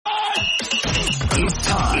It's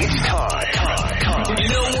time. You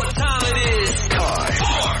know what time it is?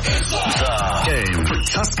 The game for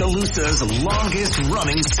Tuscaloosa's longest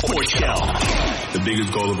running sports show. The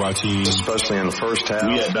biggest goal of our team, especially in the first half,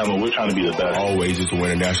 we at Bama, we're trying to be the best. Always is to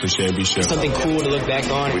win a national championship. Something cool to look back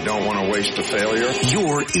on. We don't want to waste a failure.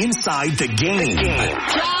 You're inside the game.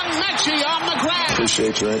 John Mechie on the ground.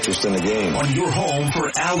 Appreciate your interest in the game. On your home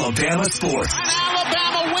for Alabama sports. And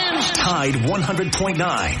Alabama wins. Tide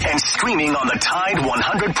 100.9 and streaming on the Tide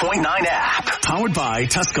 100.9 app. Powered by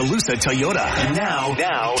Tuscaloosa Toyota. And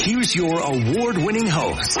now, here's your award-winning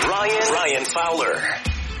host, Ryan Fowler.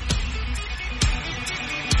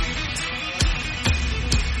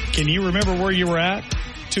 Can you remember where you were at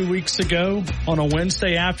 2 weeks ago on a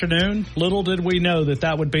Wednesday afternoon? Little did we know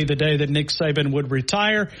that would be the day that Nick Saban would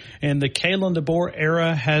retire, and the Kalen DeBoer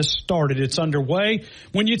era has started. It's underway.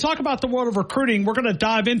 When you talk about the world of recruiting, we're going to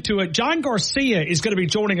dive into it. John Garcia is going to be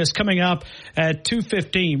joining us coming up at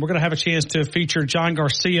 2:15. We're going to have a chance to feature John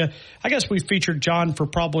Garcia. I guess we featured John for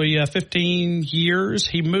probably 15 years.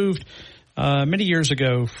 He moved many years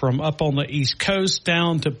ago from up on the East Coast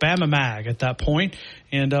down to Bama Mag at that point.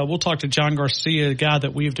 And we'll talk to John Garcia, a guy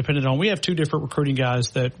that we've depended on. We have two different recruiting guys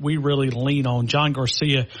that we really lean on. John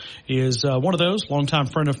Garcia is one of those, longtime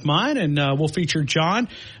friend of mine, and we'll feature John.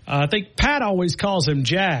 I think Pat always calls him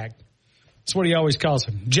Jag. That's what he always calls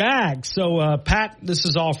him, Jag. So, Pat, this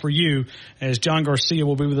is all for you, as John Garcia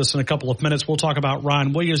will be with us in a couple of minutes. We'll talk about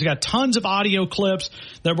Ryan Williams. We got tons of audio clips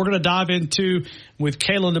that we're going to dive into with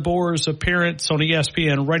Kalen DeBoer's appearance on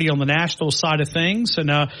ESPN Radio on the national side of things. And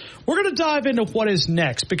we're going to dive into what is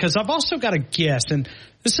next, because I've also got a guest, and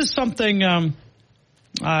this is something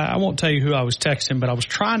I won't tell you who I was texting, but I was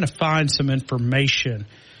trying to find some information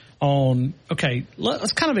on, okay,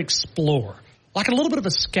 let's kind of explore. Like a little bit of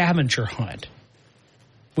a scavenger hunt.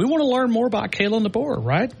 We want to learn more about Kalen DeBoer,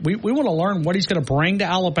 right? We want to learn what he's going to bring to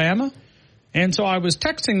Alabama. And so I was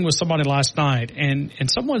texting with somebody last night, and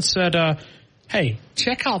someone said, hey,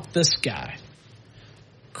 check out this guy.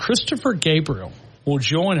 Christopher Gabriel will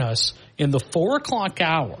join us in the 4 o'clock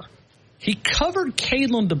hour. He covered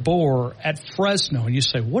Kalen DeBoer at Fresno. And you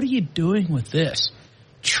say, what are you doing with this?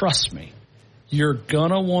 Trust me, you're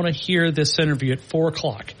going to want to hear this interview at 4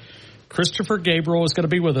 o'clock. Christopher Gabriel is going to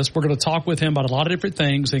be with us. We're going to talk with him about a lot of different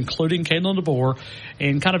things, including Kalen DeBoer,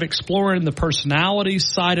 and kind of exploring the personality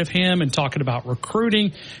side of him and talking about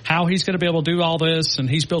recruiting, how he's going to be able to do all this. And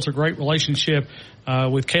he's built a great relationship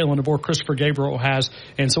with Kalen DeBoer, Christopher Gabriel has.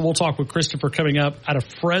 And so we'll talk with Christopher coming up out of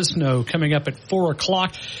Fresno, coming up at 4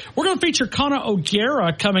 o'clock. We're going to feature Connor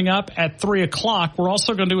O'Gara coming up at 3 o'clock. We're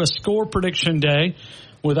also going to do a score prediction day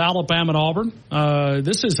with Alabama and Auburn.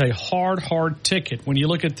 This is a hard ticket. When you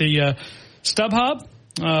look at the StubHub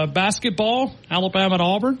basketball, Alabama and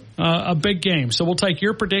Auburn, a big game. So we'll take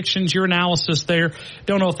your predictions, your analysis there.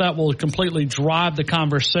 Don't know if that will completely drive the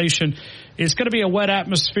conversation. It's going to be a wet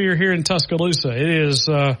atmosphere here in Tuscaloosa. It is.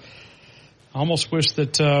 I almost wish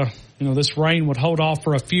that this rain would hold off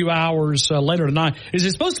for a few hours later tonight. Is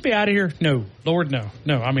it supposed to be out of here? No, Lord, no.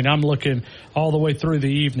 I mean, I'm looking all the way through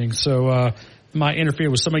the evening. So. Might interfere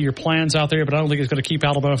with some of your plans out there, but I don't think it's going to keep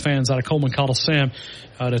Alabama fans out of Coleman Coliseum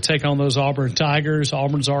to take on those Auburn Tigers.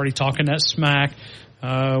 Auburn's already talking that smack.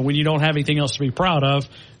 When you don't have anything else to be proud of,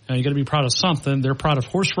 you got to be proud of something. They're proud of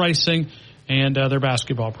horse racing and their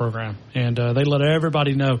basketball program, and they let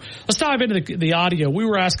everybody know. Let's dive into the audio. We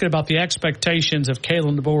were asking about the expectations of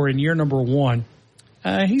Kalen DeBoer in year number 1.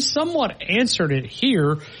 He somewhat answered it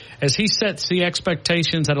here as he sets the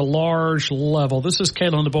expectations at a large level. This is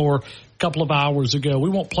Kalen DeBoer a couple of hours ago. We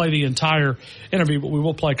won't play the entire interview, but we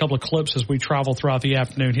will play a couple of clips as we travel throughout the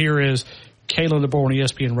afternoon. Here is Kalen DeBoer on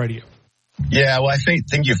ESPN Radio. Yeah, well, I think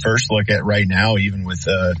you first look at right now, even with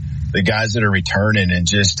the guys that are returning, and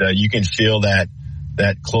just you can feel that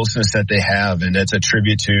closeness that they have, and that's a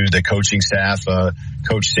tribute to the coaching staff,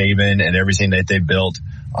 Coach Saban, and everything that they built.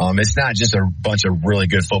 It's not just a bunch of really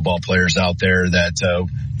good football players out there that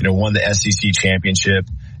won the SEC championship.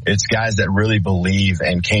 It's guys that really believe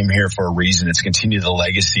and came here for a reason. It's continue the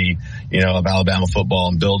legacy, of Alabama football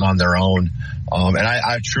and build on their own. And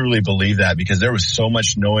I truly believe that, because there was so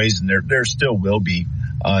much noise, and there still will be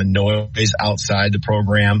noise outside the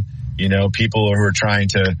program. People who are trying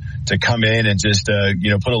to come in and just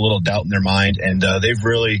put a little doubt in their mind, and they've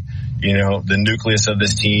really, the nucleus of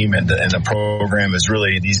this team and the program is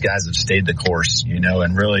really, these guys have stayed the course,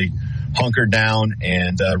 and really hunkered down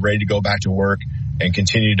and ready to go back to work and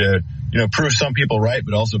continue to, prove some people right,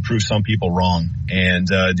 but also prove some people wrong. And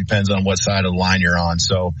it depends on what side of the line you're on.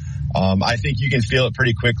 So I think you can feel it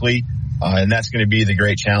pretty quickly. And that's going to be the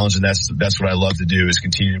great challenge. And that's what I love to do, is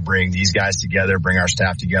continue to bring these guys together, bring our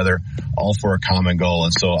staff together, all for a common goal.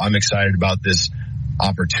 And so I'm excited about this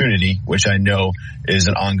opportunity, which I know is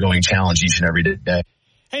an ongoing challenge each and every day.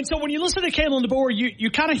 And so when you listen to Kalen DeBoer, you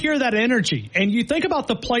kind of hear that energy, and you think about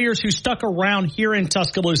the players who stuck around here in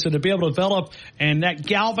Tuscaloosa to be able to develop and that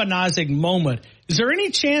galvanizing moment. Is there any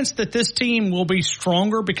chance that this team will be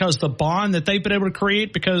stronger because the bond that they've been able to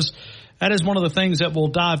create? Because that is one of the things that we'll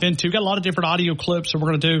dive into. We've got a lot of different audio clips that we're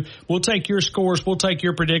going to do. We'll take your scores. We'll take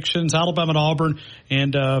your predictions, Alabama to Auburn.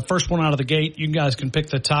 And first one out of the gate, you guys can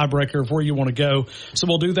pick the tiebreaker of where you want to go. So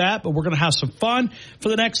we'll do that, but we're going to have some fun for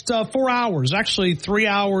the next 4 hours, actually 3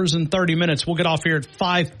 hours and 30 minutes. We'll get off here at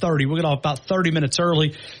 5:30. We'll get off about 30 minutes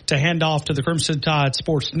early to hand off to the Crimson Tide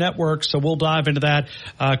Sports Network. So we'll dive into that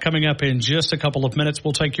coming up in just a couple of minutes.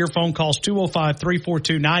 We'll take your phone calls,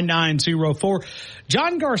 205-342-9904.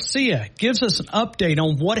 John Garcia gives us an update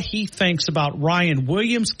on what he thinks about Ryan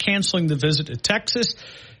Williams canceling the visit to Texas.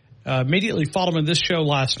 Immediately following this show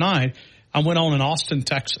last night, I went on in Austin,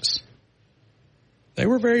 Texas. They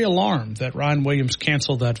were very alarmed that Ryan Williams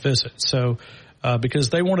canceled that visit. So, because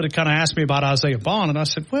they wanted to kind of ask me about Isaiah Bond, and I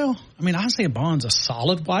said, well, I mean, Isaiah Bond's a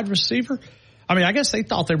solid wide receiver. I mean, I guess they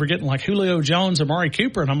thought they were getting like Julio Jones or Amari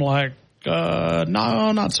Cooper, and I'm like,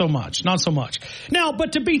 no, not so much. Not so much. Now,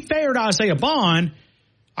 but to be fair to Isaiah Bond,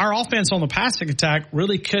 our offense on the passing attack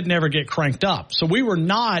really could never get cranked up. So we were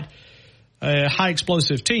not a high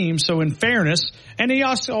explosive team. So in fairness, and he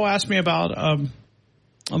also asked me about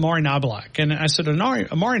Amari Niblack. And I said,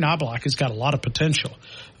 Amari Niblack has got a lot of potential.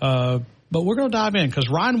 But we're going to dive in because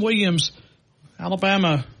Ryan Williams,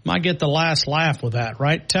 Alabama might get the last laugh with that,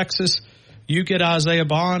 right? Texas, you get Isaiah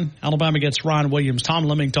Bond. Alabama gets Ryan Williams. Tom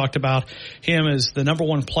Lemming talked about him as the number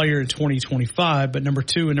one player in 2025, but number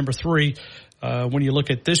two and number three, when you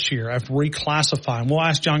look at this year, I've reclassified. We'll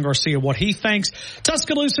ask John Garcia what he thinks.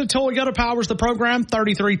 Tuscaloosa Toyota powers the program,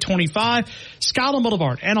 3325 Skyland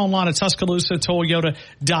Boulevard, and online at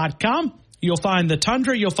TuscaloosaToyota.com. You'll find the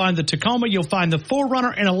Tundra, you'll find the Tacoma, you'll find the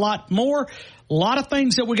 4Runner, and a lot more. A lot of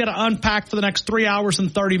things that we got to unpack for the next 3 hours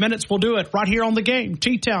and 30 minutes. We'll do it right here on the game.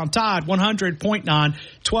 T-Town Tide 100.9,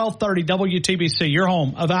 1230 WTBC, your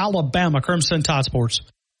home of Alabama Crimson Tide Sports.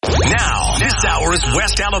 Now, this hour's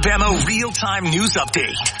West Alabama real-time news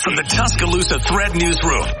update from the Tuscaloosa Thread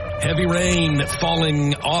Newsroom. Heavy rain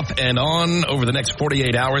falling off and on over the next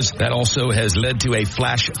 48 hours. That also has led to a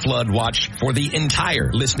flash flood watch for the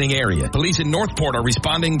entire listening area. Police in Northport are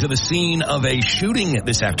responding to the scene of a shooting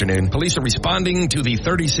this afternoon. Police are responding to the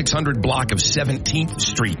 3600 block of 17th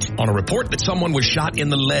Street on a report that someone was shot in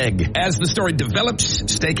the leg. As the story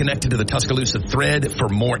develops, stay connected to the Tuscaloosa Thread for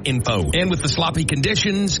more info. And with the sloppy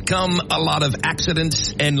conditions come a lot of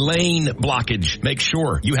accidents and lane blockage. Make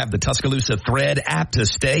sure you have the Tuscaloosa Thread app to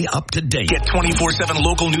stay up to date. Get 24/7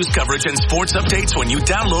 local news coverage and sports updates when you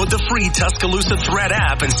download the free Tuscaloosa Thread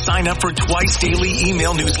app and sign up for twice daily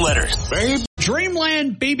email newsletters.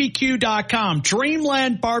 DreamlandBBQ.com.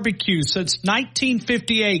 Dreamland Barbecue since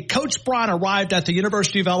 1958. Coach Bryant arrived at the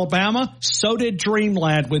University of Alabama. So did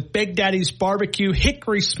Dreamland with Big Daddy's Barbecue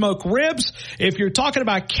Hickory Smoke Ribs. If you're talking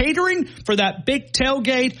about catering for that big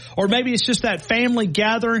tailgate, or maybe it's just that family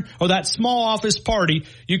gathering or that small office party,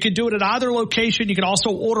 you can do it at either location. You can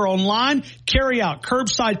also order online. Carry out,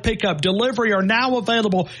 curbside pickup, delivery are now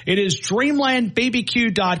available. It is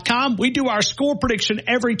DreamlandBBQ.com. We do our score prediction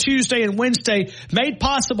every Tuesday and Wednesday, made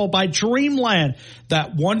possible by Dreamland.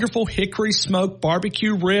 That wonderful hickory smoked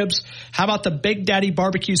barbecue ribs. How about the Big Daddy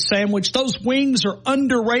barbecue sandwich? Those wings are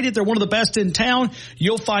underrated. They're one of the best in town.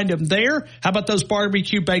 You'll find them there. How about those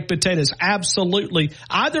barbecue baked potatoes? Absolutely.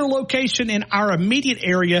 Either location in our immediate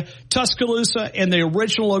area, Tuscaloosa, and the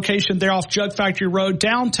original location there off Jug Factory Road,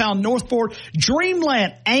 downtown Northport.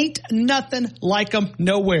 Dreamland, ain't nothing like them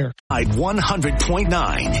nowhere.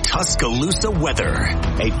 100.9 Tuscaloosa weather.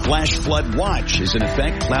 A flash flood watch is in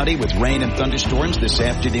effect. Cloudy with rain and thunderstorms this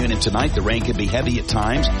afternoon and tonight. The rain could be heavy at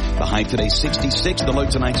times. The high today 66, the low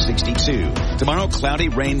tonight 62. Tomorrow, cloudy,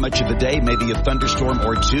 rain much of the day, maybe a thunderstorm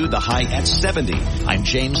or two. The high at 70. I'm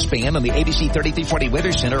James Spann on the ABC 3340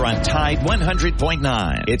 Weather Center on Tide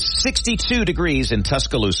 100.9. It's 62 degrees in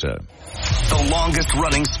Tuscaloosa. The longest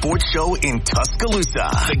running sports show in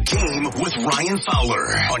Tuscaloosa. The Game with Ryan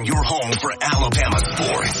Fowler on your home for Alabama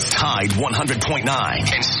sports. Tide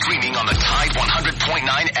 100.9 and streaming on the Tide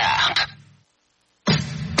 100.9 app.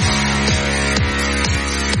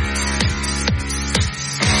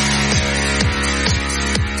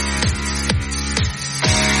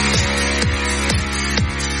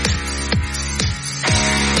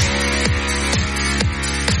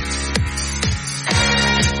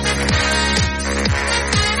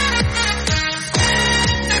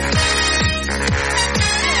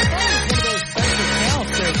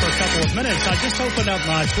 just opened up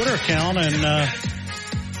my Twitter account, and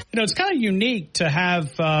it's kind of unique to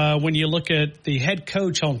have when you look at the head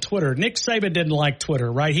coach on Twitter. Nick Saban didn't like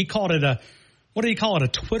Twitter, right? He called it what did he call it? A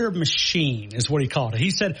Twitter machine is what he called it.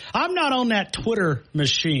 He said, I'm not on that Twitter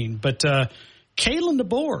machine. But Kalen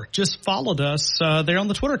DeBoer just followed us there on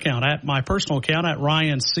the Twitter account, at my personal account, at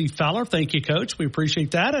Ryan C. Fowler. Thank you, Coach. We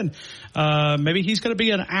appreciate that. And maybe he's going to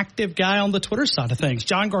be an active guy on the Twitter side of things.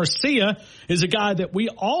 John Garcia is a guy that we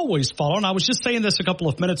always follow. And I was just saying this a couple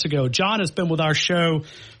of minutes ago. John has been with our show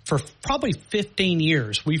for probably 15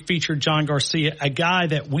 years. We featured John Garcia, a guy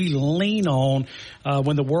that we lean on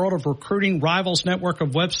when the world of recruiting, Rivals network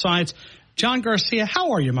of websites. John Garcia,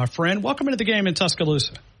 how are you, my friend? Welcome into the game in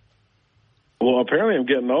Tuscaloosa. Well, apparently I'm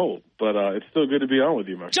getting old, but it's still good to be on with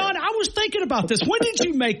you, my friend. John, I was thinking about this. When did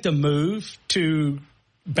you make the move to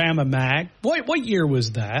Bama Mag? What year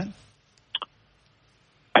was that?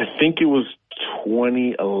 I think it was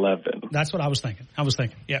 2011. That's what I was thinking.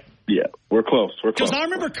 Yeah. Yeah, we're close. Because I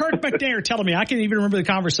remember Kirk McNair telling me, I can even remember the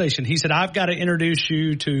conversation. He said, I've got to introduce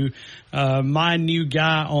you to my new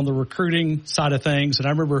guy on the recruiting side of things. And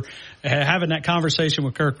I remember having that conversation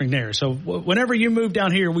with Kirk McNair. So whenever you moved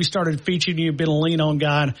down here, we started featuring you, been a lean-on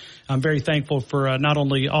guy. And I'm very thankful for not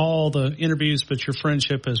only all the interviews, but your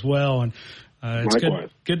friendship as well. And it's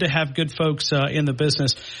good to have good folks in the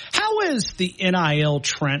business. How has the NIL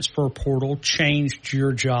transfer portal changed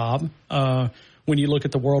your job when you look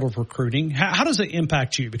at the world of recruiting? How does it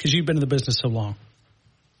impact you? Because you've been in the business so long.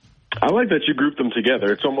 I like that you group them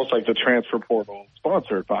together. It's almost like the transfer portal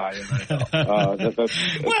sponsored by NIL. That's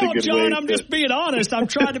well, John, I'm just being honest. I'm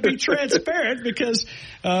trying to be transparent because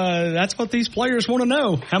that's what these players want to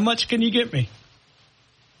know. How much can you get me?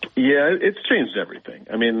 Yeah, it's changed everything.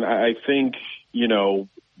 I mean, I think,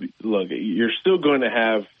 look, you're still going to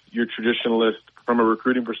have your traditionalist from a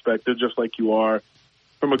recruiting perspective, just like you are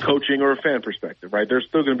from a coaching or a fan perspective, right? There's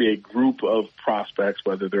still going to be a group of prospects,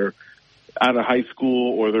 whether they're out of high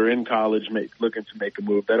school or they're in college looking to make a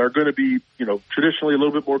move, that are going to be, traditionally a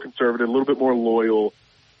little bit more conservative, a little bit more loyal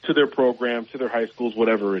to their program, to their high schools,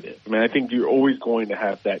 whatever it is. I mean, I think you're always going to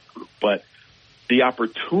have that group, but the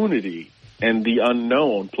opportunity and the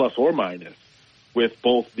unknown, plus or minus, with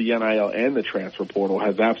both the NIL and the transfer portal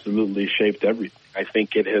has absolutely shaped everything. I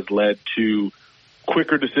think it has led to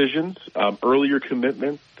quicker decisions, earlier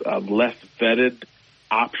commitments, less vetted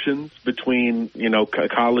options between,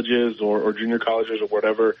 colleges or junior colleges or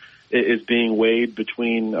whatever is being weighed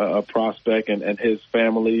between a prospect and his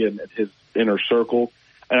family and his inner circle.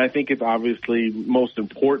 And I think it's obviously, most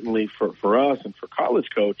importantly for us and for college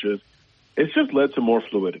coaches, it's just led to more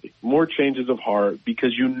fluidity, more changes of heart,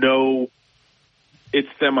 because it's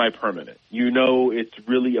semi-permanent. It's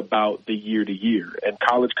really about the year to year. And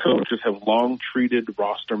college coaches have long treated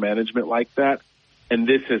roster management like that. And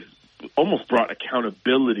this has almost brought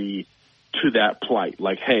accountability to that plight.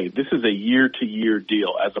 Like, hey, this is a year-to-year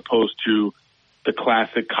deal, as opposed to the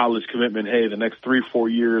classic college commitment. Hey, the next 3-4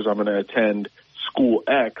 years I'm going to attend school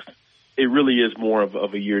X. It really is more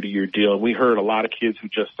of a year-to-year deal. And we heard a lot of kids who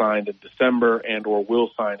just signed in December and or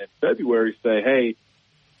will sign in February say, hey,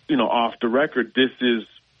 off the record, this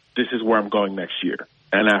is where I'm going next year.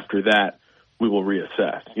 And after that, we will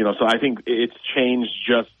reassess. So I think it's changed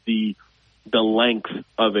just the length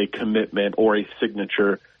of a commitment or a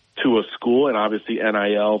signature to a school. And obviously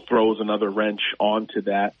NIL throws another wrench onto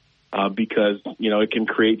that because, it can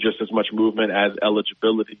create just as much movement as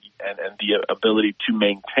eligibility and the ability to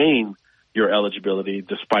maintain your eligibility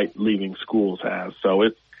despite leaving schools has. So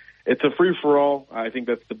it's a free-for-all. I think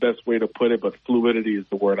that's the best way to put it, but fluidity is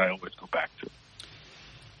the word I always go back to.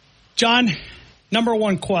 John, number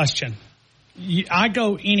one question. I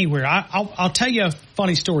go anywhere. I'll tell you a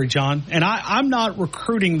funny story, John, and I'm not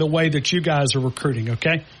recruiting the way that you guys are recruiting,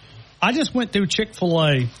 okay? I just went through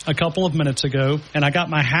Chick-fil-A a couple of minutes ago, and I got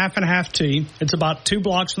my half and half tea. It's about 2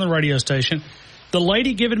 blocks from the radio station. The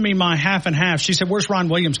lady giving me my half and half, she said, where's Ryan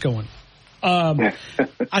Williams going?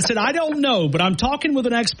 I said, I don't know, but I'm talking with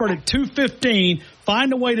an expert at 2:15.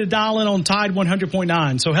 Find a way to dial in on Tide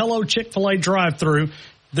 100.9. So hello, Chick-fil-A drive-through.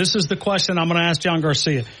 This is the question I'm going to ask John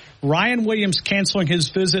Garcia. Ryan Williams canceling his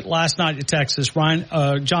visit last night to Texas.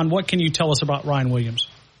 John, what can you tell us about Ryan Williams?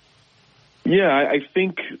 Yeah, I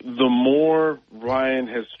think the more Ryan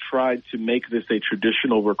has tried to make this a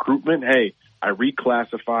traditional recruitment, hey, I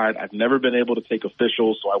reclassified. I've never been able to take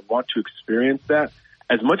officials, so I want to experience that.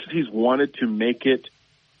 As much as he's wanted to make it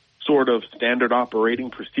sort of standard operating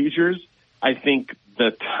procedures, I think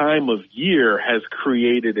the time of year has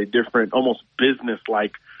created a different, almost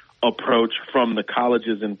business-like approach from the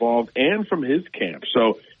colleges involved and from his camp.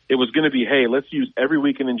 So it was going to be, hey, let's use every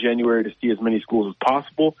weekend in January to see as many schools as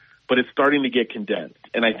possible, but it's starting to get condensed.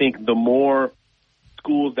 And I think the more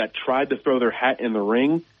schools that tried to throw their hat in the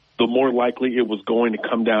ring, the more likely it was going to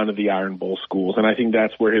come down to the Iron Bowl schools. And I think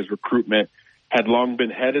that's where his recruitment had long been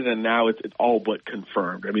headed, and now it's all but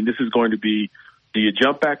confirmed. I mean, this is going to be, do you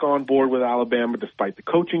jump back on board with Alabama despite the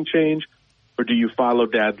coaching change, or do you follow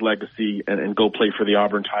Dad's legacy and go play for the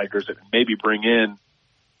Auburn Tigers and maybe bring in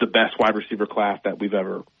the best wide receiver class that we've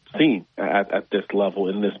ever seen at this level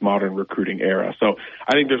in this modern recruiting era? So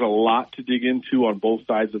I think there's a lot to dig into on both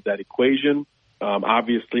sides of that equation.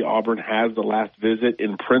 Obviously, Auburn has the last visit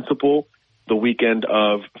in principle the weekend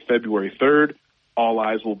of February 3rd. All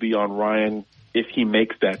eyes will be on Ryan if he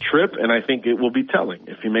makes that trip, and I think it will be telling.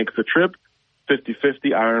 If he makes the trip,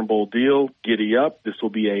 50-50 Iron Bowl deal, giddy up. This will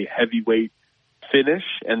be a heavyweight finish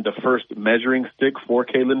and the first measuring stick for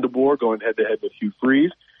Kalen DeBoer going head-to-head with Hugh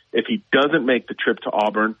Freeze. If he doesn't make the trip to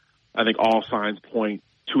Auburn, I think all signs point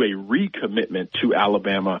to a recommitment to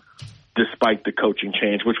Alabama despite the coaching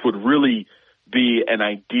change, which would really be an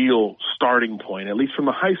ideal starting point, at least from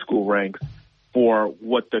the high school ranks, for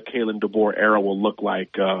what the Kalen DeBoer era will look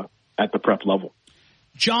like at the prep level.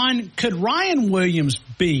 John, could Ryan Williams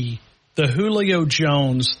be the Julio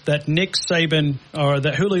Jones that Nick Saban, or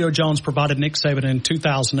that Julio Jones provided Nick Saban in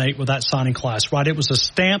 2008 with that signing class, right? It was a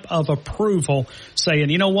stamp of approval saying,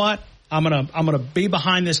 you know what? I'm gonna be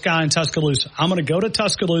behind this guy in Tuscaloosa. I'm going to go to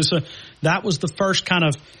Tuscaloosa. That was the first kind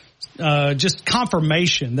of just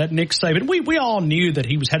confirmation that Nick Saban, we all knew that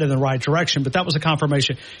he was headed in the right direction, but that was a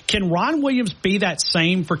confirmation. Can Ryan Williams be that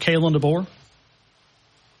same for Kalen DeBoer?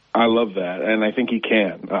 I love that, and I think he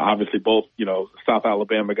can. Obviously, both, South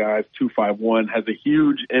Alabama guys, 251, has a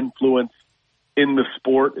huge influence in the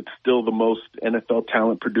sport. It's still the most NFL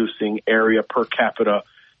talent-producing area per capita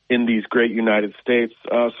in these great United States.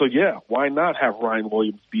 So, why not have Ryan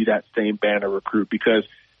Williams be that same banner recruit? Because,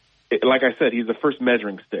 like I said, he's the first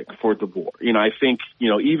measuring stick for DeBoer. I think,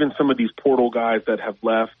 even some of these portal guys that have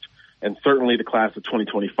left, and certainly the class of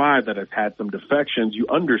 2025 that has had some defections, you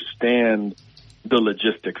understand the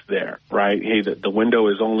logistics there, right? Hey, the window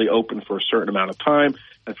is only open for a certain amount of time.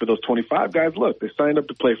 And for those 25 guys, look, they signed up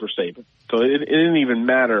to play for Saban. So it didn't even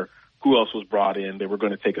matter who else was brought in. They were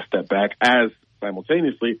going to take a step back as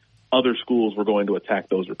simultaneously other schools were going to attack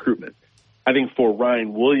those recruitment. I think for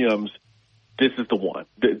Ryan Williams, this is the one.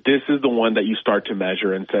 This is the one that you start to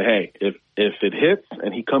measure and say, hey, if it hits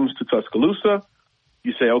and he comes to Tuscaloosa,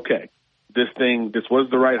 you say, okay, this was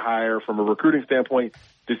the right hire from a recruiting standpoint.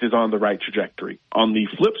 This is on the right trajectory. On the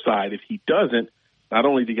flip side, if he doesn't, not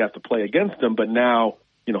only do you have to play against him, but now,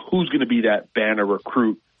 who's going to be that banner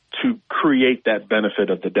recruit to create that benefit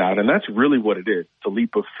of the doubt? And that's really what it is. It's a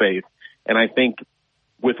leap of faith. And I think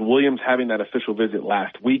with Williams having that official visit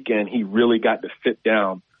last weekend, he really got to sit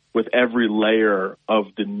down with every layer of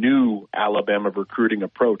the new Alabama recruiting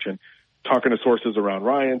approach. And talking to sources around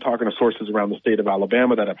Ryan, talking to sources around the state of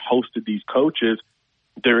Alabama that have hosted these coaches,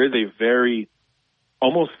 there is a very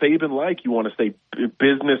almost Saban-like, you want to say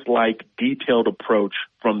business-like, detailed approach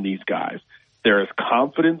from these guys. There is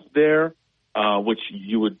confidence there, which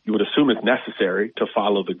you would assume is necessary to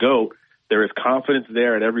follow the GOAT. There is confidence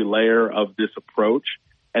there at every layer of this approach,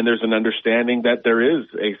 and there's an understanding that there is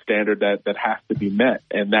a standard that has to be met,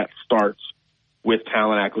 and that starts with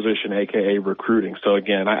talent acquisition, aka recruiting. So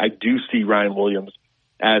again, I do see Ryan Williams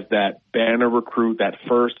as that banner recruit, that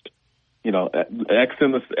first, X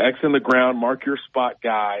in the ground, mark your spot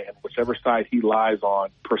guy, and whichever side he lies on,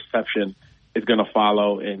 perception is going to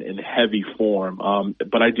follow in heavy form.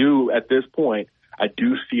 But at this point, I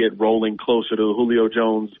do see it rolling closer to the Julio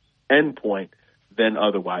Jones endpoint than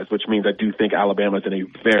otherwise, which means I do think Alabama's in a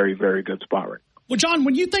very, very good spot right now. Well, John,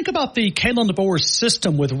 when you think about the Kalen DeBoer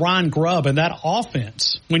system with Ryan Grubb and that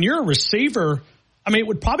offense, when you're a receiver, it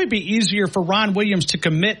would probably be easier for Ryan Williams to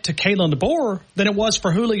commit to Kalen DeBoer than it was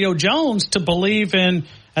for Julio Jones to believe in.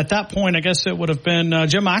 At that point, I guess it would have been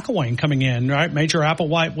Jim McElwain coming in, right? Major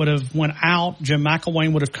Applewhite would have went out. Jim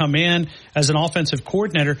McElwain would have come in as an offensive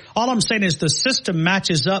coordinator. All I'm saying is the system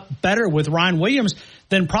matches up better with Ryan Williams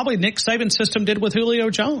than probably Nick Saban's system did with Julio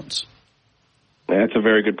Jones. That's a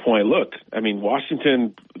very good point. Look,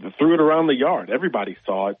 Washington threw it around the yard. Everybody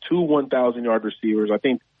saw it. 2 1,000-yard receivers. I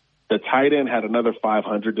think the tight end had another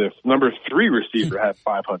 500. The number 3 receiver had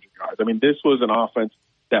 500 yards. This was an offense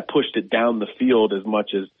that pushed it down the field as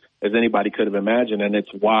much as anybody could have imagined, and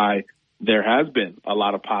it's why there has been a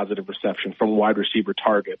lot of positive reception from wide receiver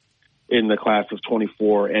targets in the class of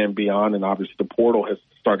 24 and beyond, and obviously the portal has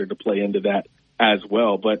started to play into that as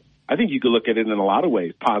well. But I think you could look at it in a lot of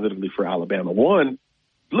ways positively for Alabama. One,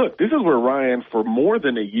 look, this is where Ryan, for more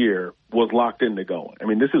than a year, was locked into going.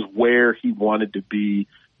 This is where he wanted to be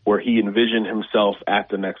where he envisioned himself at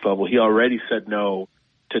the next level. He already said no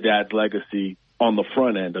to Dad's legacy on the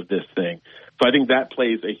front end of this thing. So I think that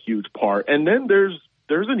plays a huge part. And then there's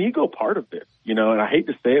an ego part of this, and I hate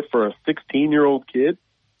to say it for a 16-year-old kid,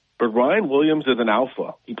 but Ryan Williams is an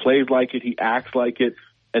alpha. He plays like it. He acts like it.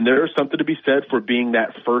 And there's something to be said for being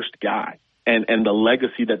that first guy and the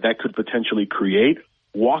legacy that could potentially create.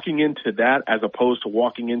 Walking into that as opposed to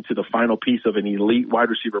walking into the final piece of an elite wide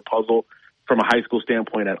receiver puzzle from a high school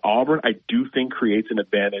standpoint at Auburn, I do think creates an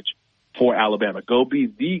advantage for Alabama. Go be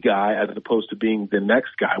the guy as opposed to being the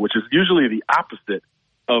next guy, which is usually the opposite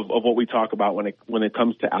of what we talk about when it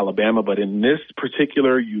comes to Alabama. But in this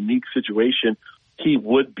particular unique situation, he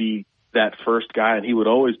would be that first guy, and he would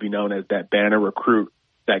always be known as that banner recruit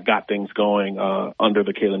that got things going under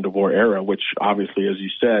the Kalen DeBoer era, which obviously, as you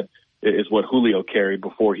said, is what Julio carried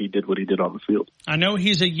before he did what he did on the field. I know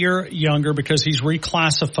he's a year younger because he's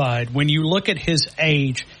reclassified. When you look at his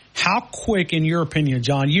age, how quick, in your opinion,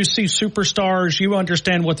 John, you see superstars, you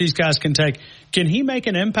understand what these guys can take. Can he make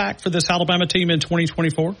an impact for this Alabama team in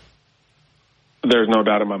 2024? There's no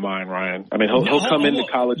doubt in my mind, Ryan. I mean, he'll come into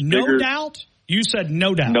college bigger. No doubt? You said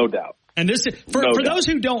no doubt. No doubt. And this, for those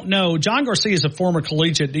who don't know, John Garcia is a former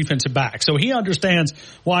collegiate defensive back, so he understands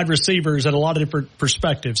wide receivers at a lot of different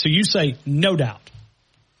perspectives. So you say no doubt.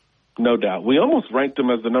 No doubt. We almost ranked him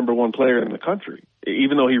as the number one player in the country,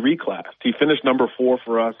 even though he reclassed. He finished number 4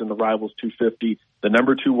 for us in the Rivals 250, the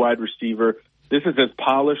number 2 wide receiver. This is as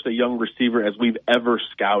polished a young receiver as we've ever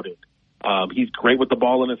scouted. He's great with the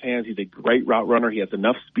ball in his hands. He's a great route runner. He has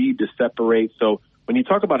enough speed to separate. So when you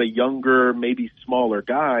talk about a younger, maybe smaller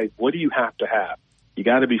guy, what do you have to have? You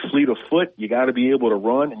got to be fleet of foot, you got to be able to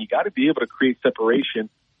run, and you got to be able to create separation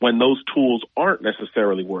when those tools aren't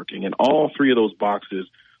necessarily working. And all three of those boxes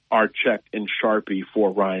are checked in Sharpie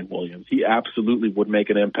for Ryan Williams. He absolutely would make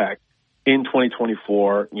an impact in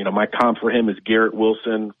 2024. My comp for him is Garrett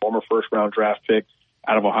Wilson, former first-round draft pick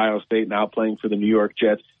out of Ohio State, now playing for the New York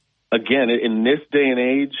Jets. Again, in this day and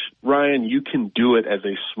age, Ryan, you can do it as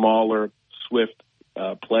a smaller, swift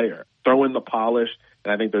player. Throw in the polish,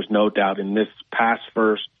 and I think there's no doubt in this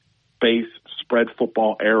pass-first, base, spread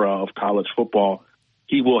football era of college football,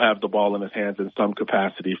 he will have the ball in his hands in some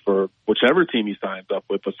capacity for whichever team he signs up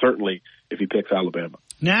with, but certainly if he picks Alabama.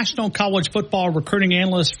 National college football recruiting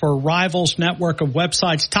analyst for Rivals network of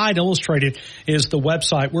websites. Tide Illustrated is the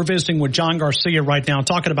website. We're visiting with John Garcia right now,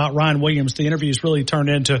 talking about Ryan Williams. The interview's really turned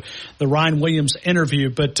into the Ryan Williams interview.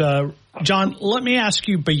 But, John, let me ask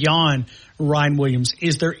you, beyond Ryan Williams,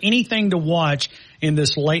 is there anything to watch in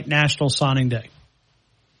this late national signing day?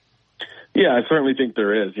 Yeah, I certainly think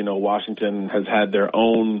there is. Washington has had their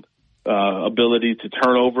own ability to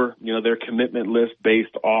turn over, their commitment list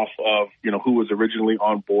based off of, who was originally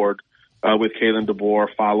on board with Kalen DeBoer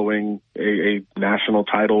following a national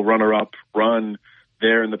title runner-up run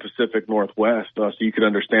there in the Pacific Northwest. So you could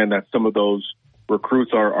understand that some of those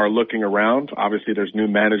recruits are looking around. Obviously, there's new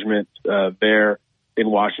management there in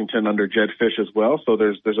Washington under Jed Fish as well. So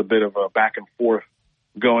there's a bit of a back and forth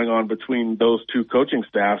going on between those two coaching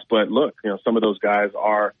staffs. But look, some of those guys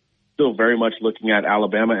are still very much looking at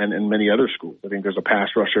Alabama and many other schools. I think there's a pass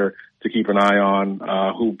rusher to keep an eye on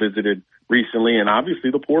who visited recently, and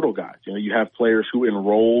obviously the portal guys. You have players who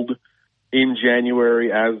enrolled in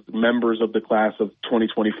January as members of the class of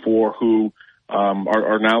 2024 who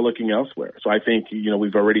are now looking elsewhere. So I think,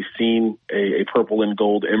 we've already seen a purple and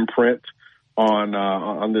gold imprint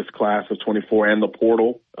on this class of 24 and the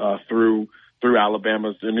portal through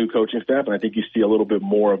Alabama's new coaching staff, and I think you see a little bit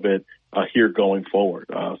more of it here going forward.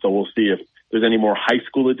 So we'll see if there's any more high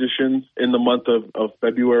school additions in the month of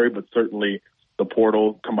February, but certainly the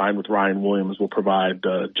portal combined with Ryan Williams will provide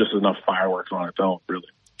just enough fireworks on its own, really.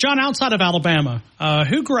 John, outside of Alabama,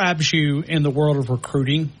 who grabs you in the world of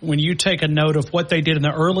recruiting when you take a note of what they did in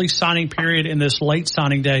the early signing period and this late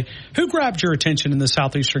signing day? Who grabbed your attention in the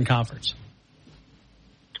Southeastern Conference?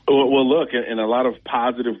 Well, look, in a lot of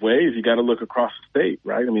positive ways, you got to look across the state,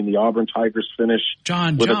 right? I mean, the Auburn Tigers finished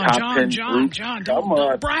with a top 10 group. John,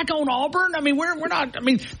 don't brag on Auburn. I mean, we're not. I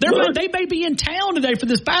mean, they may be in town today for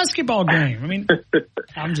this basketball game. I mean,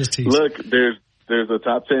 I'm just teasing. Look, there's a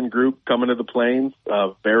top 10 group coming to the Plains,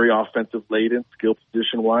 very offensive laden, skill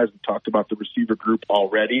position wise. We talked about the receiver group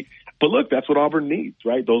already, but look, that's what Auburn needs,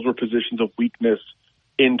 right? Those were positions of weakness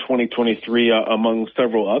in 2023 among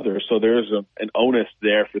several others. So there's an onus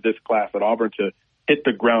there for this class at Auburn to hit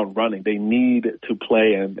the ground running. They need to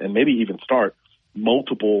play and maybe even start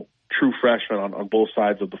multiple true freshmen on both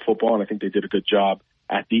sides of the football, and I think they did a good job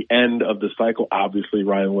at the end of the cycle. Obviously,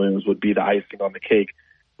 Ryan Williams would be the icing on the cake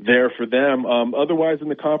there for them. Otherwise, in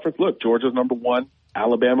the conference, look, Georgia's number 1.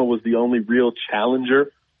 Alabama was the only real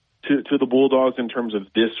challenger to the Bulldogs in terms of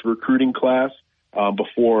this recruiting class.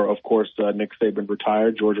 Before, of course, Nick Saban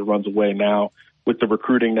retired, Georgia runs away now with the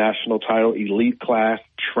recruiting national title, elite class,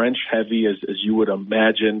 trench heavy, as you would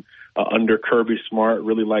imagine, under Kirby Smart.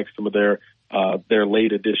 Really like some of their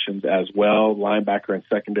late additions as well, linebacker and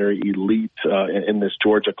secondary elite in this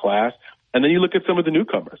Georgia class. And then you look at some of the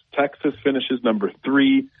newcomers. Texas finishes number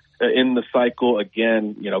 3 in the cycle.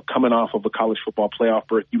 Again, coming off of a college football playoff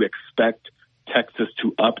berth, you expect Texas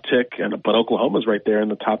to uptick, but Oklahoma's right there in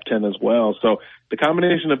the top 10 as well. So the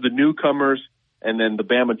combination of the newcomers and then the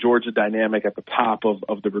Bama-Georgia dynamic at the top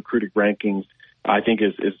of the recruiting rankings, I think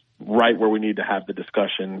is right where we need to have the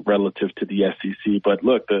discussion relative to the SEC. But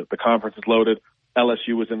look, the conference is loaded.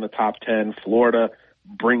 LSU was in the top 10. Florida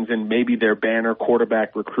brings in maybe their banner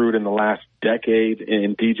quarterback recruit in the last decade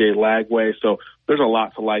in DJ Lagway. So there's a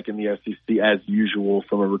lot to like in the SEC as usual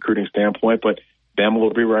from a recruiting standpoint, but Bama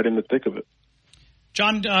will be right in the thick of it.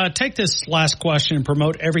 John, take this last question and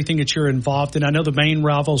promote everything that you're involved in. I know the main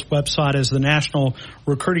Rivals website is the national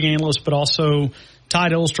recruiting analyst, but also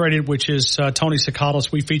Tide Illustrated, which is Tony Sakalas.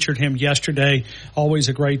 We featured him yesterday. Always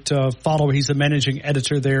a great follower. He's the managing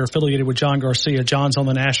editor there, affiliated with John Garcia. John's on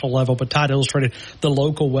the national level, but Tide Illustrated, the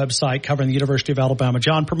local website covering the University of Alabama.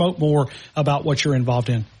 John, promote more about what you're involved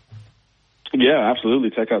in. Yeah, absolutely.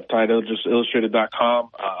 Check out TideIllustrated.com.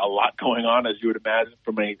 A lot going on, as you would imagine,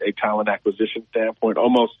 from a talent acquisition standpoint.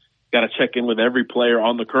 Almost got to check in with every player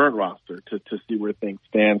on the current roster to see where things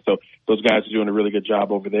stand. So those guys are doing a really good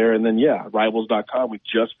job over there. And then, Rivals.com. We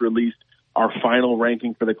just released our final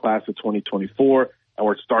ranking for the class of 2024, and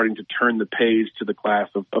we're starting to turn the page to the class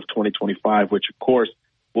of 2025, which, of course,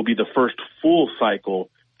 will be the first full cycle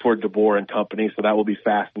for DeBoer and company. So that will be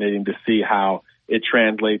fascinating to see how it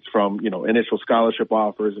translates from, initial scholarship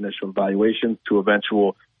offers, initial evaluations to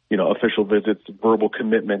eventual, official visits, verbal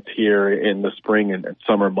commitments here in the spring and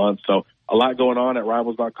summer months. So a lot going on at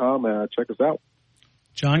Rivals.com. Check us out.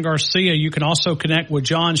 John Garcia. You can also connect with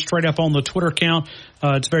John straight up on the Twitter account.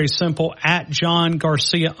 It's very simple, at John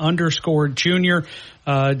Garcia _Jr.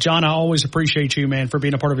 John, I always appreciate you, man, for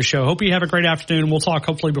being a part of the show. Hope you have a great afternoon. We'll talk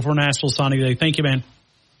hopefully before National Signing Day. Thank you, man.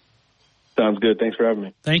 Sounds good. Thanks for having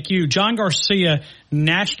me. Thank you. John Garcia,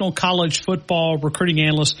 National College Football Recruiting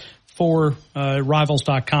Analyst for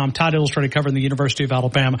Rivals.com. Tide Illustrated covering the University of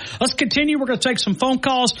Alabama. Let's continue. We're going to take some phone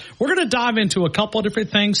calls. We're going to dive into a couple of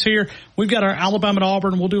different things here. We've got our Alabama to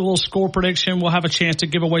Auburn. We'll do a little score prediction. We'll have a chance to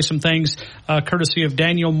give away some things courtesy of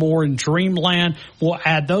Daniel Moore and Dreamland. We'll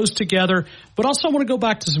add those together. But also I want to go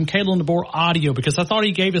back to some Kalen DeBoer audio because I thought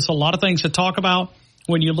he gave us a lot of things to talk about.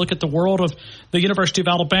 When you look at the world of the University of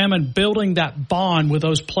Alabama and building that bond with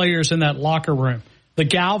those players in that locker room, the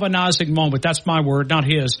galvanizing moment, that's my word, not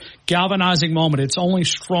his, galvanizing moment, it's only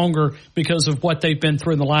stronger because of what they've been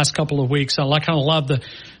through in the last couple of weeks. I kind of love the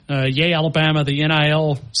Yay Alabama, the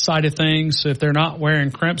NIL side of things. If they're not wearing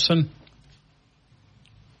crimson,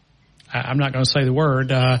 I'm not going to say the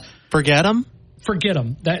word. Forget them? Forget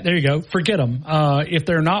them. There you go. Forget them. If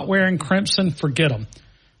they're not wearing crimson, forget them.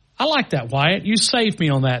 I like that, Wyatt. You saved me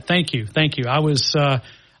on that. Thank you. Thank you. I was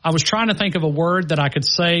trying to think of a word that I could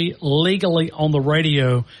say legally on the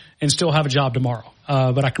radio and still have a job tomorrow.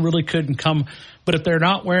 But I really couldn't come. But if they're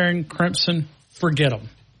not wearing crimson, forget them.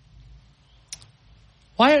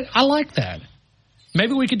 Wyatt, I like that.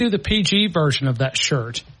 Maybe we could do the PG version of that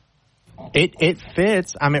shirt. It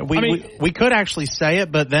fits. I mean, we could actually say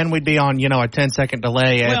it, but then we'd be on, a 10-second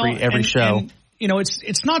delay every show.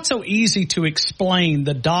 It's not so easy to explain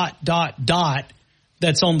the ...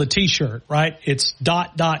 that's on the T-shirt, right? It's ... I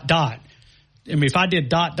mean, if I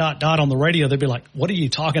did ... on the radio, they'd be like, "What are you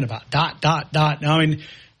talking about? ... No, I mean,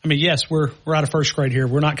 yes, we're out of first grade here.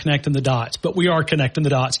 We're not connecting the dots, but we are connecting the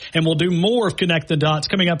dots, and we'll do more of Connect the Dots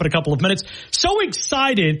coming up in a couple of minutes. So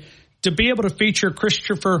excited to be able to feature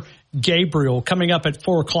Christopher Gabriel coming up at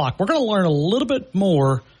 4:00. We're going to learn a little bit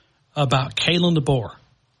more about Kalen DeBoer.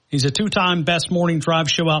 He's a 2-time Best Morning Drive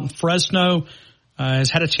show out in Fresno. Has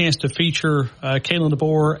had a chance to feature Kalen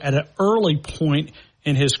DeBoer at an early point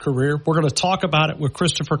in his career. We're going to talk about it with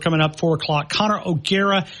Christopher coming up 4:00. Connor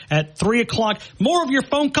O'Gara at 3:00. More of your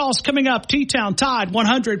phone calls coming up. T-Town Tide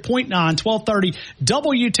 100.9, 1230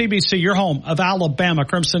 WTBC, your home of Alabama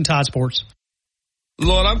Crimson Tide Sports.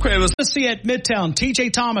 Lord, I'm craving. Let's see at Midtown,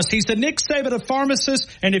 TJ Thomas. He's the Nick Saban of pharmacists,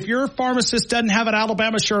 and if your pharmacist doesn't have an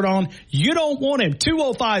Alabama shirt on, you don't want him.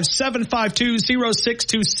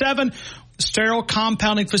 205-752-0627. sterile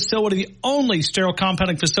compounding facility, the only sterile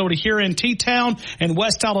compounding facility here in T-Town and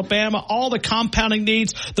West Alabama. All the compounding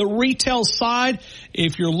needs. The retail side,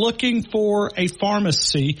 if you're looking for a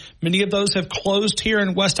pharmacy, many of those have closed here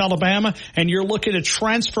in West Alabama, and you're looking to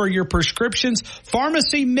transfer your prescriptions,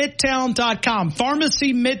 PharmacyMidtown.com.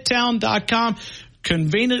 PharmacyMidtown.com.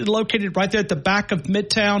 Conveniently located right there at the back of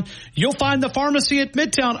Midtown. You'll find the pharmacy at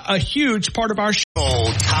Midtown, a huge part of our show.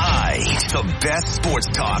 Tide, the best sports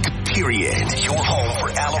talk, period. Your home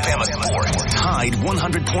for Alabama sports. Tide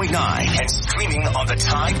 100.9 and streaming on the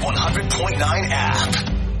Tide 100.9 app.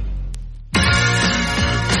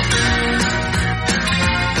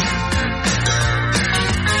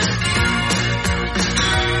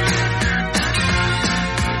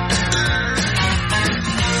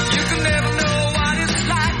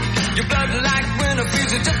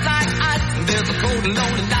 Just like ice, and there's a cold and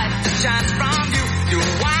lonely light that shines from you. You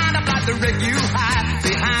wind up like the wreck you hide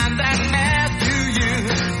behind that mask you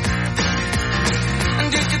use.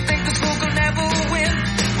 And did you think this fool could never win?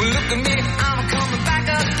 Well, look at me, I'm coming back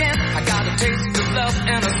again. I got a taste of love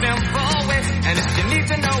in a simple way. And if you need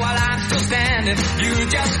to know while I'm still standing, you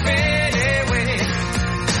just fade away.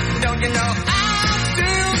 Don't you know I'm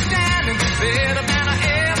still standing better than I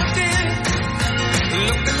ever did?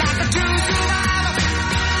 Looking like a true survivor,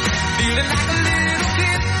 feeling like a little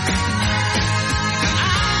kid. And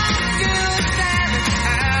I'm still standing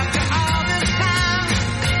after all this time,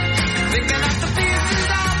 picking up the pieces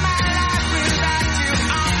of my life without you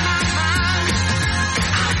on my mind.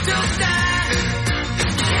 I'm still standing.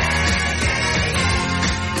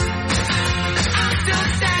 I'm still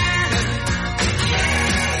standing.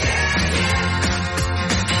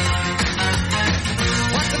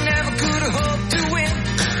 What I never could have hoped to win.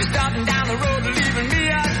 You're starting down the road, leaving me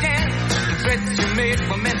again. The threats you made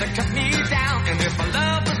were meant to cut me down. And if my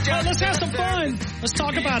love was just... Let's have some fun. Let's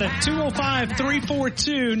talk about it.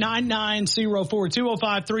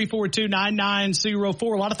 205-342-9904. 205-342-9904. A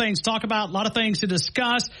lot of things to talk about, a lot of things to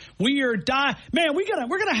discuss. We are man, we're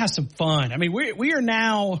gonna have some fun. I mean, we are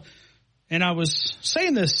now, and I was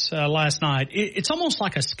saying this last night, it's almost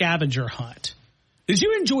like a scavenger hunt. Did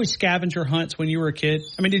you enjoy scavenger hunts when you were a kid?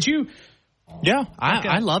 I mean, did you? Yeah,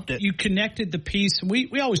 I loved it. You connected the piece.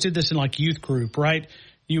 We always did this in like youth group, right?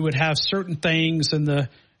 You would have certain things in the,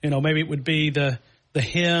 maybe it would be the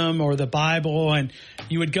hymn or the Bible, and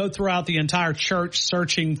you would go throughout the entire church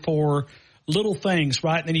searching for little things,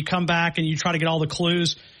 right? And then you come back and you try to get all the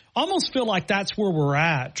clues. Almost feel like that's where we're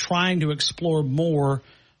at, trying to explore more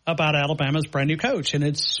about Alabama's brand new coach. And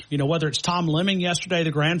it's, whether it's Tom Lemming yesterday,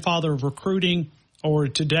 the grandfather of recruiting, or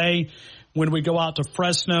today when we go out to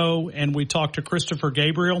Fresno and we talk to Christopher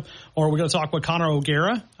Gabriel, or we're going to talk with Connor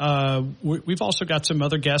O'Gara. We've also got some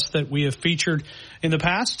other guests that we have featured in the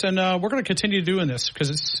past, and we're going to continue doing this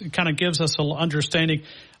because it kind of gives us an understanding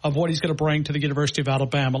of what he's going to bring to the University of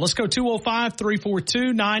Alabama. Let's go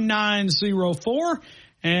 205-342-9904,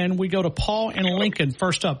 and we go to Paul in Lincoln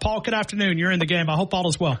first up. Paul, good afternoon. You're in the game. I hope all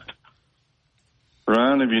is well.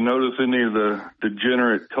 Ryan, have you noticed any of the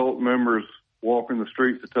degenerate cult members walking the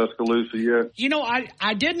streets of Tuscaloosa yet?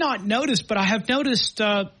 I did not notice, but I have noticed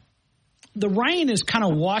the rain is kind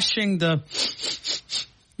of washing the,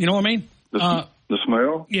 you know what I mean? The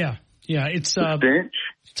smell? Yeah. It's the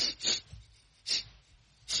stench?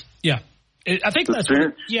 Yeah. I think that's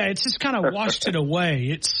what, it's just kind of washed it away.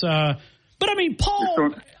 It's but I mean,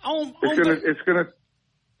 Paul, it's going to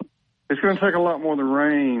take a lot more than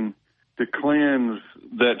rain to cleanse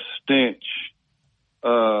that stench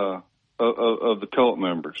of the cult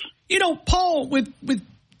members. Paul, with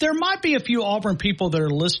there might be a few Auburn people that are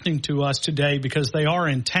listening to us today because they are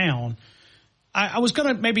in town. I was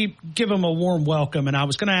going to maybe give them a warm welcome, and I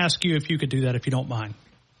was going to ask you if you could do that, if you don't mind.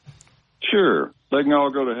 Sure. They can all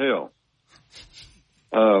go to hell.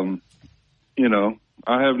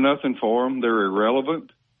 I have nothing for them. They're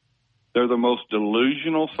irrelevant. They're the most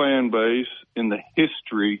delusional fan base in the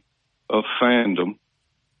history of fandom.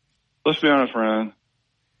 Let's be honest, Ryan.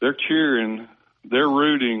 They're cheering, they're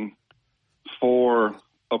rooting for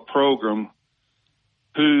a program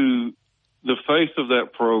who the face of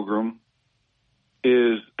that program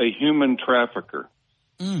is a human trafficker.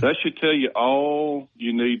 That should tell you all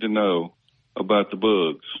you need to know about the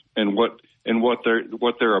Bugs and what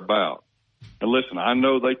they're about. And listen, I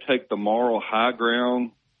know they take the moral high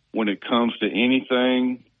ground when it comes to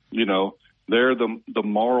anything. They're the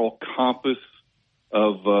moral compass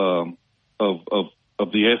of the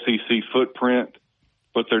SEC footprint,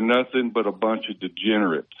 but they're nothing but a bunch of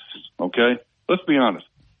degenerates, okay? Let's be honest.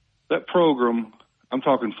 That program, I'm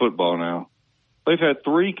talking football now, they've had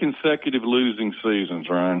 3 consecutive losing seasons,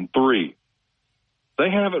 Ryan, 3. They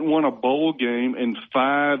haven't won a bowl game in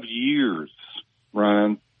 5 years,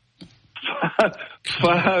 Ryan.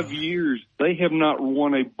 5 years. They have not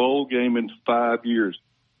won a bowl game in 5 years.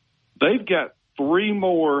 They've got 3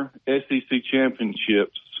 more SEC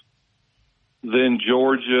championships than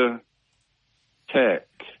Georgia Tech.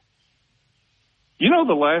 You know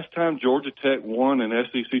the last time Georgia Tech won an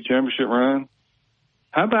SEC championship, Ryan?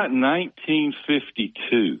 How about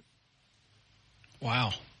 1952?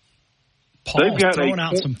 Wow. Paul's throwing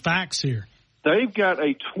out some facts here. They've got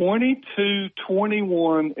a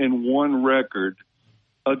 22-21-1 record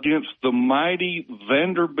against the mighty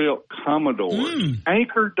Vanderbilt Commodores.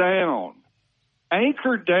 Anchor down,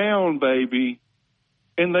 baby.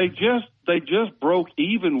 And they just broke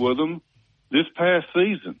even with them this past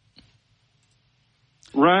season.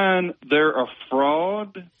 Ryan, they're a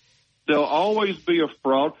fraud. They'll always be a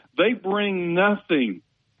fraud. They bring nothing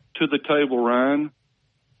to the table, Ryan.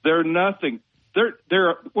 They're nothing. They're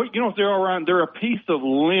what you know what they are, Ryan? They're a piece of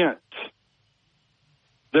lint.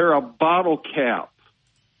 They're a bottle cap.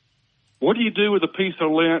 What do you do with a piece of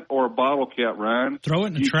lint or a bottle cap, Ryan? Throw it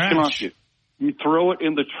in the trash. Chunk it. You throw it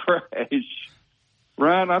in the trash.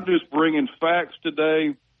 Ryan, I'm just bringing facts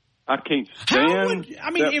today. I can't stand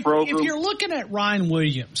that program. If you're looking at Ryan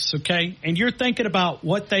Williams, okay, and you're thinking about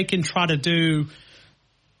what they can try to do,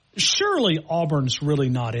 surely Auburn's really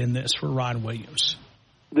not in this for Ryan Williams.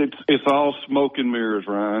 It's all smoke and mirrors,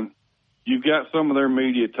 Ryan. You've got some of their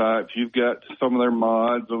media types. You've got some of their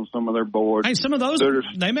mods on some of their boards. Hey, some of those,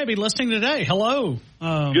 they may be listening today. Hello.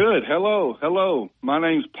 Good. Hello. My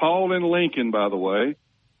name's Paul in Lincoln, by the way.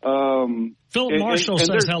 Philip Marshall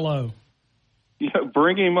says hello. Yeah,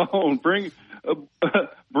 bring him on. Bring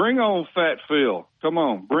on Fat Phil. Come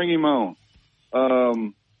on, bring him on.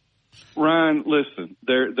 Ryan, listen,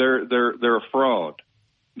 they're a fraud.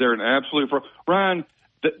 They're an absolute fraud. Ryan,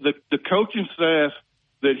 the coaching staff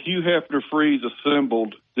that Hugh Hefner-Freeze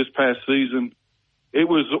assembled this past season, it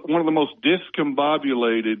was one of the most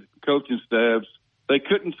discombobulated coaching staffs. They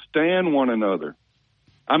couldn't stand one another.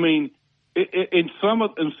 I mean, in some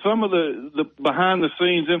of the behind the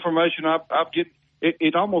scenes information I've get,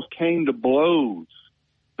 it almost came to blows.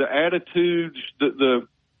 The attitudes,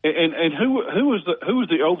 and who was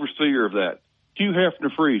the overseer of that? Hugh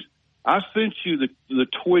Hefner-Freeze. I sent you the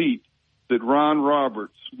tweet that Ron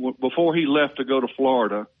Roberts, before he left to go to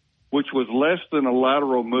Florida, which was less than a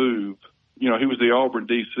lateral move. You know, he was the Auburn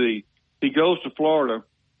DC. He goes to Florida,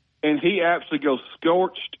 and he actually goes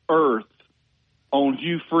scorched earth on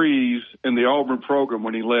Hugh Freeze and the Auburn program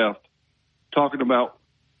when he left, talking about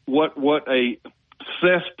what a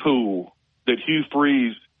cesspool that Hugh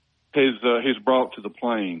Freeze has brought to the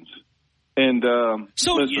Plains. And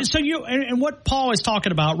and what Paul is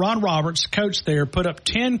talking about, Ron Roberts, coach there, put up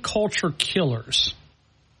 10 culture killers.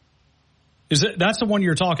 That's the one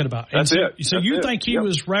you're talking about? That's it. So you think he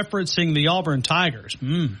was referencing the Auburn Tigers?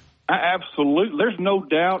 Absolutely. There's no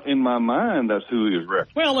doubt in my mind that's who he was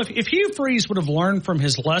referencing. Well, if Hugh Freeze would have learned from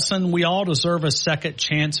his lesson, we all deserve a second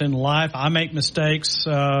chance in life. I make mistakes,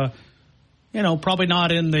 probably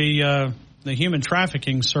not in the human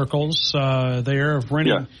trafficking circles there of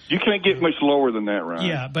renting. Yeah, you can't get much lower than that, Ryan.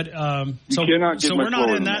 Yeah, but so we're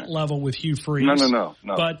not in that level with Hugh Freeze. No.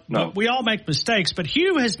 But we all make mistakes. But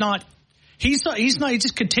Hugh has not. He's not. He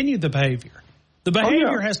just continued the behavior. The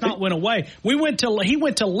behavior has not went away. He went to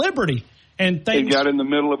Liberty, and things. He got in the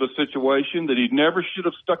middle of a situation that he never should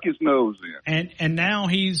have stuck his nose in. And now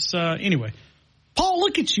he's anyway. Paul,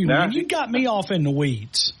 look at you, man. You got me off in the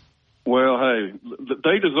weeds. Well, hey,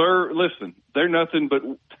 they deserve. Listen, they're nothing but.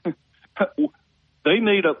 They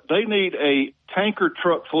need a tanker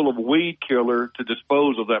truck full of weed killer to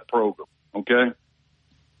dispose of that program. Okay.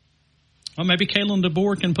 Well, maybe Kalen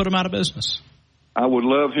DeBoer can put them out of business. I would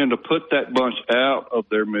love him to put that bunch out of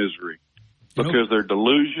their misery because they're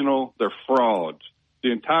delusional. They're frauds.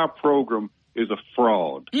 The entire program is a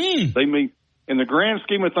fraud. They mean, in the grand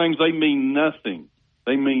scheme of things, they mean nothing.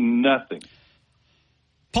 They mean nothing.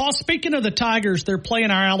 Paul, speaking of the Tigers, they're playing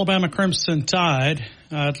our Alabama Crimson Tide.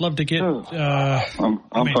 I'd love to get. I'm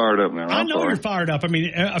fired up now. I know you're fired up. I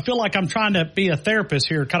mean, I feel like I'm trying to be a therapist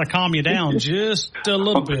here, kind of calm you down just a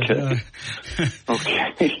little bit.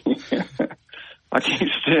 Okay. I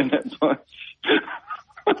can't stand that much.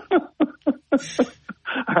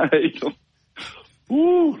 I hate them.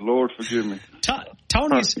 Ooh, Lord forgive me.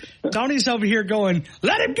 Tony's over here going,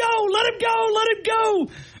 let him go, let him go, let him go.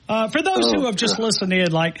 For those who have just listened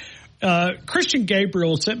in, Christian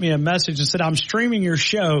Gabriel sent me a message and said, I'm streaming your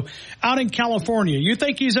show out in California. You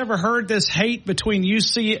think he's ever heard this hate between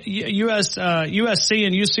USC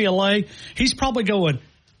and UCLA? He's probably going,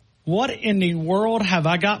 what in the world have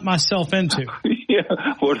I got myself into? Yeah,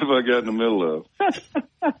 what have I got in the middle of?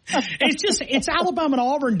 It's Alabama and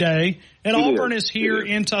Auburn Day, and Auburn is here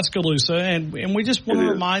in Tuscaloosa, and we just want to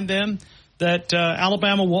remind them that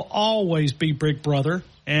Alabama will always be Big Brother,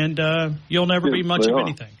 and you'll never be much of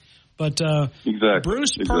anything. But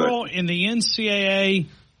Bruce Pearl in the NCAA,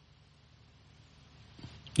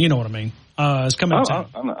 you know what I mean, is coming to town.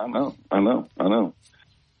 I know.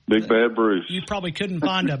 Big Bad Bruce. You probably couldn't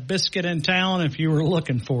find a biscuit in town if you were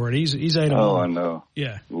looking for it. He's ate them all. I know.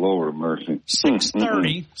 Yeah. Lord of mercy.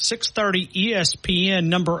 6:30 ESPN,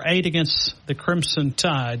 number 8 against the Crimson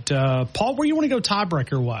Tide. Paul, where you want to go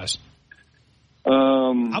tiebreaker-wise?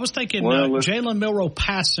 I was thinking Jalen Milroe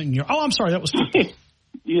passing your. Oh, I'm sorry, that was.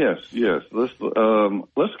 Yes. Let's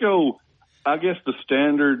go. I guess the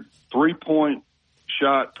standard 3-point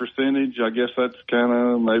shot percentage. I guess that's kind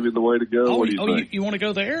of maybe the way to go. What do you think? You want to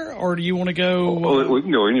go there, or do you want to go? We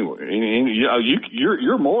can go anywhere.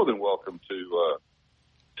 You're more than welcome to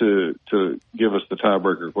give us the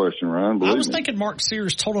tiebreaker question, Ryan. I was thinking Mark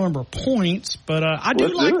Sears' total number of points, but I do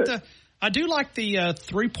like the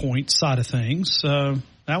 3-point side of things.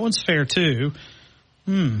 That one's fair too.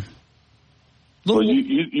 Well,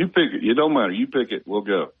 you pick it. It don't matter. You pick it. We'll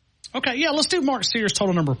go. Okay, yeah, let's do Mark Sears'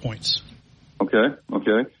 total number of points. Okay.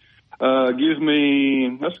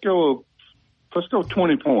 Let's go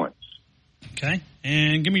 20 points. Okay,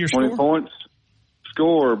 and give me your 20 score. 20 points.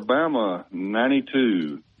 Score, Bama,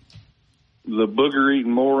 92. The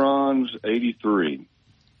booger-eating morons, 83.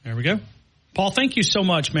 There we go. Paul, thank you so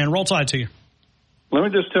much, man. Roll Tide to you. Let me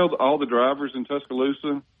just tell all the drivers in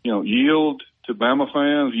Tuscaloosa, yield to Bama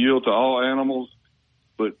fans, yield to all animals,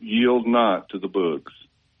 but yield not to the Bugs.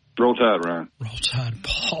 Roll Tide, Ryan. Roll Tide.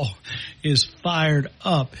 Paul is fired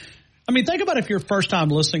up. I mean, think about if you're first time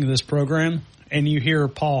listening to this program and you hear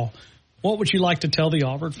Paul, what would you like to tell the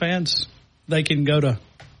Auburn fans? They can go to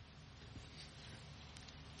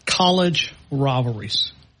college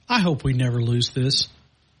rivalries. I hope we never lose this,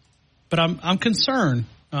 but I'm concerned.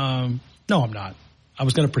 No, I'm not. I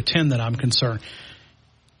was going to pretend that I'm concerned.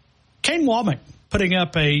 Kane Womack putting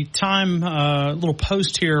up a little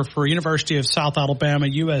post here for University of South Alabama,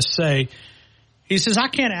 USA. He says, I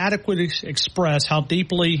can't adequately express how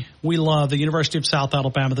deeply we love the University of South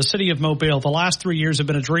Alabama, the city of Mobile. The last 3 years have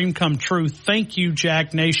been a dream come true. Thank you,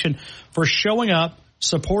 Jack Nation, for showing up,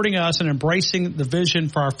 supporting us, and embracing the vision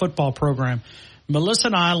for our football program. Melissa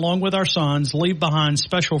and I, along with our sons, leave behind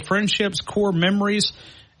special friendships, core memories,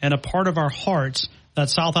 and a part of our hearts that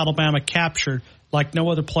South Alabama captured like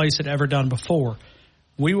no other place had ever done before.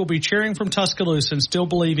 We will be cheering from Tuscaloosa and still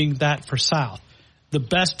believing that for South. The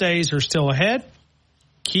best days are still ahead.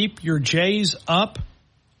 Keep your J's up.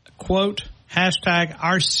 Quote, hashtag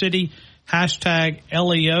our city, hashtag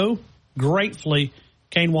LEO. Gratefully,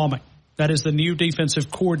 Kane Womack. That is the new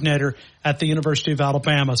defensive coordinator at the University of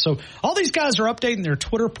Alabama. So all these guys are updating their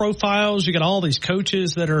Twitter profiles. You got all these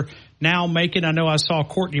coaches that are now making. I know I saw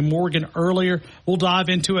Courtney Morgan earlier. We'll dive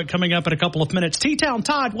into it coming up in a couple of minutes. T-Town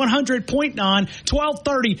Tide 100.9,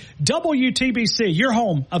 1230 WTBC, your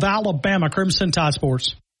home of Alabama Crimson Tide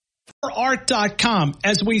Sports. Art.com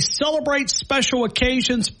as we celebrate special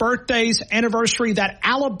occasions, birthdays, anniversary, that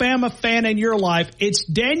Alabama fan in your life. It's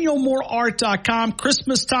DanielMooreArt.com.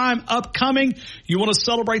 Christmas time upcoming. You want to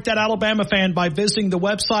celebrate that Alabama fan by visiting the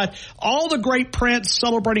website. All the great prints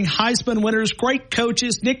celebrating Heisman winners, great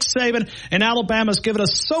coaches. Nick Saban and Alabama's given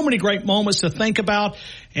us so many great moments to think about.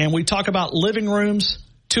 And we talk about living rooms.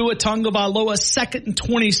 Tua Tagovailoa, 2nd and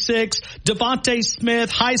 26. Devontae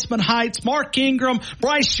Smith, Heisman Heights, Mark Ingram,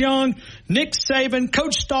 Bryce Young, Nick Saban,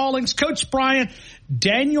 Coach Stallings, Coach Bryant.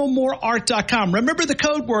 DanielMooreArt.com. Remember the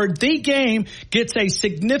code word, The Game, gets a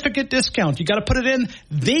significant discount. You got to put it in,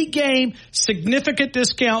 The Game, significant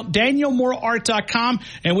discount, DanielMooreArt.com.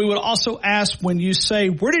 And we would also ask when you say,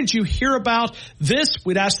 where did you hear about this?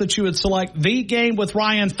 We'd ask that you would select The Game with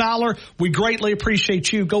Ryan Fowler. We greatly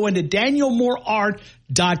appreciate you. Go into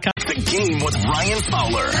DanielMooreArt.com. The Game with Ryan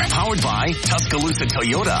Fowler, powered by Tuscaloosa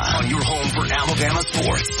Toyota, on your home for Alabama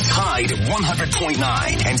sports. Tide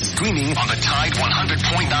 100.9 and streaming on the Tide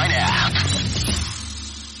 100.9 app.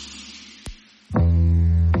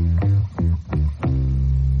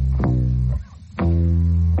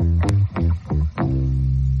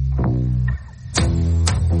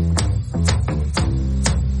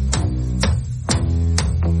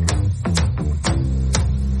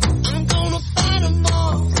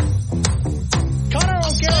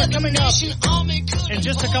 Coming up in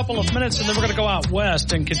just a couple of minutes, and then we're going to go out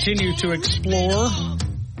west and continue to explore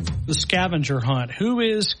the scavenger hunt. Who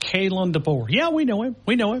is Kalen DeBoer? Yeah, we know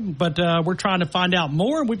him, but we're trying to find out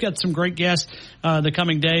more. We've got some great guests the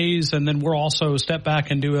coming days, and then we'll also step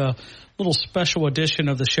back and do a little special edition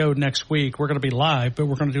of the show next week. We're going to be live, but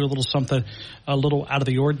we're going to do a little something a little out of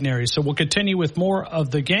the ordinary. So we'll continue with more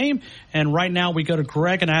of the game. And right now we go to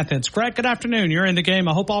Greg in Athens. Greg, good afternoon. You're in the game.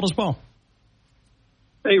 I hope all is well.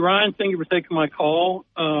 Hey, Ryan, thank you for taking my call.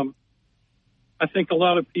 I think a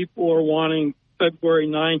lot of people are wanting February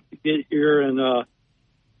 9th to get here and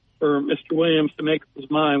for Mr. Williams to make up his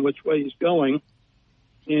mind which way he's going.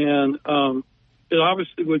 And it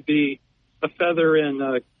obviously would be a feather in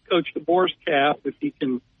Coach DeBoer's cap if he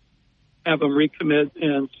can have him recommit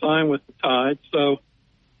and sign with the Tide. So,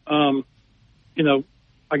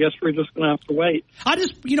 I guess we're just going to have to wait.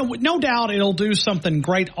 No doubt it'll do something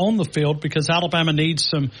great on the field because Alabama needs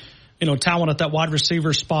some, talent at that wide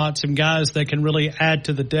receiver spot, some guys that can really add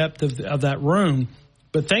to the depth of that room.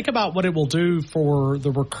 But think about what it will do for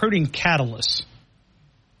the recruiting catalyst.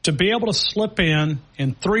 To be able to slip in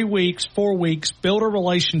 3 weeks, 4 weeks, build a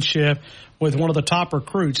relationship with one of the top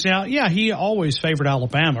recruits. Now, yeah, he always favored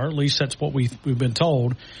Alabama, or at least that's what we've been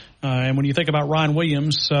told. And when you think about Ryan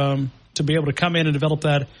Williams, to be able to come in and develop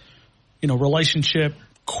that, relationship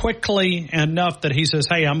quickly enough that he says,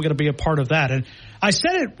 hey, I'm going to be a part of that. And I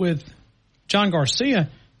said it with John Garcia.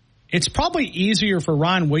 It's probably easier for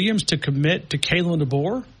Ryan Williams to commit to Kalen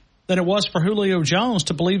DeBoer than it was for Julio Jones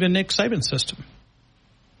to believe in Nick Saban's system.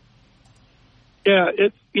 Yeah,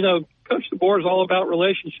 it's, Coach DeBoer is all about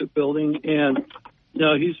relationship building. And,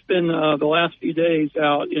 he's been the last few days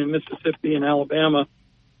out in Mississippi and Alabama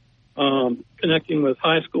connecting with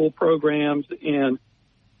high school programs, and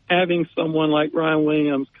having someone like Ryan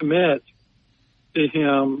Williams commit to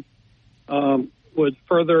him would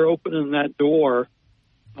further open that door,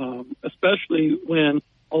 especially when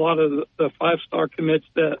a lot of the five-star commits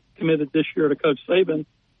that committed this year to Coach Saban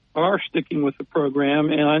are sticking with the program.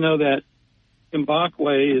 And I know that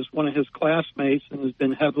Mbakwe is one of his classmates and has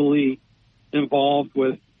been heavily involved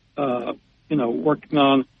with, working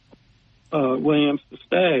on Williams to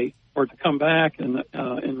stay or to come back and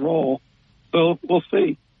enroll. So we'll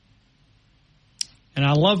see. And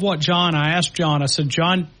I love what I asked John, I said,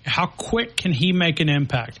 John, how quick can he make an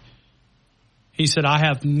impact? He said, I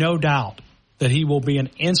have no doubt that he will be an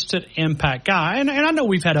instant impact guy. And I know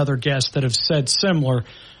we've had other guests that have said similar,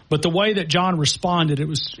 but the way that John responded, it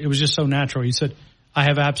was just so natural. He said, I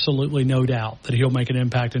have absolutely no doubt that he'll make an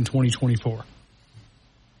impact in 2024.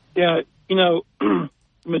 Yeah, the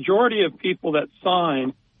majority of people that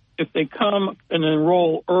sign, if they come and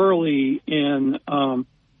enroll early in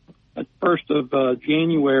at 1st of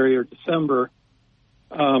January or December,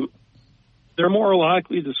 they're more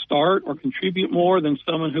likely to start or contribute more than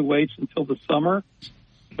someone who waits until the summer.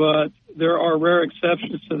 But there are rare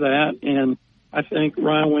exceptions to that, and I think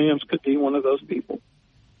Ryan Williams could be one of those people.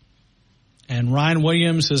 And Ryan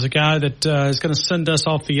Williams is a guy that is going to send us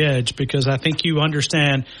off the edge, because I think you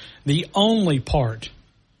understand the only part,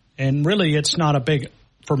 and really it's not a big,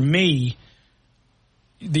 for me,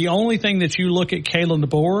 the only thing that you look at Kalen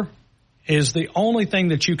DeBoer is the only thing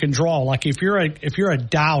that you can draw. Like if you're a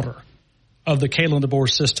doubter of the Kalen DeBoer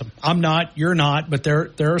system, I'm not, you're not, but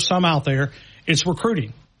there are some out there. It's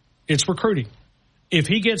recruiting. It's recruiting. If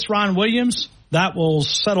he gets Ryan Williams, that will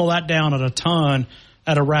settle that down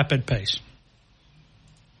at a rapid pace.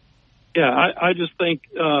 Yeah, I just think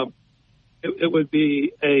it would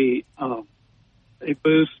be a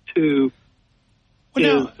boost to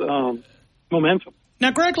his momentum.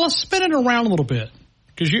 Now, Greg, let's spin it around a little bit,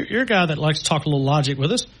 because you're a guy that likes to talk a little logic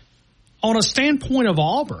with us. On a standpoint of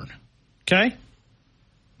Auburn, okay?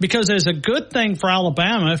 Because there's a good thing for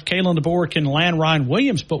Alabama if Kalen DeBoer can land Ryan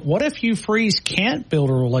Williams, but what if Hugh Freeze can't build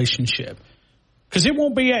a relationship? Because it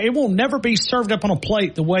will never be served up on a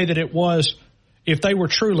plate the way that it was if they were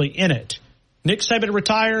truly in it. Nick Saban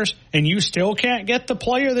retires, and you still can't get the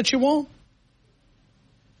player that you want?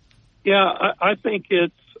 Yeah, I think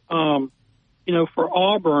it's, for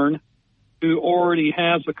Auburn, who already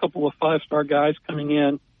has a couple of five-star guys coming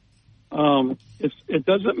in, it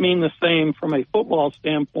doesn't mean the same from a football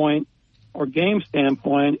standpoint or game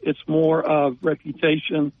standpoint. It's more of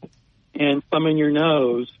reputation and thumbing your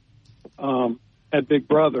nose at Big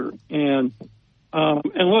Brother. And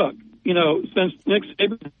look, since Nick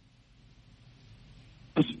Saban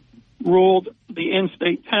has ruled the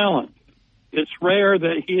in-state talent, it's rare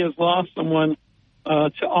that he has lost someone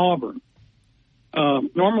to Auburn.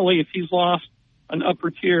 Normally, if he's lost an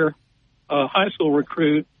upper-tier high school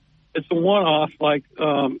recruit, it's a one-off like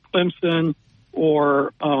Clemson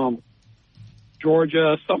or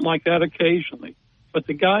Georgia, something like that occasionally. But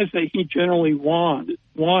the guys that he generally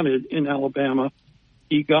wanted in Alabama,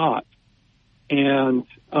 he got. And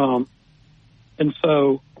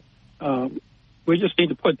so we just need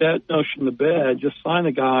to put that notion to bed. Just sign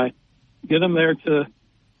a guy get them there to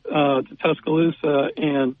Tuscaloosa,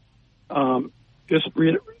 and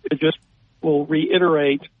it just will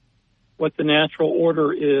reiterate what the natural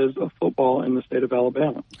order is of football in the state of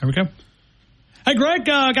Alabama. There we go. Hey, Greg,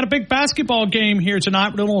 got a big basketball game here tonight.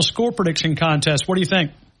 We're doing a little score prediction contest. What do you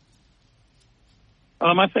think?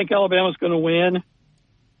 I think Alabama's going to win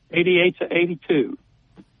 88-82.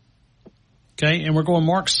 Okay, and we're going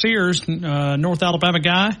Mark Sears, North Alabama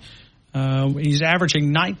guy. He's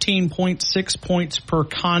averaging 19.6 points per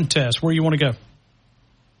contest. Where do you want to go?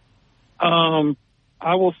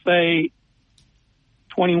 I will say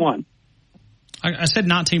 21. I said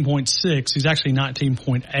 19.6. He's actually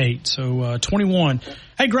 19.8, so 21.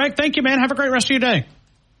 Hey, Greg, thank you, man. Have a great rest of your day.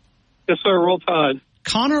 Yes, sir. Roll Tide.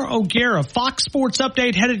 Connor O'Gara, Fox Sports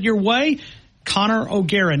Update headed your way. Connor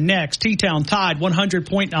O'Gara next. T-Town Tide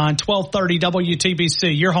 100.9, 1230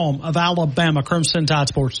 WTBC. Your home of Alabama Crimson Tide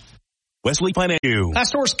Sports. Wesley Planadu.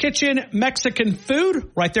 Pastor's Kitchen Mexican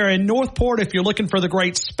food right there in Northport. If you're looking for the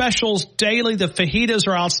great specials daily, the fajitas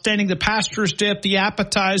are outstanding. The Pastor's dip, the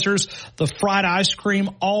appetizers, the fried ice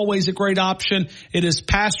cream, always a great option. It is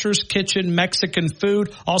Pastor's Kitchen Mexican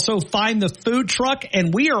food. Also find the food truck,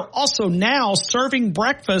 and we are also now serving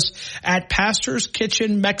breakfast at Pastor's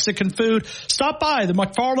Kitchen Mexican food. Stop by the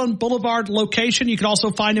McFarland Boulevard location. You can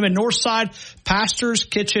also find him in Northside, Pastor's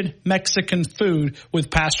Kitchen Mexican food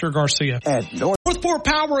with Pastor Garcia. At Northport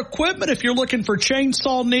Power Equipment, if you're looking for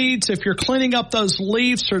chainsaw needs, if you're cleaning up those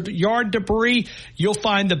leaves or yard debris, you'll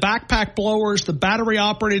find the backpack blowers, the battery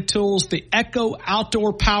operated tools, the Echo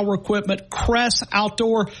Outdoor Power Equipment, Crest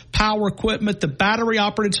Outdoor Power Equipment, the battery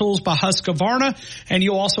operated tools by Husqvarna, and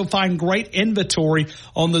you'll also find great inventory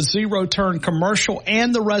on the zero-turn commercial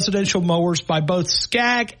and the residential mowers by both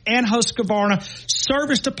Skag and Husqvarna.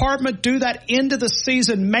 Service department, do that end of the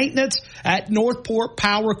season maintenance at Northport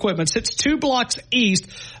Power Equipment. It's 2 blocks east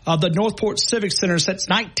of the Northport Civic Center since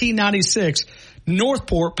 1996.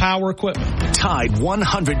 Northport Power Equipment. Tide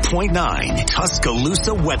 100.9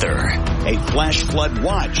 Tuscaloosa weather. A flash flood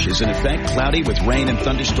watch is in effect. Cloudy with rain and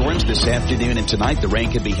thunderstorms this afternoon and tonight. The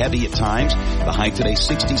rain can be heavy at times. The high today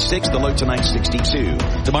 66, the low tonight 62.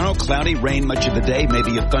 Tomorrow cloudy, rain much of the day,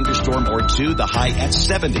 maybe a thunderstorm or two, the high at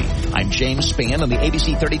 70. I'm James Spann on the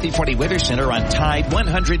ABC 3340 Weather Center on Tide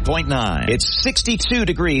 100.9. It's 62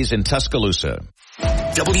 degrees in Tuscaloosa.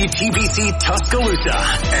 WTBC Tuscaloosa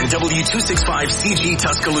and W265CG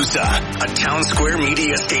Tuscaloosa, a Town Square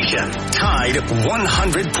media station. Tide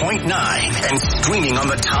 100.9 and streaming on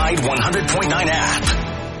the Tide 100.9 app.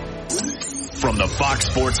 From the Fox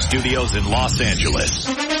Sports Studios in Los Angeles,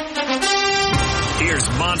 here's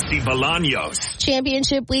Monty Bolaños.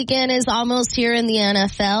 Championship weekend is almost here in the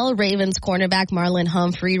NFL. Ravens cornerback Marlon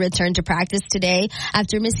Humphrey returned to practice today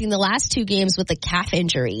after missing the last 2 games with a calf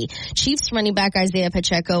injury. Chiefs running back Isaiah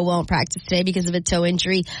Pacheco won't practice today because of a toe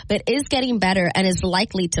injury, but is getting better and is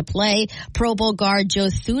likely to play. Pro Bowl guard Joe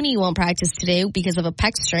Thuney won't practice today because of a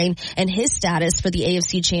pec strain, and his status for the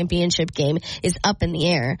AFC Championship game is up in the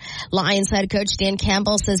air. Lions head coach Dan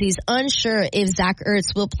Campbell says he's unsure if Zach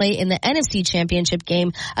Ertz will play in the NFC Championship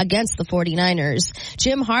game against the 49ers.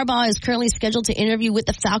 Jim Harbaugh is currently scheduled to interview with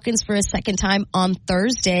the Falcons for a second time on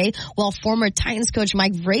Thursday, while former Titans coach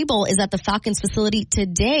Mike Vrabel is at the Falcons facility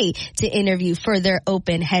today to interview for their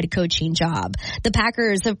open head coaching job. The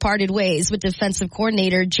Packers have parted ways with defensive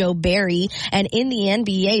coordinator Joe Barry, and in the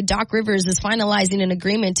NBA, Doc Rivers is finalizing an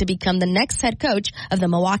agreement to become the next head coach of the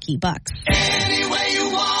Milwaukee Bucks. Any way you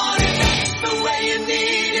want it, the way you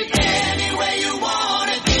need it, any way you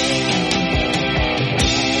want it.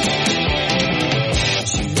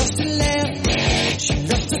 She loves to laugh, she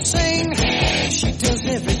loves to sing, she does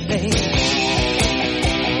everything.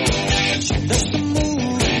 She loves to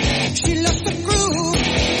move, she loves to groove,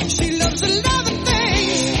 she loves a lot of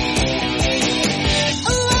things.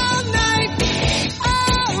 All night,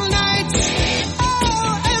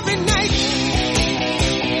 oh, every night.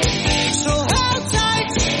 So hold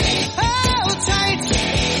tight,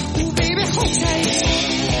 ooh baby, hold tight.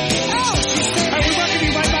 Oh, she said. All right, we welcome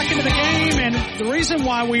you right back into the game, and the reason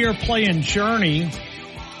why we are playing Journey,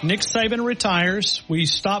 Nick Saban retires. We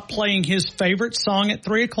stopped playing his favorite song at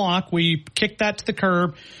 3 o'clock. We kicked that to the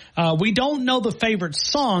curb. We don't know the favorite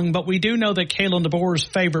song, but we do know that Kalen DeBoer's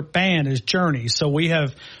favorite band is Journey. So we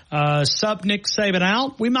have subbed Nick Saban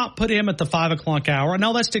out. We might put him at the 5 o'clock hour.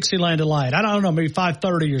 No, that's Dixieland Delight. I don't know, maybe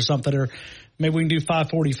 5:30 or something, or maybe we can do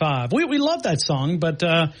 5:45. We love that song, but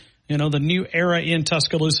the new era in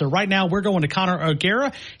Tuscaloosa. Right now, we're going to Connor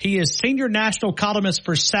O'Gara. He is senior national columnist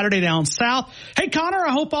for Saturday Down South. Hey, Connor,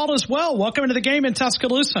 I hope all is well. Welcome into the game in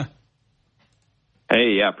Tuscaloosa.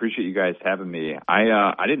 Hey, yeah, appreciate you guys having me.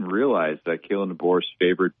 I didn't realize that Kalen DeBoer's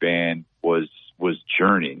favorite band was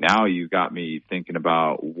Journey. Now you got me thinking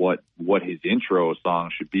about what his intro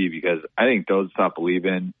song should be, because I think Don't Stop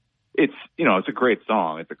Believin', it's a great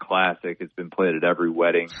song. It's a classic. It's been played at every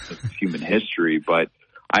wedding in human history, but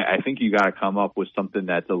I think you got to come up with something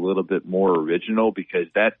that's a little bit more original, because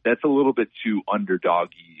that's a little bit too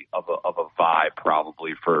underdoggy of a vibe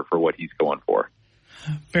probably for what he's going for.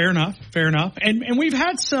 Fair enough. And we've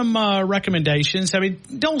had some recommendations. I mean,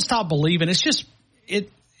 Don't Stop Believin'. It's just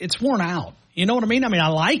it's worn out. You know what I mean? I mean, I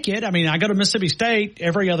like it. I mean, I go to Mississippi State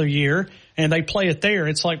every other year, and they play it there.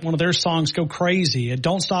 It's like one of their songs go crazy. And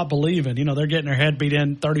Don't Stop Believin'. You know, they're getting their head beat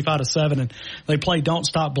in 35-7, and they play Don't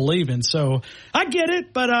Stop Believin'. So I get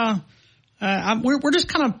it, but we're just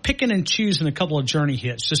kind of picking and choosing a couple of Journey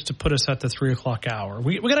hits just to put us at the 3 o'clock hour.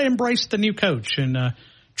 We got to embrace the new coach and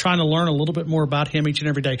trying to learn a little bit more about him each and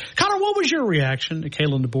every day. Connor, what was your reaction to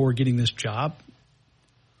Kalen DeBoer getting this job?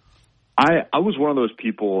 I was one of those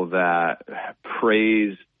people that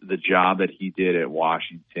praised the job that he did at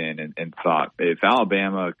Washington and thought if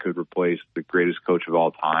Alabama could replace the greatest coach of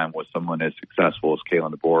all time with someone as successful as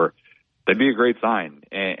Kalen DeBoer, that'd be a great sign.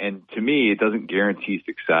 And to me, it doesn't guarantee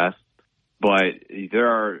success, but there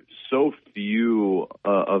are so few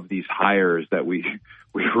of these hires that we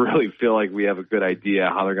really feel like we have a good idea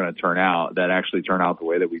how they're going to turn out that actually turn out the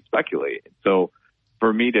way that we speculate. So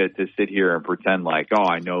for me to sit here and pretend like, oh,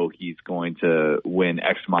 I know he's going to win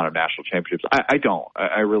X amount of national championships, I don't.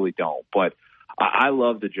 I really don't. But I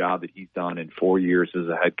love the job that he's done in 4 years as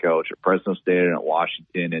a head coach at Fresno State and at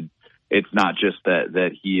Washington. And it's not just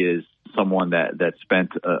that he is someone that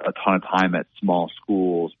spent a ton of time at small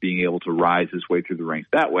schools being able to rise his way through the ranks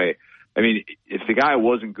that way. I mean, if the guy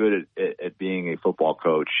wasn't good at being a football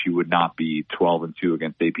coach, he would not be 12-2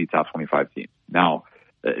 against AP top 25 teams. Now,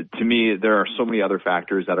 to me, there are so many other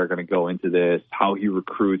factors that are going to go into this, how he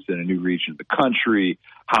recruits in a new region of the country,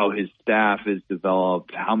 how his staff is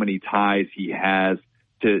developed, how many ties he has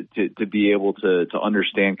to be able to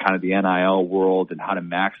understand kind of the NIL world and how to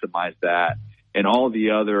maximize that, and all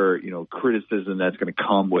the other, criticism that's going to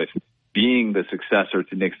come with being the successor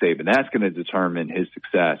to Nick Saban. That's going to determine his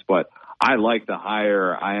success. But I like the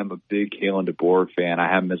hire. I am a big Kalen DeBoer fan.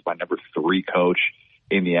 I have him as my number 3 coach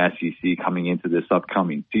in the SEC coming into this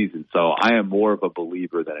upcoming season. So I am more of a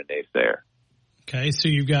believer than a naysayer. Okay, so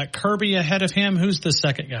you've got Kirby ahead of him. Who's the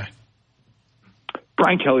second guy?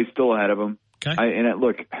 Brian Kelly's still ahead of him. Okay.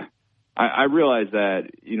 I realize that,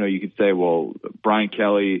 you could say, well, Brian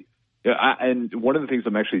Kelly, and one of the things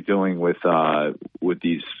I'm actually doing with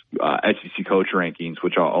these SEC coach rankings,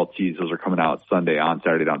 which I'll tease, those are coming out Sunday on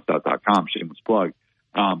SaturdayDownSouth.com, shameless plug.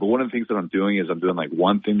 But one of the things that I'm doing is I'm doing like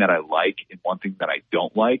one thing that I like and one thing that I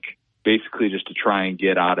don't like, basically just to try and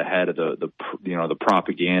get out ahead of the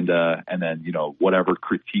propaganda and then, whatever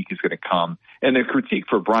critique is going to come. And the critique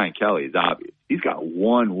for Brian Kelly is obvious. He's got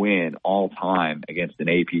one win all time against an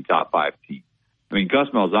AP top 5 team. I mean, Gus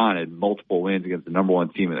Malzahn had multiple wins against the number 1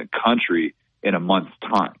 team in the country in a month's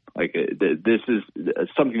time. Like, this is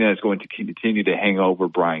something that is going to continue to hang over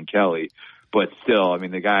Brian Kelly. But still, I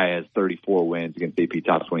mean, the guy has 34 wins against AP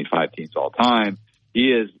top 25 teams all time.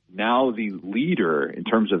 He is now the leader in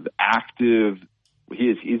terms of active.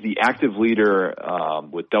 He's the active leader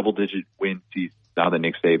with double-digit win seasons now that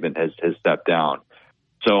Nick Saban has stepped down.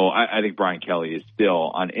 So I think Brian Kelly is still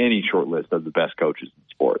on any short list of the best coaches in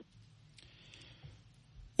sport.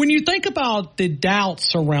 When you think about the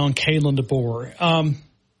doubts around Kalen DeBoer,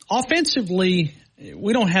 offensively,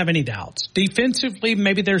 we don't have any doubts. Defensively,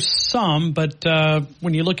 maybe there's some, but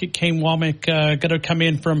when you look at Kane Womack going to come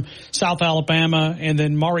in from South Alabama and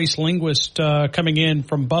then Maurice Linguist coming in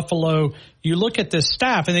from Buffalo, you look at this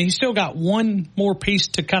staff, and then he's still got one more piece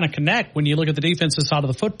to kind of connect when you look at the defensive side of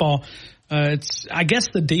the football. I guess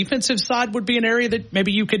the defensive side would be an area that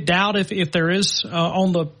maybe you could doubt if there is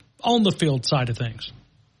on the field side of things.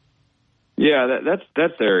 Yeah,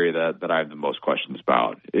 that's the area that I have the most questions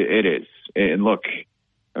about. It is. And look,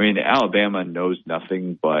 I mean, Alabama knows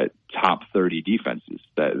nothing but top 30 defenses.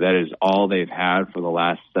 That is all they've had for the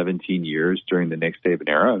last 17 years during the Nick Saban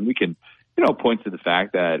era. And we can, point to the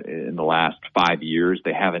fact that in the last 5 years,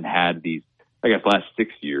 they haven't had these, last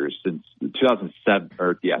 6 years since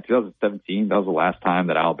 2017. That was the last time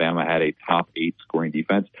that Alabama had a top 8 scoring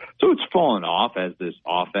defense. So it's fallen off as this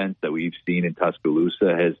offense that we've seen in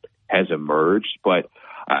Tuscaloosa has emerged. But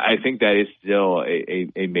I think that is still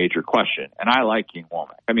a major question. And I like Kane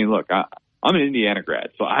Womack. I mean, look, I'm an Indiana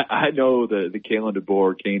grad, so I know the Kalen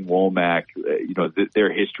DeBoer, Kane Womack,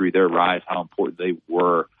 their history, their rise, how important they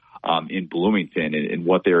were in Bloomington and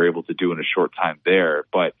what they were able to do in a short time there.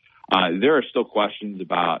 But there are still questions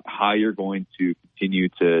about how you're going to continue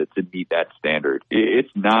to meet that standard. It's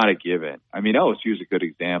not a given. I mean, LSU is a good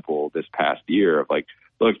example this past year of like,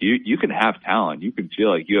 look, you can have talent. You can feel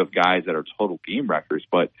like you have guys that are total game wreckers,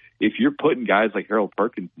 but if you're putting guys like Harold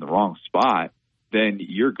Perkins in the wrong spot, then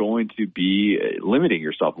you're going to be limiting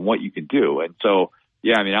yourself in what you can do. And so,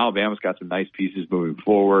 yeah, I mean, Alabama's got some nice pieces moving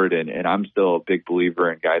forward, and I'm still a big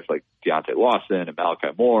believer in guys like Deontay Lawson and Malachi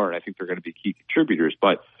Moore, and I think they're going to be key contributors.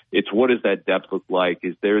 But it's what does that depth look like?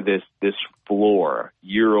 Is there this floor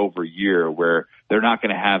year over year where they're not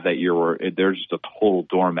going to have that year where they're just a total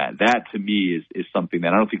doormat? That, to me, is something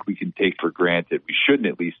that I don't think we can take for granted. We shouldn't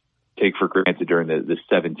at least take for granted during the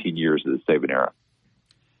 17 years of the Saban era.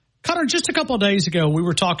 Connor, just a couple of days ago, we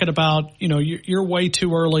were talking about, you're way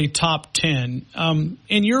too early top 10.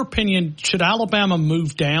 In your opinion, should Alabama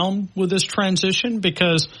move down with this transition?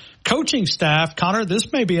 Because coaching staff, Connor,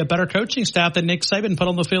 this may be a better coaching staff than Nick Saban put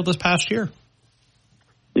on the field this past year.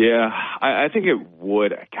 Yeah, I think it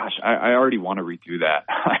would. Gosh, I already want to redo that.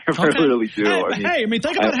 I really do.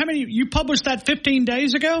 Think about how many you published that 15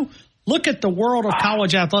 days ago. Look at the world of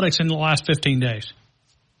college athletics in the last 15 days.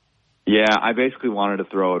 Yeah, I basically wanted to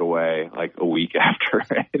throw it away like a week after.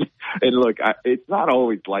 And look, it's not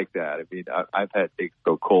always like that. I mean, I've had things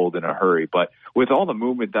go cold in a hurry, but with all the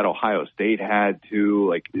movement that Ohio State had to,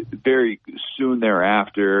 like very soon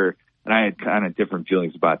thereafter, and I had kind of different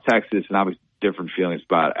feelings about Texas and obviously different feelings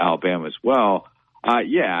about Alabama as well.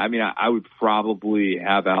 Yeah, I mean, I would probably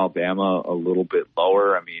have Alabama a little bit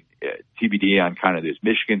lower. I mean, TBD on kind of this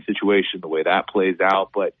Michigan situation, the way that plays out,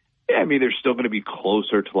 but yeah, I mean, they're still going to be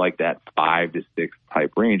closer to like that 5 to 6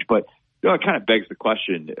 type range. But it kind of begs the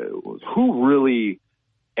question, who really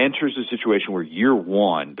enters a situation where year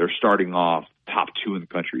one, they're starting off top 2 in the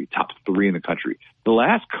country, top 3 in the country? The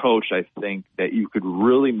last coach, I think, that you could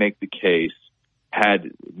really make the case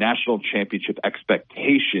had national championship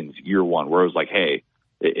expectations year one, where it was like, hey,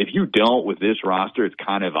 if you don't with this roster, it's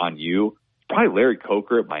kind of on you. Probably Larry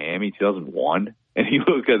Coker at Miami 2001. And he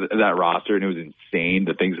looked at that roster, and it was insane,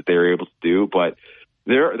 the things that they were able to do. But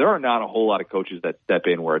there are not a whole lot of coaches that step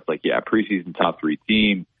in where it's like, yeah, preseason top 3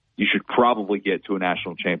 team, you should probably get to a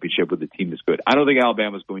national championship with a team that's good. I don't think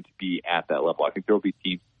Alabama's going to be at that level. I think there will be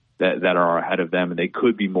teams that are ahead of them, and they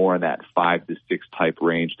could be more in that 5 to 6 type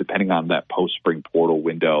range, depending on that post-spring portal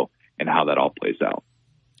window and how that all plays out.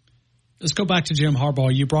 Let's go back to Jim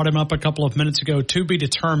Harbaugh. You brought him up a couple of minutes ago. To be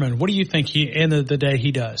determined. What do you think end of the day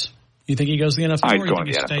he does? You think he goes to the NFL? I'd go to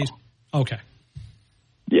the NFL. Stays? Okay.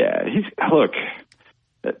 Yeah, he's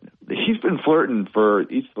been flirting for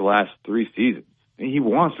each of the last 3 seasons. He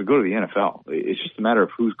wants to go to the NFL. It's just a matter of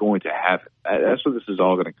who's going to have it. That's what this is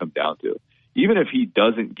all going to come down to. Even if he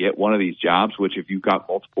doesn't get one of these jobs, which if you've got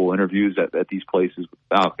multiple interviews at these places with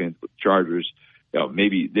Falcons, with Chargers,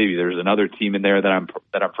 maybe there's another team in there that I'm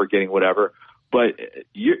forgetting, whatever. But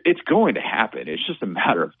it's going to happen. It's just a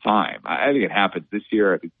matter of time. I think it happens this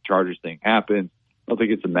year. I think the Chargers thing happens. I don't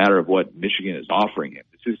think it's a matter of what Michigan is offering him.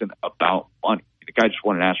 This isn't about money. The guy just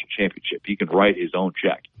won a national championship. He can write his own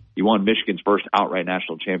check. He won Michigan's first outright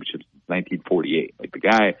national championship since 1948. Like the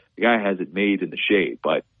guy has it made in the shade,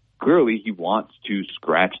 but clearly he wants to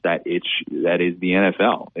scratch that itch that is the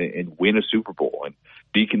NFL and win a Super Bowl and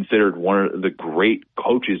be considered one of the great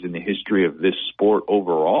coaches in the history of this sport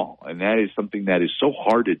overall. And that is something that is so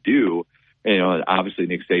hard to do. Obviously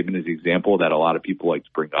Nick Saban is the example that a lot of people like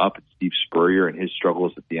to bring up, and Steve Spurrier and his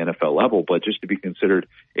struggles at the NFL level, but just to be considered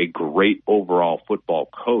a great overall football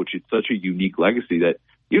coach, it's such a unique legacy that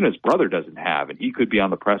even his brother doesn't have, and he could be on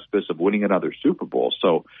the precipice of winning another Super Bowl.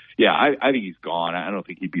 So, yeah, I think he's gone. I don't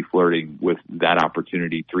think he'd be flirting with that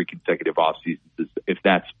opportunity 3 consecutive off seasons if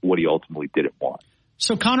that's what he ultimately didn't want.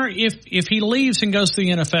 So, Connor, if he leaves and goes to the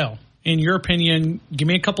NFL, in your opinion, give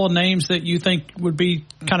me a couple of names that you think would be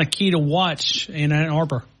kind of key to watch in Ann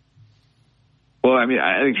Arbor. Well, I mean,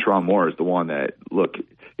 I think Sherrone Moore is the one that, look,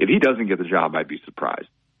 if he doesn't get the job, I'd be surprised.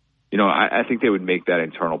 I think they would make that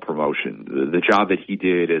internal promotion. The job that he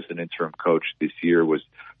did as an interim coach this year was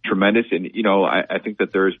tremendous. And, I think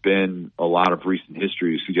that there's been a lot of recent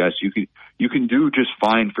history to suggest you can do just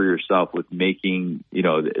fine for yourself with making,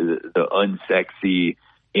 the unsexy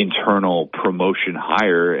internal promotion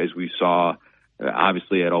hire, as we saw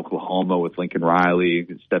obviously at Oklahoma with Lincoln Riley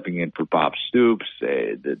stepping in for Bob Stoops,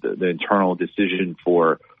 the internal decision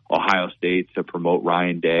for Ohio State to promote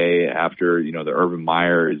Ryan Day after, the Urban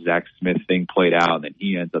Meyer, Zach Smith thing played out, and then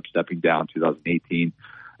he ends up stepping down in 2018.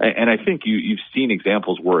 And I think you've seen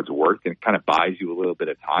examples where it's worked, and it kind of buys you a little bit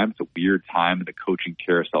of time. It's a weird time in the coaching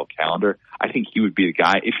carousel calendar. I think he would be the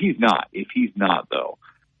guy. If he's not though,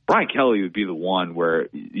 Brian Kelly would be the one where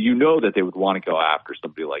you know that they would want to go after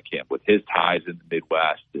somebody like him with his ties in the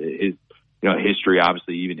Midwest, his history,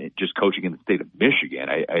 obviously, even just coaching in the state of Michigan,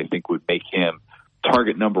 I think would make him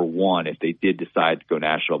target number one if they did decide to go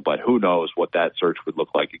national. But who knows what that search would look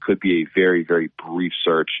like. It could be a very, very brief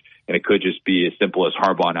search, and it could just be as simple as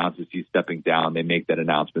Harbaugh announces he's stepping down. They make that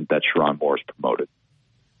announcement that Sherrone Moore is promoted.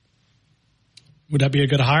 Would that be a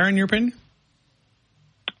good hire in your opinion?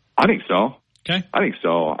 I think so. Okay. I think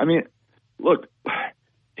so. I mean, look,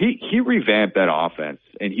 he revamped that offense,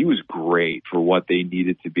 and he was great for what they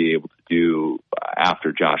needed to be able to do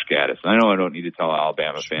after Josh Gaddis. I know I don't need to tell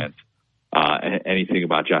Alabama fans anything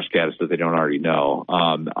about Josh Gaddis that they don't already know.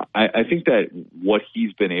 I think that what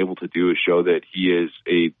he's been able to do is show that he is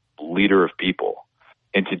a leader of people.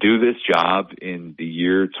 And to do this job in the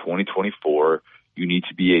year 2024, you need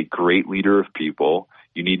to be a great leader of people.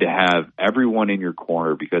 You need to have everyone in your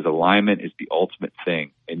corner because alignment is the ultimate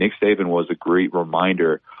thing. And Nick Saban was a great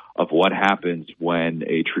reminder of what happens when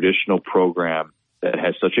a traditional program that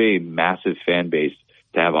has such a massive fan base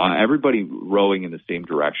to have everybody rowing in the same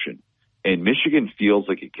direction. And Michigan feels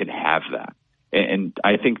like it can have that. And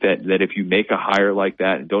I think that if you make a hire like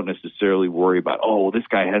that and don't necessarily worry about, this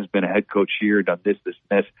guy has been a head coach here, done this, this,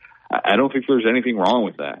 and this, I don't think there's anything wrong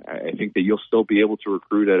with that. I think that you'll still be able to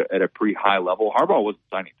recruit at a pretty high level. Harbaugh wasn't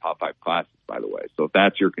signing top 5 classes, by the way. So if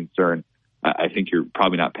that's your concern, I think you're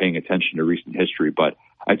probably not paying attention to recent history. But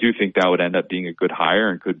I do think that would end up being a good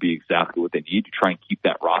hire and could be exactly what they need to try and keep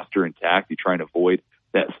that roster intact. You try and avoid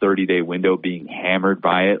that 30-day window being hammered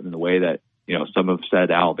by it in the way that, some have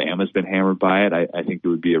said Alabama's been hammered by it. I think it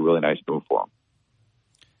would be a really nice move for them.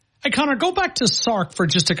 Hey, Connor, go back to Sark for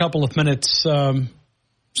just a couple of minutes.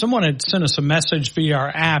 Someone had sent us a message via our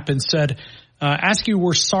app and said, ask you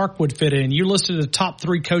where Sark would fit in. You listed the top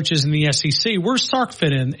 3 coaches in the SEC. Where's Sark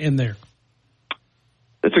fit in there?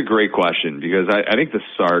 That's a great question because I think the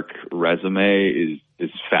Sark resume is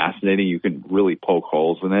fascinating. You can really poke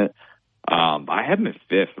holes in it. I have him at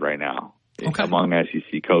 5th right now among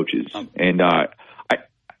SEC coaches. And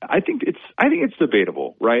I think it's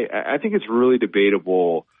debatable, right? I think it's really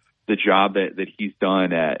debatable the job that he's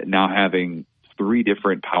done at now having 3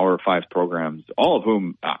 different Power 5 programs, all of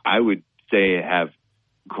whom I would say have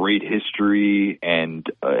great history and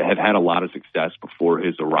have had a lot of success before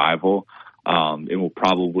his arrival. And will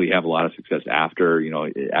probably have a lot of success after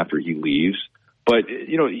he leaves. But,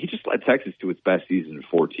 he just led Texas to its best season in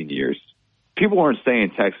 14 years. People weren't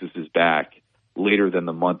saying Texas is back later than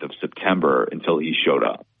the month of September until he showed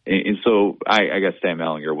up. And so I guess Sam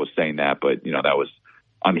Ehlinger was saying that, but, that was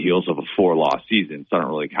on the heels of a 4-loss season, so I don't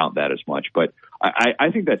really count that as much. But I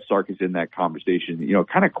think that Sark is in that conversation,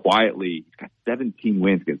 kind of quietly. He's got 17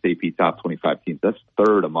 wins against AP top 25 teams. That's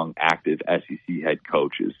 3rd among active SEC head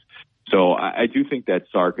coaches. So I do think that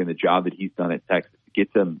Sark and the job that he's done at Texas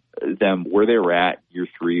gets them where they were at year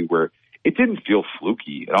 3, where it didn't feel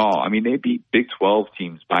fluky at all. I mean, they beat Big 12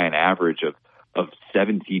 teams by an average of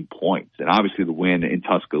 17 points. And obviously the win in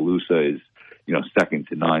Tuscaloosa is, second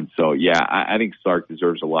to none. So, yeah, I think Sark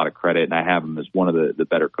deserves a lot of credit, and I have him as one of the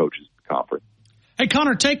better coaches in the conference. Hey,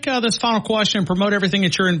 Connor, take this final question and promote everything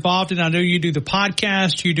that you're involved in. I know you do the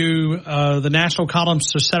podcast, you do the national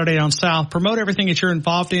columns for Saturday Down South. Promote everything that you're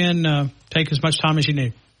involved in. Take as much time as you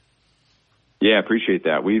need. Yeah, I appreciate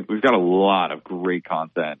that. We've got a lot of great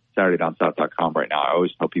content, SaturdayDownSouth.com right now. I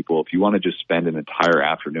always tell people, if you want to just spend an entire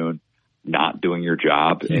afternoon not doing your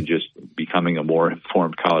job and just becoming a more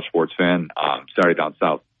informed college sports fan,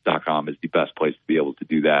 SaturdayDownSouth.com is the best place to be able to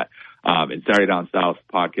do that. In Saturday Down South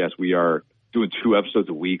podcast, we are doing 2 episodes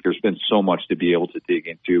a week. There's been so much to be able to dig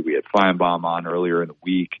into. We had Feinbaum on earlier in the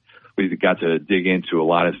week. We got to dig into a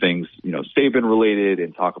lot of things, Saban related,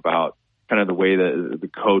 and talk about kind of the way that the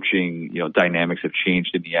coaching, dynamics have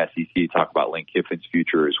changed in the SEC. Talk about Lane Kiffin's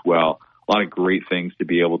future as well. A lot of great things to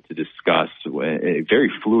be able to discuss. A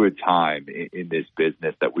very fluid time in this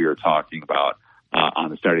business that we are talking about on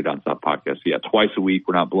the Saturday Down South podcast. So, yeah, twice a week.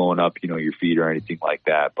 We're not blowing up, your feed or anything like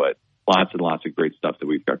that, but lots and lots of great stuff that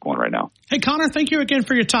we've got going right now. Hey, Connor, thank you again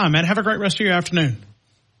for your time, man. Have a great rest of your afternoon.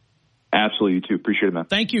 Absolutely, you too. Appreciate it, man.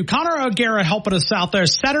 Thank you. Connor O'Gara helping us out there.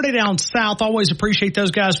 Saturday Down South. Always appreciate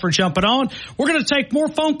those guys for jumping on. We're going to take more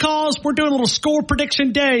phone calls. We're doing a little score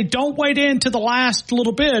prediction day. Don't wait into the last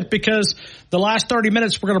little bit because the last 30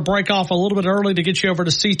 minutes we're going to break off a little bit early to get you over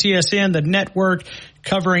to CTSN, the network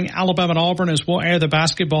covering Alabama and Auburn, as we'll air the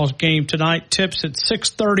basketball game tonight. Tips at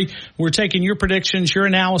 6:30. We're taking your predictions, your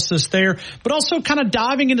analysis there, but also kind of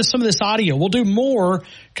diving into some of this audio. We'll do more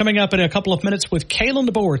coming up in a couple of minutes with Kalen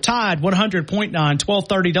DeBoer. Tide 100.9,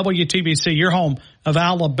 1230 WTBC, your home of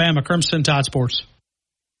Alabama Crimson Tide Sports.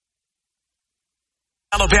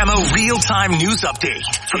 Alabama real-time news update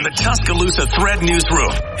from the Tuscaloosa Thread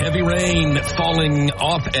newsroom. Heavy rain falling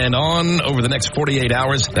off and on over the next 48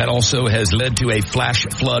 hours. That also has led to a flash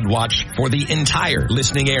flood watch for the entire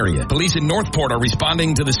listening area. Police in Northport are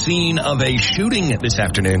responding to the scene of a shooting this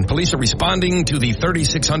afternoon. Police are responding to the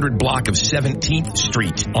 3600 block of 17th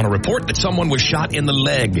Street on a report that someone was shot in the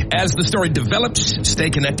leg. As the story develops, stay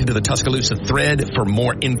connected to the Tuscaloosa Thread for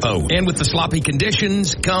more info. And with the sloppy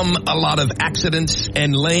conditions come a lot of accidents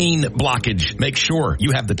and lane blockage. Make sure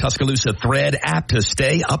you have the Tuscaloosa Thread app to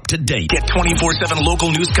stay up to date. Get 24/7 local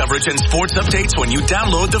news coverage and sports updates when you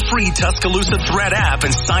download the free Tuscaloosa Thread app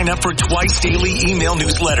and sign up for twice daily email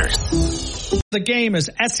newsletters. The game is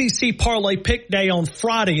SEC Parlay Pick Day on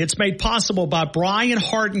Friday. It's made possible by Brian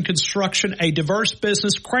Harden Construction, a diverse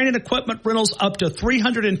business, crane and equipment rentals up to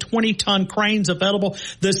 320-ton cranes available,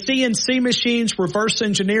 the CNC machines, reverse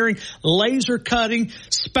engineering, laser cutting,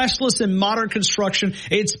 specialists in modern construction.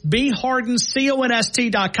 It's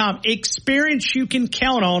bhardenconst.com. Experience you can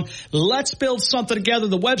count on. Let's build something together.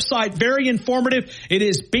 The website, very informative. It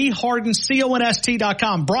is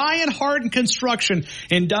bhardenconst.com. Brian Harden Construction,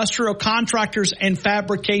 industrial contractors and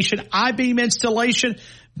fabrication, I-beam installation,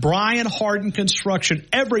 Brian Harden Construction.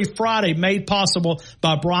 Every Friday made possible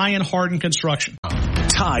by Brian Harden Construction.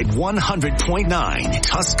 Tide 100.9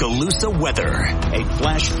 Tuscaloosa weather. A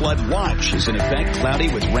flash flood watch is in effect. Cloudy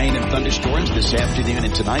with rain and thunderstorms this afternoon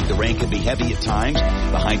and tonight. The rain could be heavy at times.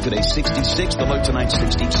 The high today 66, the low tonight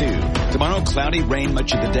 62. Tomorrow, cloudy, rain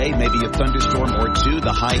much of the day, maybe a thunderstorm or two.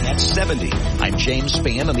 The high at 70. I'm James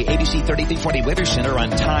Spann on the ABC 3340 Weather Center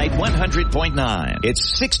on Tide 100.9.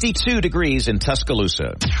 It's 62 degrees in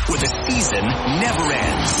Tuscaloosa. Where the season never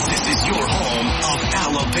ends. This is your home of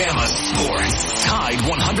Alabama sports. Tide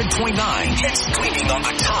 100.9 and streaming on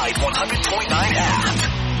the Tide 100.9 app.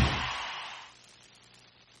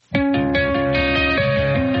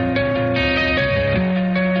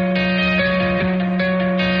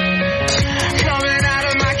 Coming out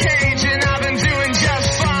of my cage and I've been doing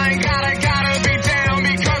just fine. Gotta be down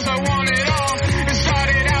because I want it all. It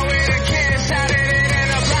started out with a kiss. How did it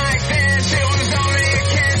end up like this? It was only a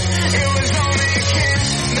kiss. It was only a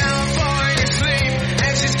kiss. Now I'm falling asleep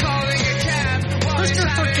and she's calling a cab.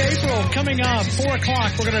 Christopher Gabriel coming up, 4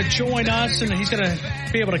 o'clock. We're going to join us, and he's going to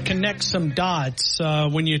be able to connect some dots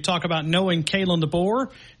when you talk about knowing Kalen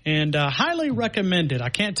DeBoer, and highly recommended. I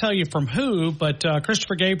can't tell you from who, but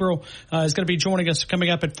Christopher Gabriel is going to be joining us coming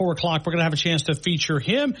up at 4 o'clock. We're going to have a chance to feature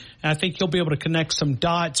him. I think he'll be able to connect some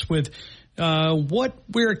dots with what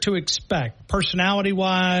we're to expect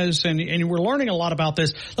personality-wise, and we're learning a lot about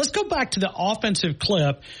this. Let's go back to the offensive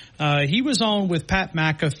clip. He was on with Pat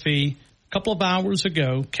McAfee a couple of hours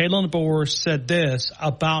ago. Kalen DeBoer said this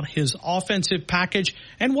about his offensive package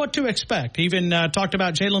and what to expect. He even talked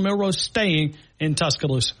about Jalen Milroe staying in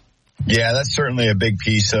Tuscaloosa. Yeah, that's certainly a big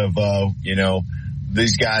piece of,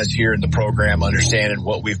 these guys here in the program understanding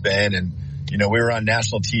what we've been. And, we were on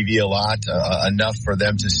national TV a lot, enough for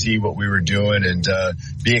them to see what we were doing and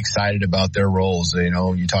be excited about their roles.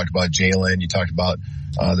 You talked about Jalen, you talked about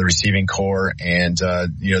the receiving core, and,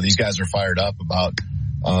 these guys are fired up about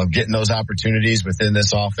getting those opportunities within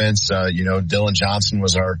this offense. Dylan Johnson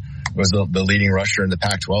was the leading rusher in the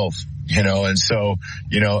Pac-12, and so,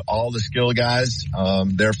 all the skill guys,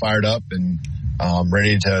 they're fired up and,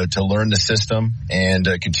 ready to learn the system and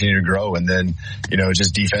continue to grow. And then,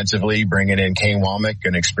 just defensively bringing in Kane Womack,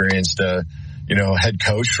 an experienced, head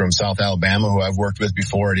coach from South Alabama who I've worked with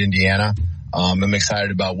before at Indiana. I'm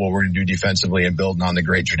excited about what we're going to do defensively and building on the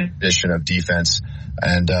great tradition of defense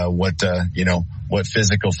and what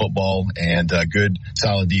physical football and good,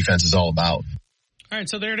 solid defense is all about. All right,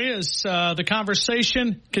 so there it is. The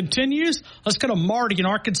conversation continues. Let's go to Marty in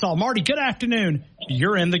Arkansas. Marty, good afternoon.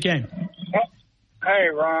 You're in the game. Hey,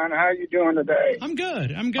 Ron, how you doing today? I'm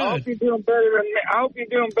good. I hope you're doing better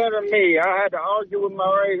than me. I had to argue with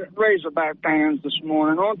my Razorback fans this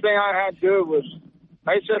morning. The only thing I had to do was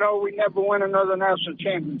they said, we never win another national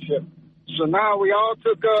championship. So now we all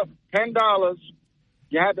took up $10.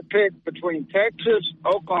 You had to pick between Texas,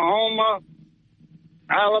 Oklahoma,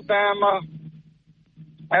 Alabama,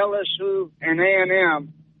 LSU, and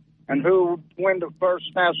A&M, and who would win the first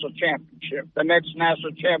national championship, the next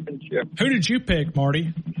national championship. Who did you pick,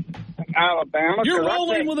 Marty? Alabama. You're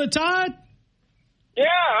rolling with the Tide? Yeah,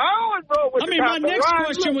 I always roll with the Tide. My next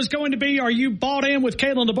question was going to be, are you bought in with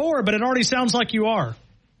Kalen DeBoer? But it already sounds like you are.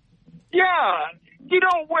 Yeah. You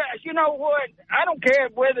know what? I don't care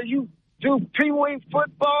whether you do pee-wee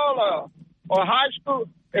football or high school.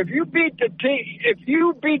 If you beat the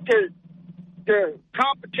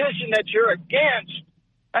competition that you're against,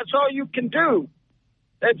 that's all you can do.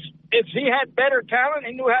 If he had better talent,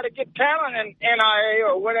 he knew how to get talent in NIA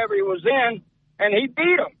or whatever he was in, and he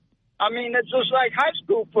beat them. I mean, it's just like high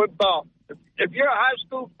school football. If you're a high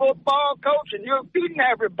school football coach and you're beating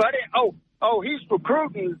everybody, he's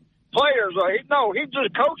recruiting players. He's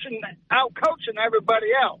just out-coaching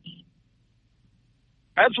everybody else.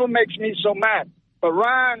 That's what makes me so mad. But,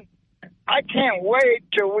 Ryan, I can't wait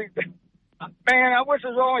till man, I wish it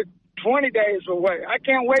was only 20 days away. I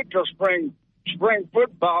can't wait till spring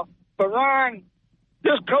football. But, Ryan,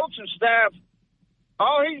 this coaching staff,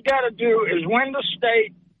 all he's got to do is win the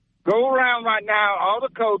state, go around right now, all the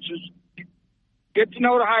coaches, get to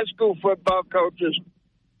know the high school football coaches,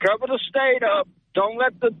 cover the state up, don't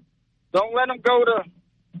let them go to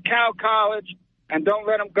Cal College, and don't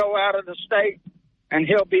let them go out of the state, and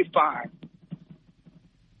he'll be fine.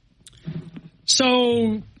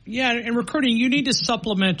 So, yeah, in recruiting, you need to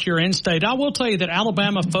supplement your in-state. I will tell you that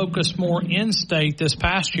Alabama focused more in-state this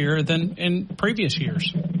past year than in previous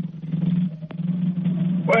years.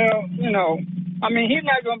 Well, he's not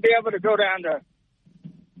going to be able to go down to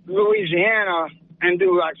Louisiana and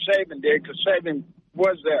do like Saban did, because Saban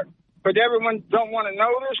was there. But everyone don't want to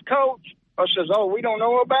know this coach, or says, we don't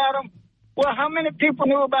know about him. Well, how many people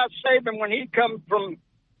knew about Saban when he come from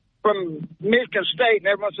Michigan State, and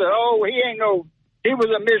everyone said, he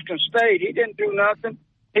was at Michigan State. He didn't do nothing.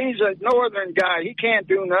 He's a northern guy. He can't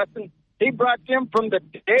do nothing. He brought them from the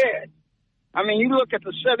dead. I mean, you look at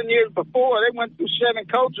the 7 years before, they went through 7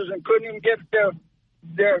 coaches and couldn't even get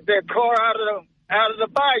their car out of the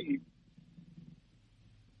bayou.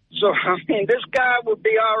 So, I mean, this guy would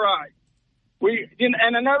be all right.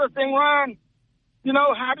 And another thing, Ron,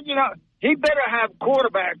 how do you know? He better have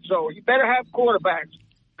quarterbacks, though. You better have quarterbacks,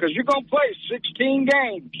 because you're going to play 16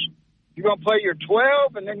 games. You're going to play your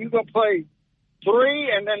 12, and then you're going to play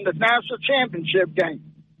 3, and then the national championship game.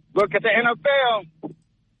 Look at the NFL.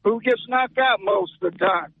 Who gets knocked out most of the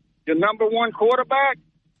time? Your number one quarterback.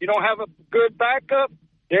 You don't have a good backup.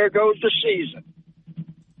 There goes the season.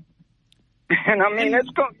 And I mean,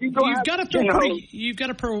 you've got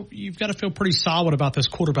to feel pretty solid about this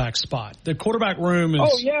quarterback spot. The quarterback room is.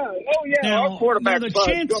 Oh yeah. Now, the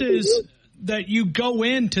chances that you go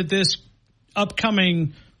into this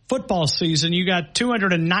upcoming football season, you got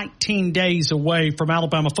 219 days away from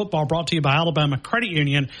Alabama football, brought to you by Alabama Credit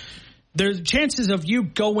Union. The chances of you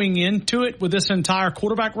going into it with this entire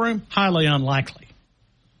quarterback room, highly unlikely.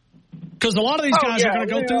 Because a lot of these guys are going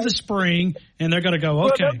to go through the spring, and they're going to go,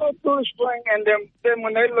 okay. They'll go through the spring, and then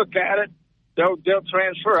when they look at it, they'll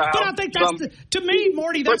transfer out. But I think to me,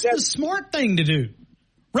 Marty, that's the smart thing to do.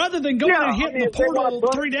 Rather than going and hitting the portal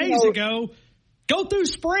 3 days ago, go through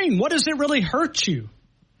spring. What does it really hurt you?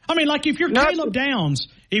 I mean, like if you're Caleb Downs,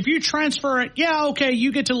 if you transfer it,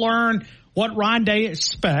 you get to learn what Ryan Day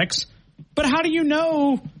expects. But how do you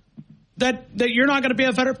know that you're not going to be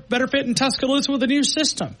a better fit in Tuscaloosa with a new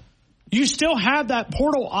system? You still have that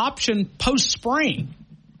portal option post-spring.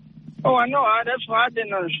 Oh, I know. That's why I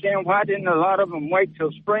didn't understand. Why didn't a lot of them wait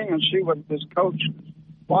till spring and see what this coach is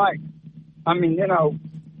like? I mean,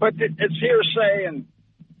 but it's hearsay, and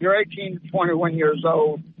you're 18 to 21 years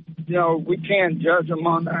old. We can't judge them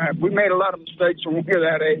on that. We made a lot of mistakes when we were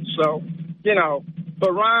that age. So,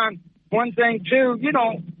 But, Ron, one thing, too,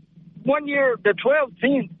 1 year, the 12th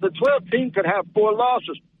team could have 4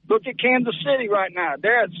 losses. Look at Kansas City right now.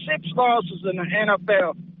 They're at 6 losses in the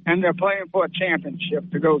NFL, and they're playing for a championship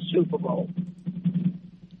to go Super Bowl.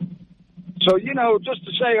 So, just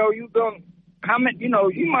to say, you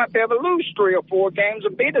might be able to lose 3 or 4 games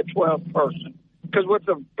and be the 12th person. Because with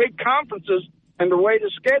the big conferences and the way the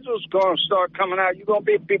schedule's going to start coming out, you're going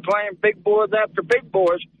to be playing big boys after big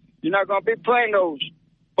boys. You're not going to be playing those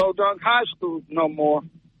Bodunk high schools no more.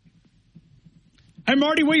 Hey,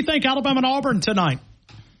 Marty, what do you think? Alabama and Auburn tonight.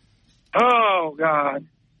 Oh, God.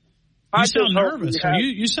 You sound nervous.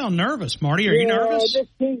 You sound nervous, Marty. Are you nervous? This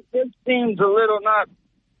team's a little not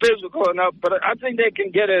physical enough, but I think they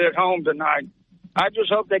can get it at home tonight. I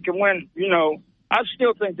just hope they can win. I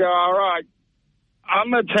still think they're all right.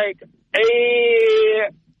 I'm going to take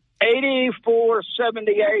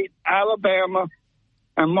 84-78 Alabama,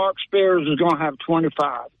 and Mark Spears is going to have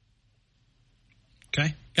 25.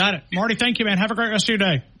 Okay, got it. Marty, thank you, man. Have a great rest of your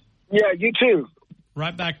day. Yeah, you too.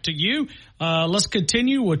 Right back to you. Let's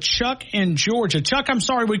continue with Chuck in Georgia. Chuck, I'm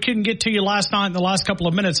sorry we couldn't get to you last night in the last couple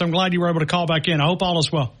of minutes. I'm glad you were able to call back in. I hope all is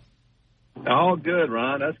well. All good,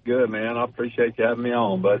 Ryan. That's good, man. I appreciate you having me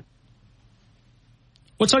on, bud.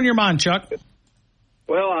 What's on your mind, Chuck?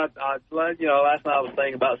 Well, last night I was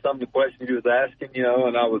thinking about some of the questions you was asking,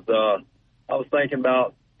 and I was thinking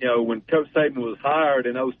about, when Coach Saban was hired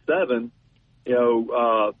in 2007,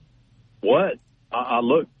 what I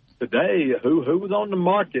looked today, who was on the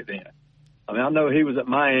market then? I mean, I know he was at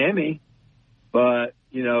Miami, but,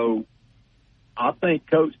 you know, I think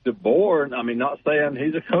Coach DeBoer, I mean, not saying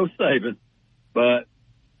he's a Coach Saban, but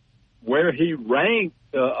where he ranked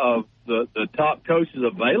of the top coaches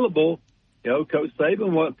available, you know, Coach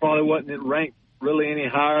Saban probably wasn't ranked really any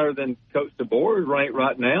higher than Coach DeBoer is ranked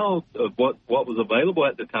right now of what was available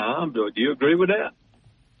at the time. Do you agree with that?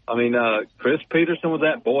 I mean, Chris Peterson was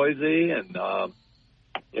at Boise, and I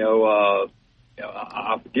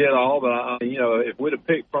forget all, but if we'd have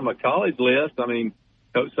picked from a college list, I mean,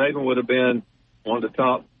 Coach Saban would have been one of the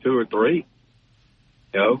top 2 or 3.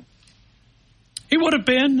 You know, he would have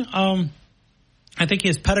been. I think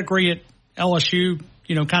his pedigree at LSU,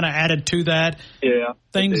 kind of added to that. Yeah,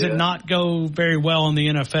 things did not go very well in the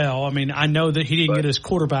NFL. I mean, I know that he didn't get his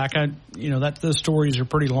quarterback. Those stories are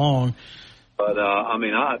pretty long. But I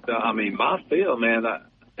mean, my feel, man.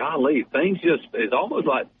 Golly, things it's almost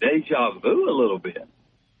like deja vu a little bit.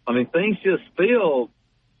 I mean, things just feel.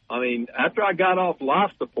 I mean, after I got off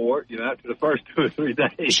life support, after the first 2 or 3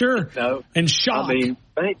 days, sure, and shock. I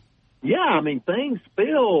mean, things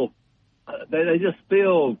feel. They just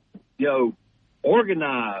feel,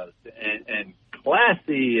 organized and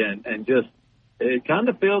classy and just. It kind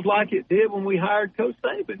of feels like it did when we hired Coach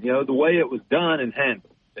Saban. The way it was done and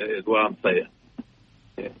handled is what I'm saying.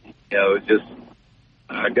 It's just.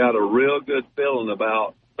 I got a real good feeling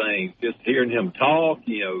about things. Just hearing him talk,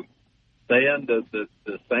 saying the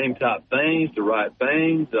same type things, the right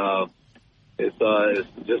things. It's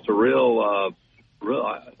just a real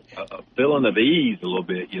feeling of ease a little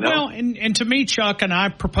bit, Well, and to me, Chuck, and I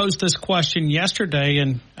proposed this question yesterday,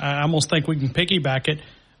 and I almost think we can piggyback it.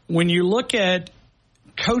 When you look at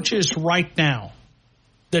coaches right now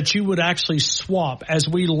that you would actually swap as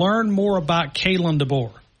we learn more about Kalen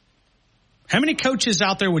DeBoer, how many coaches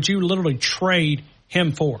out there would you literally trade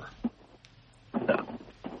him for?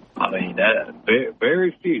 I mean,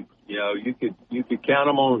 very few. You could count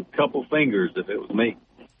them on a couple fingers if it was me.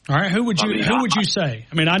 All right, who would you say?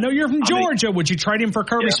 I mean, I know you're from Georgia. Would you trade him for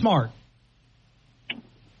Kirby Smart?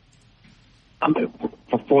 I mean,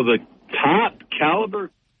 for the top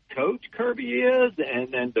caliber coach Kirby is,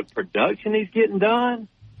 and the production he's getting done,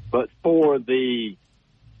 but for the.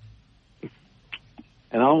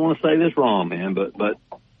 And I don't want to say this wrong, man, but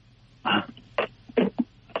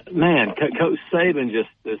man, Coach Saban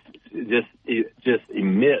just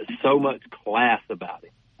emits so much class about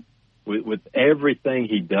him with everything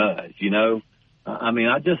he does. I mean,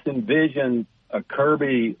 I just envision a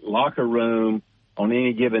Kirby locker room on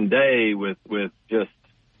any given day with just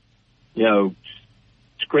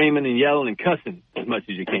screaming and yelling and cussing as much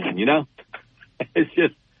as you can. It's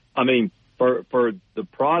just, I mean. For the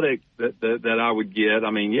product that I would get, I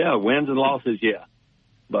mean, yeah, wins and losses, yeah.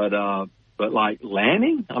 But like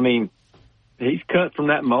Lanning, I mean, he's cut from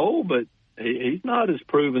that mold, but he's not as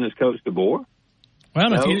proven as Coach DeBoer.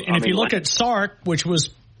 Well, if you look at Sark, which was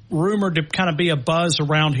rumored to kind of be a buzz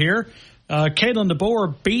around here, Kalen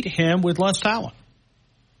DeBoer beat him with less talent.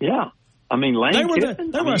 Yeah. I mean, Lane they were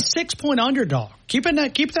a 6-point underdog. Keep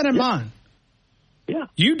that in mind. Yeah.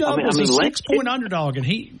 UW was a 6-point underdog, and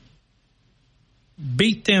he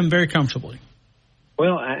beat them very comfortably.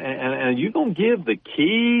 Well, and you going to give the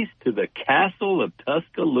keys to the castle of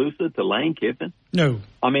Tuscaloosa to Lane Kiffin? No.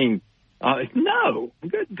 I mean, no.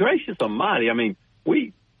 Good gracious almighty. I mean,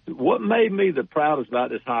 what made me the proudest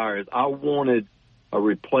about this hire is I wanted a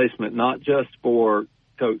replacement, not just for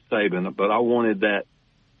Coach Saban, but I wanted that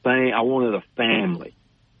thing. I wanted a family.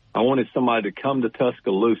 I wanted somebody to come to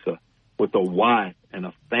Tuscaloosa with a wife and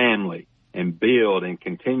a family and build and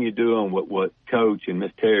continue doing what Coach and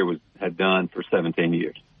Miss Terry had done for 17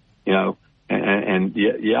 years, and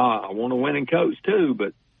I want a winning coach too,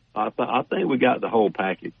 but I think we got the whole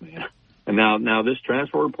package, man. And now this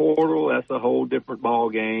transfer portal, that's a whole different ball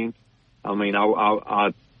game. I mean,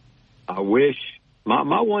 I wish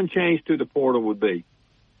my one change to the portal would be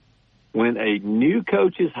when a new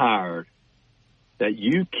coach is hired that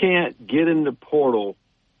you can't get in the portal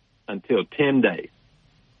until 10 days.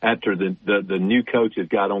 After the new coach has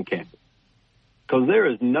got on campus. Because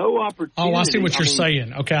there is no opportunity. Oh, I see what you're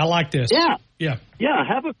saying. Okay, I like this. Yeah,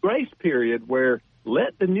 have a grace period where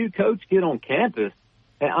let the new coach get on campus.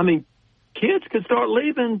 I mean, kids could start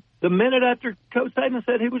leaving the minute after Coach Saban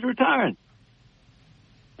said he was retiring.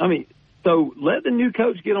 I mean, so let the new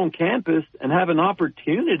coach get on campus and have an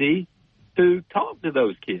opportunity to talk to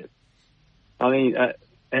those kids. I mean,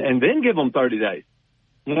 and then give them 30 days.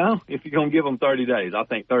 If you're going to give them 30 days, I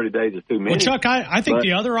think 30 days is too many. Well, Chuck, I think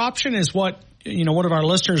the other option is what, one of our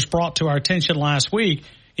listeners brought to our attention last week.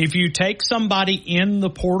 If you take somebody in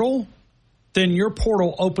the portal then your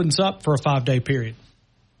portal opens up for a 5-day period.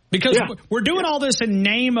 Because we're doing all this in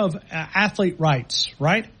name of athlete rights,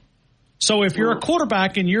 right? So if you're a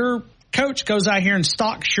quarterback and your coach goes out here and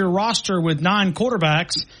stocks your roster with 9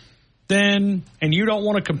 quarterbacks, and you don't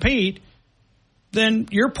want to compete, then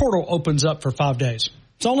your portal opens up for 5 days.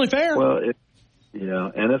 It's only fair. Well,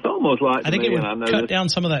 and it's almost like, I think it would cut down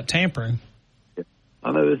some of that tampering.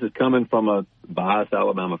 I know this is coming from a biased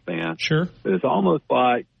Alabama fan. Sure. But it's almost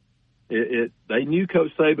like they knew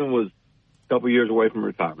Coach Saban was a couple years away from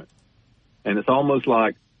retirement. And it's almost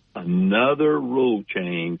like another rule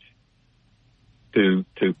change to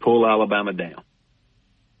pull Alabama down.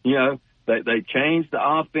 You know, they changed the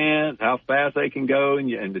offense, how fast they can go,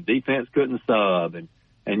 and the defense couldn't sub.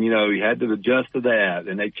 And you know, you had to adjust to that.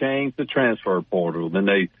 And they changed the transfer portal. Then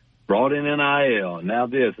they brought in NIL. And now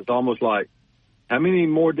this. It's almost like, how many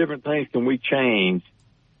more different things can we change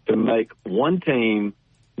to make one team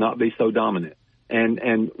not be so dominant?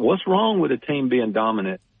 And what's wrong with a team being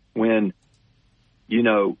dominant when, you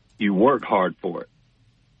know, you work hard for it?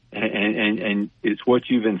 And it's what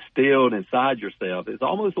you've instilled inside yourself. It's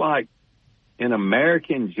almost like in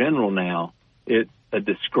America in general now, it's a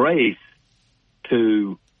disgrace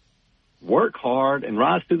to work hard and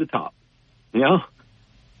rise to the top. You know?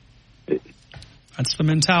 That's the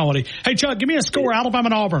mentality. Hey, Chuck, give me a score, Alabama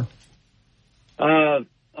and Auburn. I'm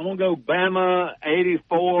going to go Bama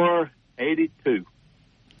 84-82.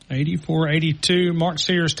 84-82. Mark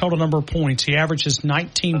Sears' total number of points. He averages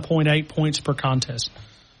 19.8 points per contest.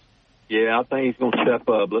 Yeah, I think he's going to step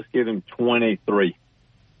up. Let's give him 23.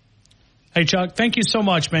 Hey, Chuck, thank you so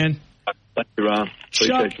much, man. Thank you, Ron.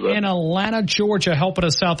 Chuck in Atlanta, Georgia, helping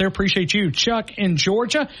us out there. Appreciate you. Chuck in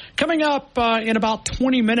Georgia. Coming up in about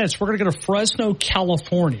 20 minutes, we're going to go to Fresno,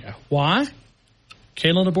 California. Why?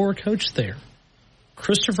 Kalen DeBoer coached there.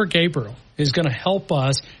 Christopher Gabriel is going to help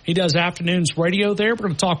us. He does afternoons radio there. We're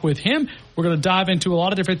going to talk with him. We're going to dive into a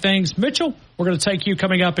lot of different things. Mitchell, we're going to take you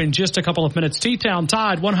coming up in just a couple of minutes. T-Town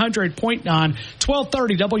Tide 100.9,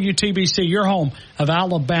 1230 WTBC, your home of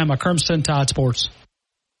Alabama Crimson Tide Sports.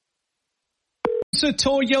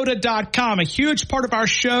 Toyota.com, a huge part of our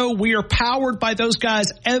show. We are powered by those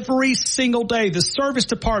guys every single day. The service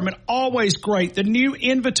department, always great. The new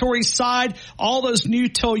inventory side, all those new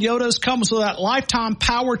Toyotas comes with that lifetime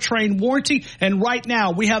powertrain warranty. And right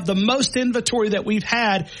now, we have the most inventory that we've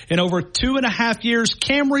had in over 2.5 years.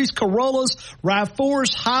 Camrys, Corollas,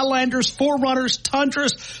 RAV4s, Highlanders, 4Runners,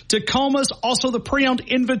 Tundras, Tacomas, also the pre-owned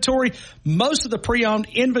inventory. Most of the pre-owned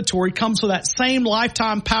inventory comes with that same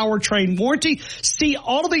lifetime powertrain warranty. See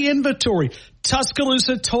all of the inventory,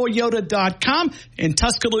 TuscaloosaToyota.com and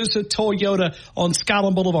Tuscaloosa Toyota on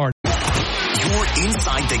Skyland Boulevard. You're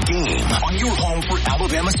inside the game on your home for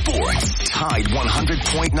Alabama sports. Tide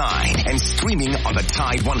 100.9 and streaming on the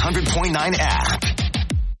Tide 100.9 app.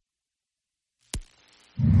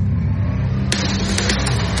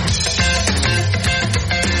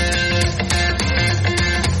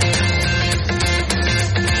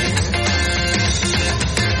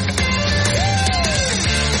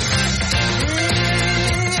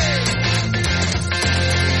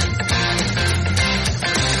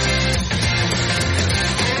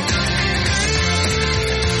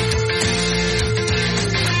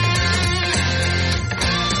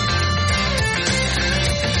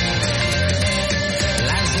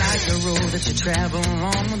 Travel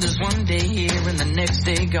on, there's one day here and the next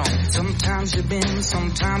day gone. Sometimes you bend,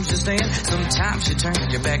 sometimes you stand, sometimes you turn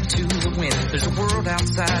your back to the wind. There's a world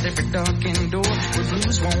outside every darkened door where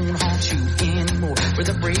blues won't haunt you anymore, where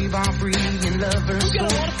the brave are free and lovers. We've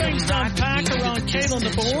got a lot of things to unpack around Kalen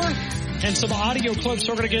DeBoer and some audio clips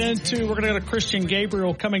we're going to get into. We're going to go to Christian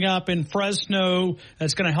Gabriel coming up in Fresno.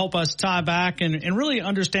 That's going to help us tie back and really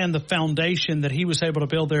understand the foundation that he was able to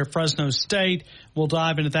build there at Fresno State. We'll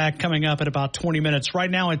dive into that coming up in about 20 minutes.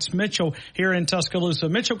 Right now, it's Mitchell here in Tuscaloosa.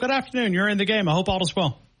 Mitchell, good afternoon. You're in the game. I hope all is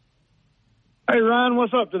well. Hey, Ryan,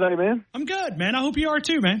 what's up today, man? I'm good, man. I hope you are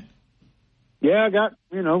too, man. Yeah, I got,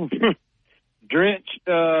 drenched with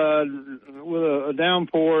a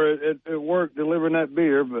downpour at work delivering that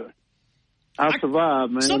beer, but I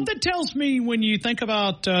survived, man. Something tells me when you think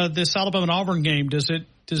about this Alabama and Auburn game, does it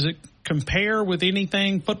compare with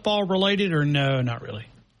anything football related, or no, not really?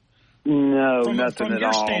 No, from nothing at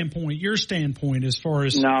all. Your standpoint, as far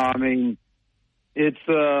as no, I mean, it's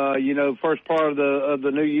first part of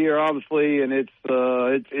the new year, obviously, and it's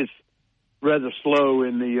rather slow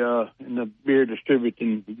in the beer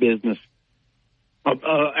distributing business.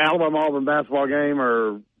 Alabama Auburn basketball game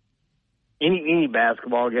or any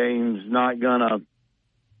basketball game's not gonna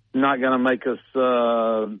make us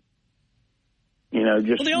Well,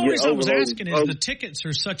 the only reason I was asking is the tickets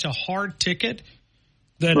are such a hard ticket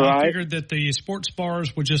that I figured that the sports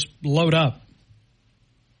bars would just load up.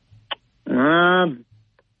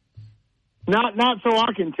 Not so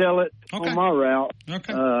I can tell it on my route.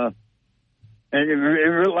 Okay.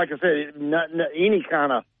 And like I said, not any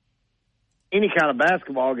kind of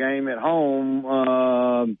basketball game at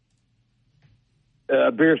home,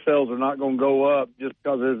 beer sales are not going to go up just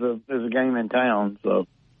because there's a game in town. So,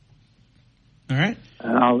 all right,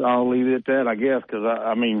 I'll leave it at that, I guess, because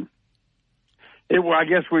I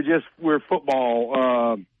guess we're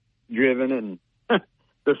football driven, and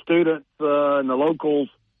the students and the locals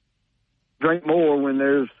drink more when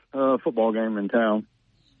there's a football game in town.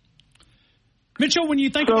 Mitchell, when you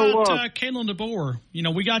think about Kalen DeBoer,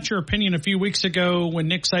 we got your opinion a few weeks ago when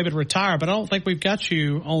Nick Saban retired, but I don't think we've got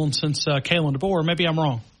you on since Kalen DeBoer. Maybe I'm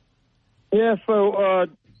wrong. Yeah, so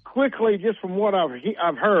quickly, just from what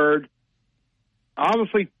I've heard,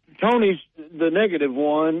 obviously Tony's the negative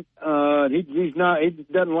one. He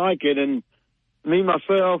doesn't like it, and me,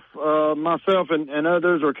 myself, and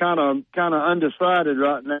others are kind of undecided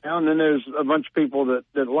right now. And then there's a bunch of people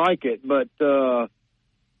that like it. But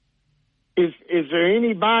is there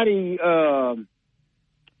anybody? Well,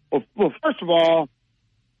 first of all,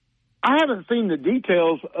 I haven't seen the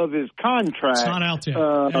details of his contract. It's not out yet.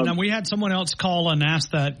 And we had someone else call and ask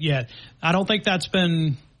that yet. I don't think that's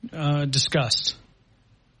been discussed.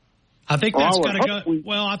 I think that's got to go.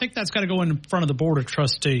 Well, I think that's got to go in front of the board of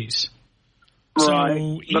trustees.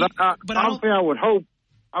 Right, but I would hope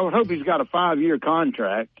he's got a 5-year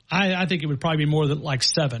contract. I think it would probably be more than like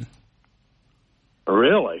 7.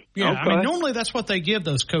 Really? Yeah. Okay. I mean, normally that's what they give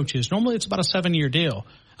those coaches. Normally it's about a 7-year deal.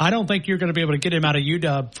 I don't think you're going to be able to get him out of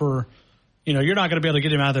UW for, you're not going to be able to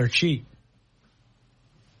get him out of there cheap.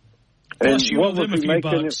 Plus, you owe them a few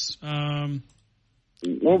bucks.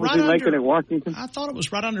 What was he making at Washington? I thought it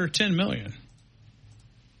was right under $10 million.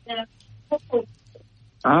 Yeah.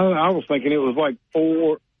 I was thinking it was like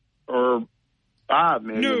 4 or 5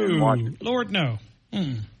 million. No, in Washington. Lord, no.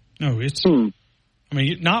 No, it's. I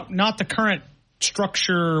mean, not the current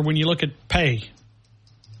structure when you look at pay.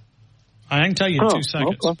 I can tell you in 2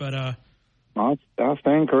 seconds, okay. But I'll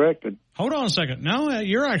stand corrected. Hold on a second. No,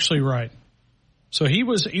 you're actually right. So he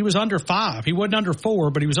was under 5. He wasn't under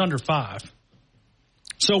 4, but he was under 5.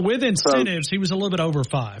 So with incentives, he was a little bit over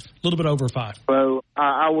 5. A little bit over 5. So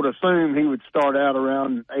I would assume he would start out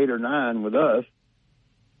around 8 or 9 with us.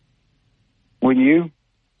 Wouldn't you?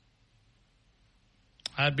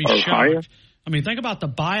 I'd be shocked. Higher? I mean, think about the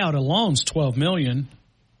buyout alone's $12 million.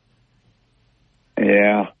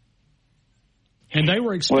 Yeah. And they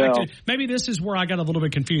were expected. Maybe this is where I got a little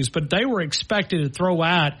bit confused, but they were expected to throw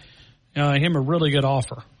at him a really good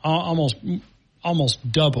offer, almost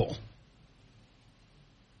double.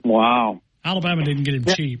 Wow. Alabama didn't get him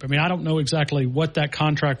cheap. I mean, I don't know exactly what that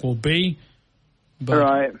contract will be. But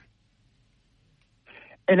right.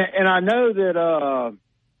 And I know that,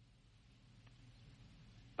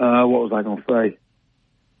 what was I going to say?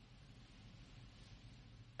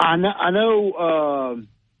 I know,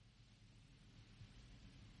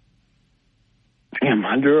 damn,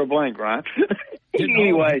 I drew a blank, right?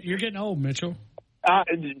 Anyway. You're getting old, Mitchell.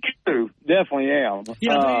 True, definitely am.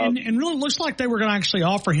 Yeah, and really looks like they were going to actually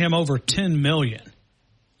offer him over $10 million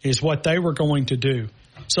is what they were going to do.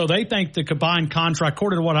 So they think the combined contract,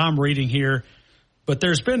 according to what I'm reading here, but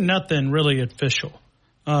there's been nothing really official.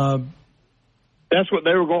 That's what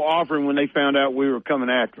they were going to offer him when they found out we were coming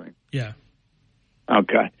after him. Yeah.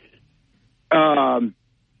 Okay.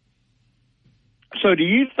 So do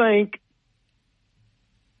you think,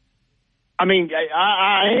 I mean,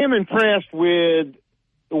 I am impressed with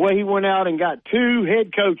the way he went out and got 2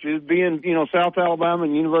 head coaches, being, South Alabama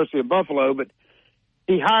and University of Buffalo, but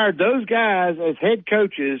he hired those guys as head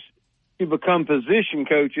coaches to become position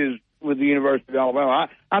coaches with the University of Alabama.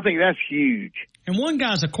 I think that's huge. And one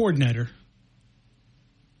guy's a coordinator.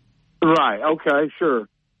 Right. Okay. Sure.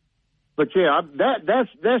 But yeah,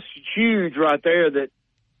 that's huge right there. That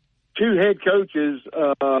 2 head coaches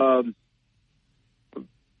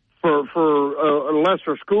for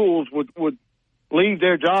lesser schools would leave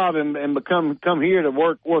their job and come here to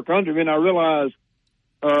work under me. And I realize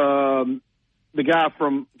the guy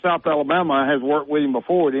from South Alabama has worked with him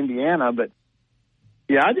before at Indiana, but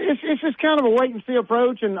yeah, it's just kind of a wait and see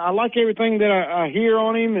approach. And I like everything that I hear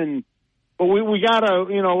on him. But we gotta,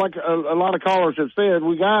 like a lot of callers have said,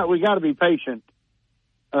 we got to be patient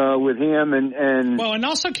with him. And well, and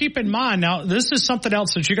also keep in mind now, this is something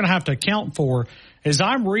else that you're going to have to account for. Is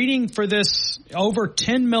I'm reading for this over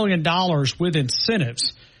 $10 million with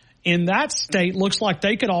incentives in that state. Looks like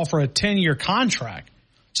they could offer a 10-year contract.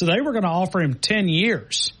 So they were going to offer him 10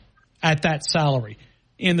 years at that salary.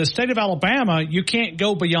 In the state of Alabama, you can't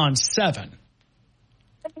go beyond 7.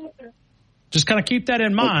 Just kind of keep that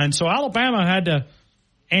in mind. So Alabama had to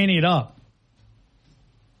ante it up.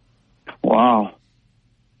 Wow.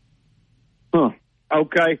 Huh.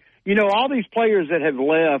 Okay. You know, all these players that have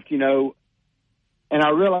left, you know, and I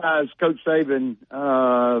realize Coach Saban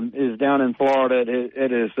is down in Florida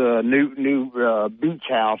at his new beach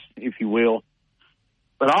house, if you will.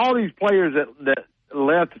 But all these players that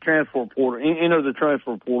left the transfer portal, entered the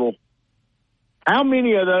transfer portal, how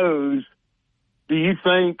many of those do you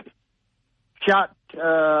think shot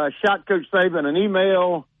Coach Saban an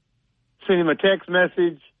email, sent him a text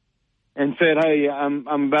message, and said, "Hey, I'm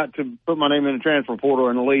about to put my name in the transfer portal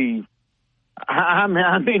and leave"? How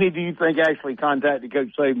many do you think actually contacted Coach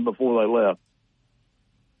Saban before they left?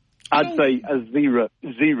 I'd say a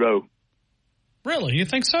zero. Really? You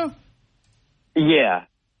think so? Yeah,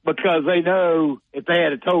 because they know if they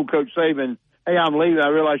had told Coach Saban, "Hey, I'm leaving. I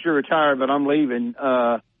realize you're retired, but I'm leaving,"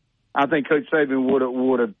 I think Coach Saban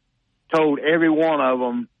would have told every one of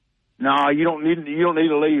them, "No, you don't need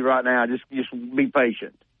to leave right now. Just be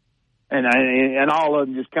patient." And all of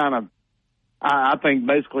them just kind of, I think,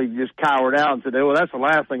 basically just cowered out and said, "Well, that's the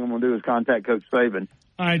last thing I'm going to do is contact Coach Saban."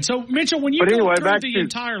 All right, so Mitchell, when you go through the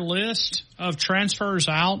entire list of transfers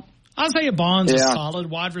out, Isaiah Bonds is a solid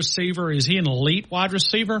wide receiver. Is he an elite wide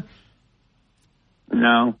receiver?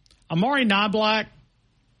 No. Amari Niblack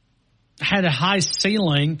had a high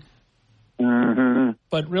ceiling,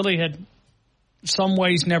 but really had some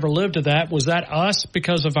ways never lived to that. Was that us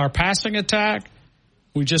because of our passing attack?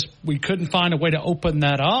 We couldn't find a way to open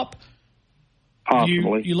that up.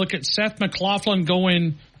 Possibly. You look at Seth McLaughlin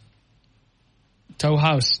going to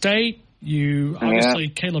Ohio State. Obviously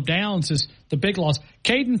Caleb Downs is the big loss.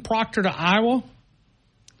 Caden Proctor to Iowa.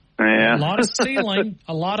 Yeah. A lot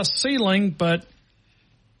of ceiling, but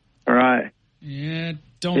right. Yeah,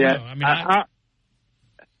 don't know.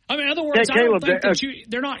 I mean, in other words, I don't think that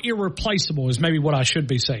they're not irreplaceable. Is maybe what I should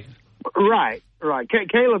be saying. Right.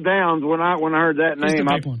 Caleb Downs. When I heard that name,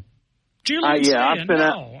 the big one. Julian Sand,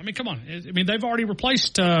 no. I mean, come on. I mean, they've already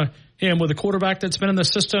replaced him with a quarterback that's been in the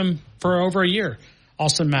system for over a year,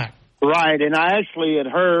 Austin Mack. Right, and I actually had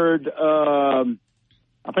heard. I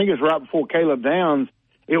think it was right before Caleb Downs.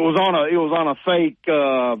 It was on a fake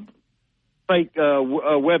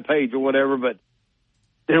web page or whatever, but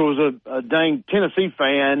there was a dang Tennessee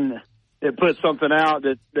fan that put something out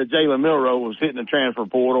that Jalen Milroe was hitting the transfer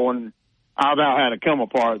portal, and I about had to come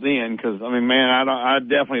apart then because, I mean, man, I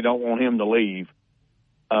definitely don't want him to leave.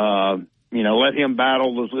 Let him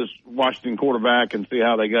battle this Washington quarterback and see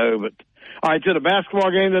how they go. But, all right, to the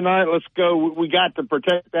basketball game tonight, let's go. We got to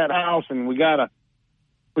protect that house, and we got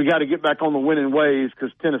to get back on the winning ways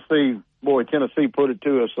because Tennessee put it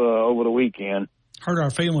to us over the weekend. Hurt our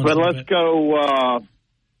feelings. But let's go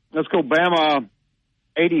Bama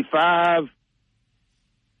 85,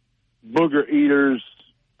 Booger Eaters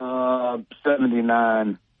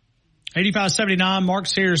 79. 85-79, Mark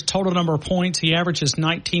Sears' total number of points. He averages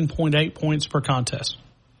 19.8 points per contest.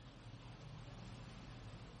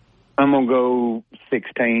 I'm going to go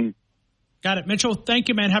 16. Got it. Mitchell, thank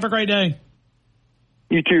you, man. Have a great day.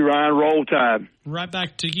 You too, Ryan. Roll Tide. Right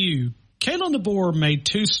back to you. Kalen DeBoer made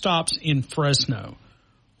 2 stops in Fresno.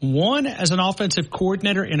 One as an offensive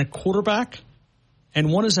coordinator and a quarterback,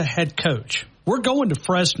 and one as a head coach. We're going to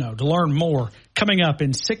Fresno to learn more. Coming up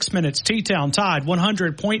in 6 minutes, T-Town Tide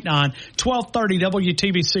 100.9, 1230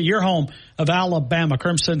 WTBC, your home of Alabama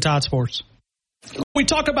Crimson Tide Sports. We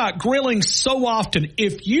talk about grilling so often.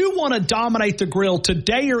 If you want to dominate the grill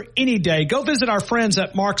today or any day, go visit our friends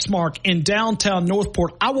at Mark's Mark in downtown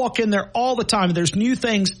Northport. I walk in there all the time. There's new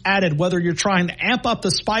things added, whether you're trying to amp up the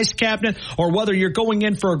spice cabinet or whether you're going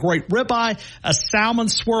in for a great ribeye, a salmon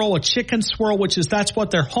swirl, a chicken swirl, that's what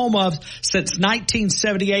they're home of since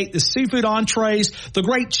 1978. The seafood entrees, the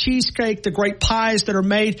great cheesecake, the great pies that are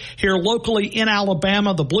made here locally in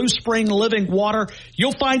Alabama, the Blue Spring Living Water.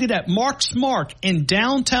 You'll find it at Mark's Mark in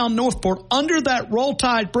downtown Northport under that Roll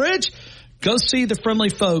Tide Bridge. Go see the friendly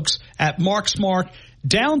folks at Mark's Mark,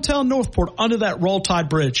 downtown Northport under that Roll Tide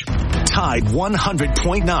Bridge. Tide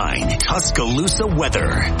 100.9 Tuscaloosa weather.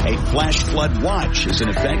 A flash flood watch is in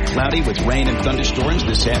effect. Cloudy with rain and thunderstorms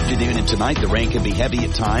this afternoon and tonight. The rain can be heavy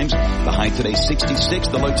at times. The high today 66,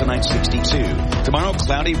 the low tonight 62. Tomorrow,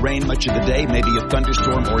 cloudy, rain much of the day, maybe a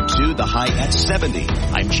thunderstorm or two, the high at 70.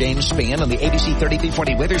 I'm James Spann on the ABC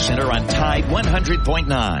 3340 Weather Center on Tide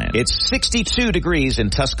 100.9. It's 62 degrees in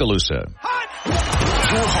Tuscaloosa.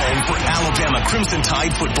 Your home for Alabama Crimson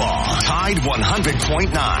Tide football. Tide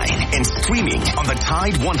 100.9 and streaming on the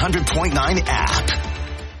Tide 100.9 app.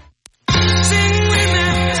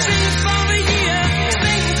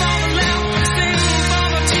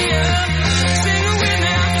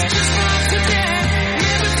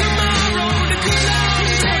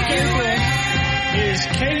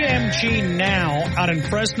 Now out in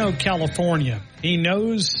Fresno, California. He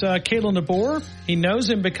knows Kalen DeBoer. He knows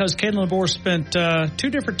him because Kalen DeBoer spent 2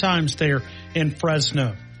 different times there in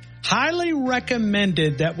Fresno. Highly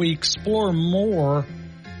recommended that we explore more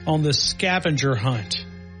on the scavenger hunt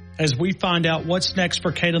as we find out what's next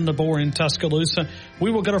for Kalen DeBoer in Tuscaloosa. We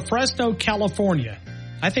will go to Fresno, California.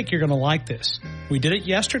 I think you're going to like this. We did it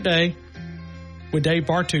yesterday with Dave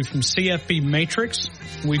Bartu from CFB Matrix.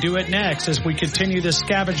 We do it next as we continue the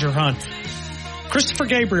scavenger hunt. Christopher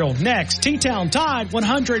Gabriel next. T-Town Tide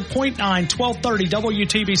 100.9, 1230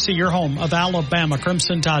 WTBC, your home of Alabama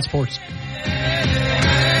Crimson Tide Sports.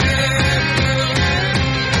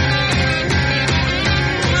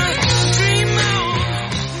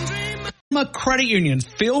 Credit Union.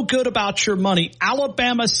 Feel good about your money.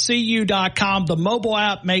 AlabamaCU.com. The mobile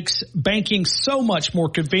app makes banking so much more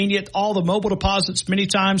convenient. All the mobile deposits, many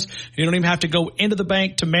times you don't even have to go into the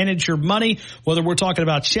bank to manage your money, whether we're talking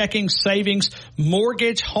about checking, savings,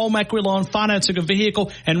 mortgage, home equity loan, financing a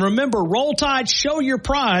vehicle. And remember, Roll Tide, show your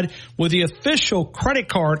pride with the official credit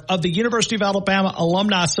card of the University of Alabama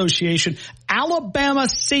Alumni Association.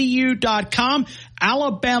 AlabamaCU.com.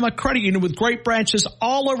 Alabama Credit Union with great branches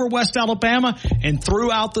all over West Alabama and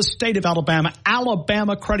throughout the state of Alabama.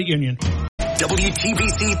 Alabama Credit Union.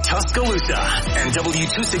 WTBC Tuscaloosa and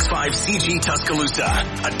W265CG Tuscaloosa,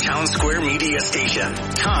 a Town Square media station.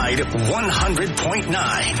 Tide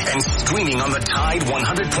 100.9 and streaming on the Tide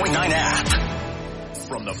 100.9 app.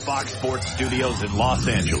 From the Fox Sports Studios in Los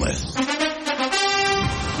Angeles,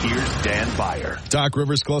 here's Dan Beyer. Doc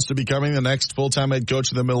Rivers close to becoming the next full-time head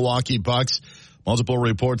coach of the Milwaukee Bucks. Multiple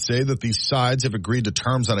reports say that these sides have agreed to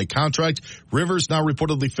terms on a contract. Rivers now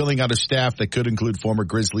reportedly filling out a staff that could include former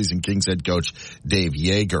Grizzlies and Kings head coach Dave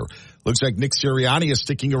Yeager. Looks like Nick Sirianni is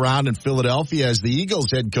sticking around in Philadelphia as the Eagles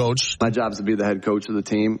head coach. My job is to be the head coach of the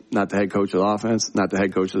team, not the head coach of the offense, not the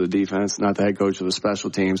head coach of the defense, not the head coach of the special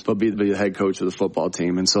teams, but be the head coach of the football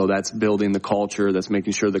team. And so that's building the culture. That's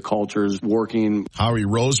making sure the culture is working. Howie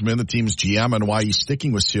Roseman, the team's GM, and why he's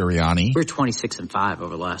sticking with Sirianni. We're 26-5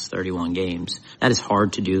 over the last 31 games. That is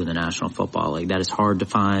hard to do in the National Football League. That is hard to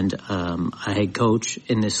find a head coach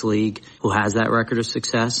in this league who has that record of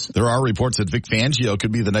success. There are reports that Vic Fangio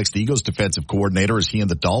could be the next Eagles defensive coordinator as he and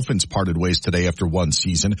the Dolphins parted ways today after one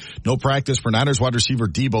season. No practice for Niners wide receiver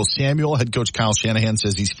Deebo Samuel. Head coach Kyle Shanahan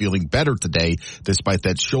says he's feeling better today despite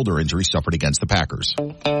that shoulder injury suffered against the Packers.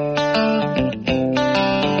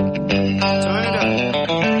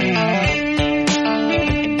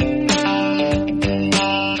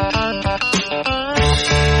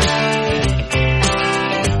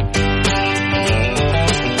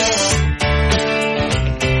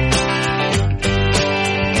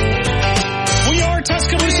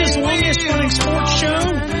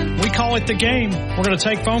 At the game. We're going to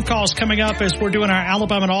take phone calls coming up as we're doing our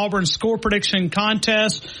Alabama and Auburn score prediction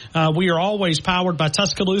contest. We are always powered by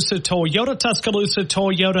Tuscaloosa Toyota,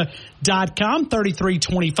 TuscaloosaToyota.com,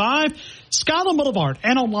 3325 Skyland Boulevard,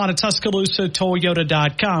 and online at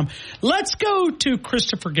TuscaloosaToyota.com. Let's go to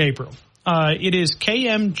Christopher Gabriel. It is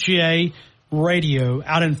KMJ Radio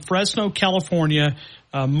out in Fresno, California,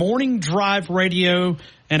 morning drive radio,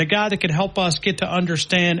 and a guy that can help us get to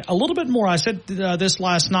understand a little bit more. I said this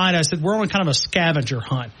last night. I said we're on kind of a scavenger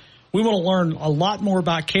hunt. We want to learn a lot more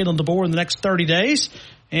about Kalen DeBoer in the next 30 days.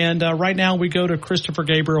 And right now we go to Christopher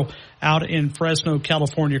Gabriel out in Fresno,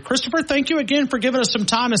 California. Christopher, thank you again for giving us some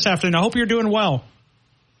time this afternoon. I hope you're doing well.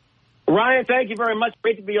 Ryan, thank you very much.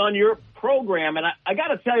 Great to be on your program. And I got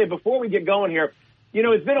to tell you, before we get going here, you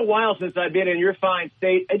know, it's been a while since I've been in your fine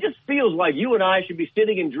state. It just feels like you and I should be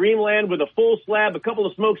sitting in dreamland with a full slab, a couple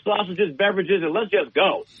of smoked sausages, beverages, and let's just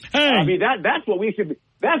go. Hey. I mean, that's what we should be.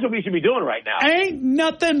 That's what we should be doing right now. Ain't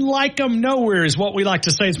nothing like 'em nowhere is what we like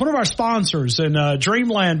to say. It's one of our sponsors, and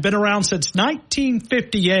Dreamland, been around since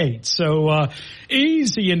 1958. So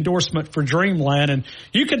easy endorsement for Dreamland. And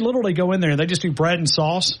you could literally go in there and they just do bread and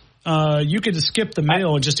sauce. You could just skip the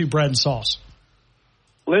meal and just do bread and sauce.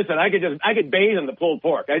 Listen, I could bathe in the pulled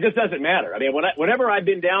pork. It just doesn't matter. I mean, whenever I've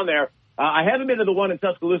been down there, I haven't been to the one in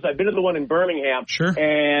Tuscaloosa. I've been to the one in Birmingham. Sure.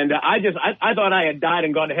 And I thought I had died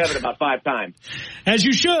and gone to heaven about 5 times. As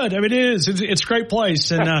you should. I mean, it's a great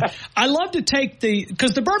place. And I love to take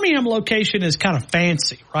because the Birmingham location is kind of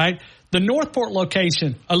fancy, right? The Northport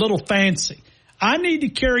location, a little fancy. I need to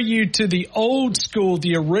carry you to the old school,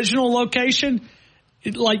 the original location.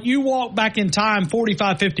 Like you walk back in time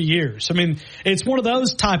 45, 50 years. I mean, it's one of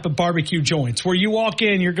those type of barbecue joints where you walk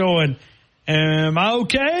in, you're going, Am I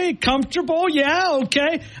okay? Comfortable? Yeah,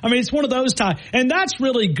 okay. I mean, it's one of those times. And that's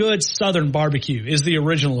really good Southern barbecue is the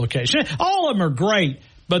original location. All of them are great,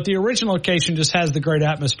 but the original location just has the great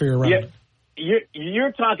atmosphere around it.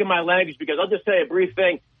 You're talking my language because I'll just say a brief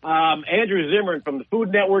thing. Andrew Zimmern from the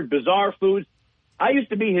Food Network, Bizarre Foods. I used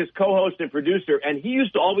to be his co-host and producer, and he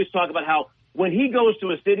used to always talk about how when he goes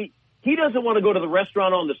to a city, he doesn't want to go to the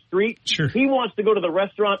restaurant on the street. Sure. He wants to go to the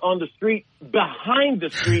restaurant on the street, behind the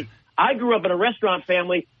street. I grew up in a restaurant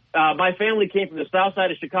family. My family came from the south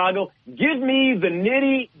side of Chicago. Give me the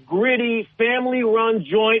nitty-gritty, family-run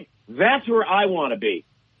joint. That's where I want to be.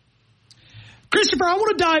 Christopher, I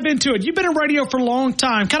want to dive into it. You've been in radio for a long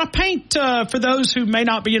time. Kind of paint, for those who may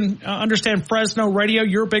not be understand Fresno radio,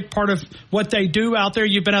 you're a big part of what they do out there.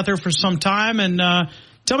 You've been out there for some time. And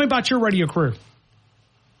tell me about your radio career.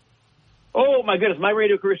 Oh, my goodness. My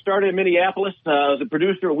radio career started in Minneapolis. I was a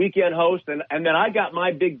producer, a weekend host, and then I got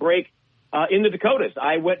my big break in the Dakotas.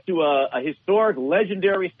 I went to a historic,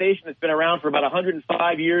 legendary station that's been around for about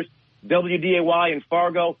 105 years, WDAY in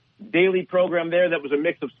Fargo, daily program there that was a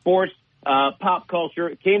mix of sports, pop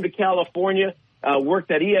culture. Came to California,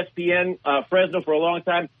 worked at ESPN Fresno for a long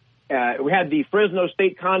time. We had the Fresno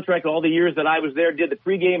State contract all the years that I was there, did the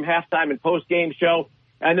pregame, halftime, and postgame show,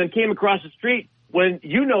 and then came across the street. When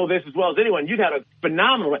you know this as well as anyone, you've had a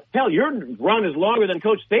phenomenal – hell, your run is longer than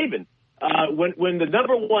Coach Saban. When the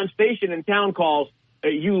number one station in town calls,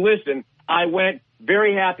 you listen. I went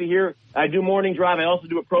very happy here. I do morning drive. I also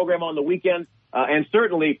do a program on the weekends, and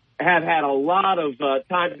certainly have had a lot of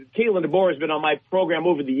time. Kalen DeBoer has been on my program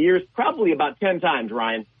over the years, probably about 10 times,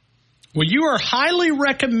 Ryan. Well, you are highly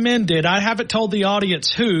recommended. I haven't told the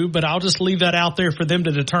audience who, but I'll just leave that out there for them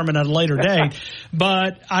to determine at a later date.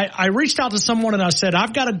 But I reached out to someone and I said,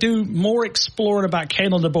 I've got to do more exploring about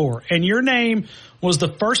Kalen DeBoer. And your name was the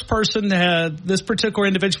first person that this particular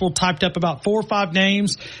individual typed up about 4 or 5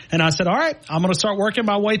 names. And I said, all right, I'm going to start working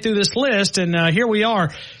my way through this list. And here we are.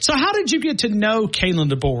 So how did you get to know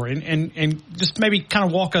Kalen DeBoer? And just maybe kind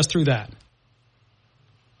of walk us through that.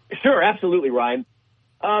 Sure, absolutely, Ryan.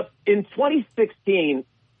 In 2016,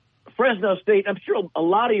 Fresno State, I'm sure a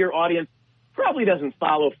lot of your audience probably doesn't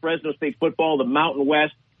follow Fresno State football, the Mountain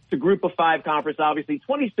West. It's a group of 5 conference, obviously.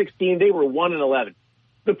 2016, they were 1-11.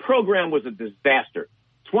 The program was a disaster.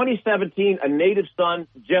 2017, a native son,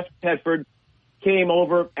 Jeff Tedford, came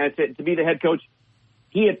over and to be the head coach.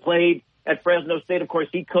 He had played at Fresno State. Of course,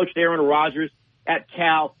 he coached Aaron Rodgers at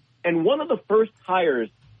Cal. And one of the first hires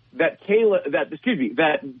that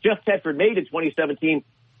Jeff Tedford made in 2017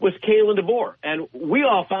 was Kalen DeBoer. And we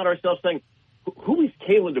all found ourselves saying, who is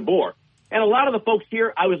Kalen DeBoer? And a lot of the folks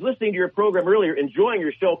here, I was listening to your program earlier, enjoying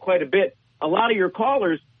your show quite a bit. A lot of your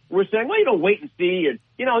callers were saying, well, wait and see. And,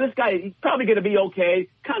 this guy, he's probably going to be okay.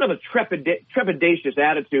 Kind of a trepidatious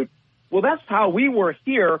attitude. Well, that's how we were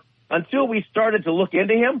here until we started to look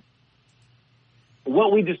into him.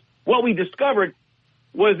 What we discovered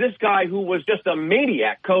was this guy who was just a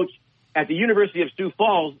maniac coach at the University of Sioux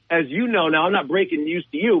Falls. As you know now, I'm not breaking news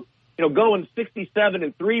to you, going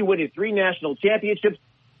 67-3, winning 3 national championships.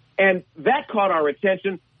 And that caught our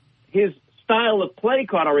attention. His style of play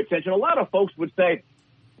caught our attention. A lot of folks would say,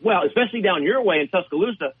 well, especially down your way in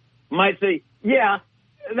Tuscaloosa, might say, yeah,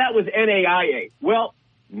 that was NAIA. Well,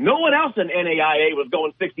 no one else in NAIA was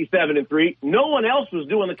going 67-3. No one else was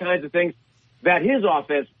doing the kinds of things that his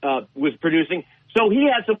offense was producing. So he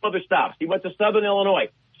had some other stops. He went to Southern Illinois,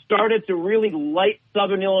 started to really light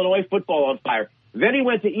Southern Illinois football on fire. Then he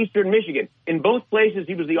went to Eastern Michigan. In both places,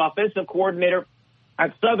 he was the offensive coordinator.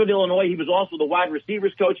 At Southern Illinois, he was also the wide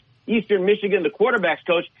receivers coach. Eastern Michigan, the quarterbacks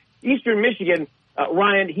coach. Eastern Michigan,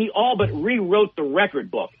 Ryan, he all but rewrote the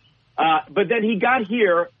record book. But then he got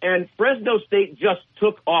here, and Fresno State just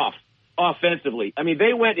took off offensively. I mean,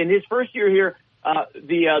 they went in his first year here,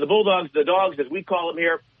 the Bulldogs, the Dogs, as we call them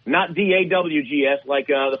here, not DAWGS like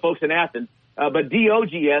the folks in Athens, but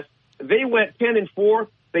DOGS. They went 10-4.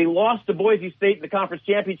 They lost to Boise State in the conference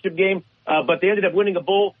championship game, but they ended up winning a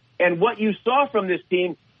bowl. And what you saw from this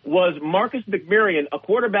team was Marcus McMaryion, a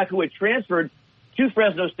quarterback who had transferred to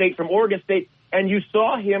Fresno State from Oregon State, and you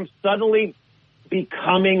saw him suddenly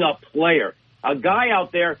becoming a player, a guy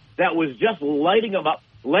out there that was just lighting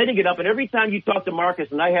it up. And every time you talk to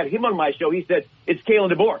Marcus, and I had him on my show, he said, it's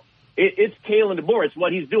Kalen DeBoer. It's Kalen DeBoer. It's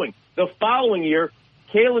what he's doing. The following year,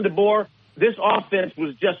 Kalen DeBoer, this offense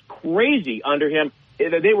was just crazy under him.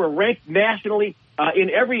 They were ranked nationally in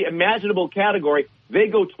every imaginable category. They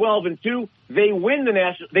go 12-2. They win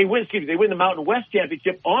the Mountain West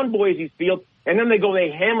Championship on Boise's field, and then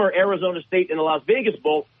they hammer Arizona State in the Las Vegas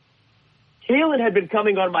Bowl. Kalen had been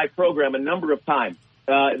coming on my program a number of times,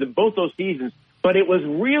 both those seasons, But it was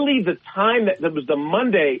really the time that was the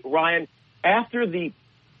Monday, Ryan, after the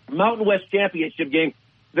Mountain West Championship game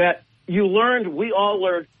that we all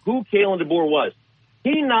learned who Kalen DeBoer was.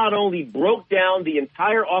 He not only broke down the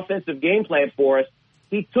entire offensive game plan for us,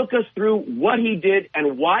 he took us through what he did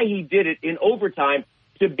and why he did it in overtime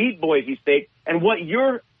to beat Boise State, and what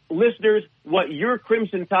your listeners, what your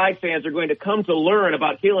Crimson Tide fans are going to come to learn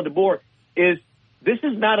about Kalen DeBoer is this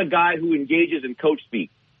is not a guy who engages in coach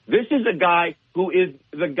speak. This is a guy who is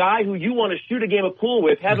the guy who you want to shoot a game of pool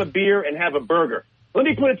with, have a beer, and have a burger. Let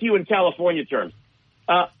me put it to you in California terms.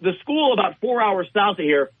 The school about 4 hours south of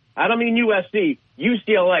here, I don't mean USC,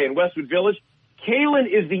 UCLA in Westwood Village, Kalen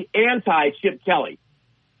is the anti-Chip Kelly.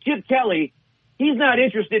 Chip Kelly, he's not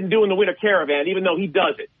interested in doing the Winter Caravan, even though he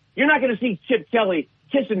does it. You're not going to see Chip Kelly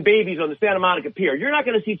kissing babies on the Santa Monica Pier. You're not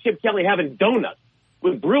going to see Chip Kelly having donuts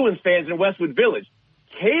with Bruins fans in Westwood Village.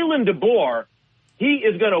 Kalen DeBoer, he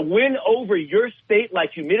is going to win over your state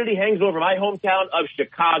like humidity hangs over my hometown of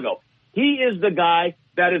Chicago. He is the guy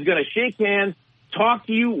that is going to shake hands, talk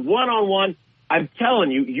to you one-on-one. I'm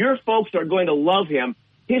telling you, your folks are going to love him.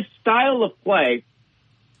 His style of play,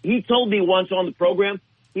 he told me once on the program,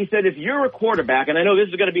 he said, if you're a quarterback, and I know this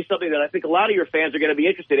is going to be something that I think a lot of your fans are going to be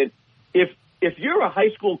interested in, if you're a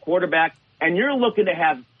high school quarterback and you're looking to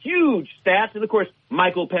have huge stats, and of course,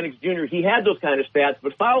 Michael Penix Jr., he had those kind of stats,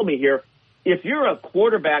 but follow me here. If you're a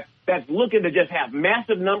quarterback that's looking to just have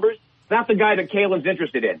massive numbers, that's the guy that Kalen's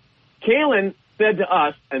interested in. Kalen said to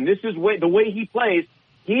us, and this is the way he plays,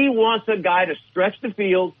 he wants a guy to stretch the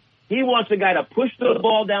field, he wants a guy to push the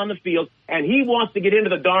ball down the field, and he wants to get into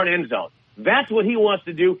the darn end zone. That's what he wants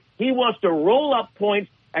to do. He wants to roll up points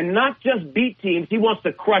and not just beat teams. He wants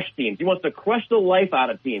to crush teams. He wants to crush the life out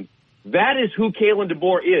of teams. That is who Kalen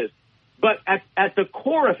DeBoer is. But at the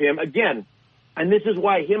core of him, again, and this is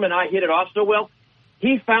why him and I hit it off so well,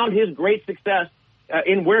 he found his great success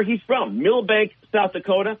in where he's from, Millbank, South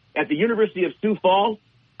Dakota, at the University of Sioux Falls.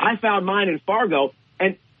 I found mine in Fargo,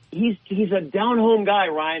 and he's a down-home guy,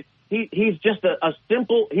 Ryan. He's just a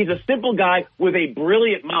simple guy with a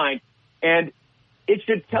brilliant mind. And it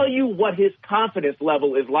should tell you what his confidence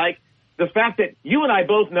level is like. The fact that you and I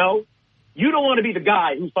both know you don't want to be the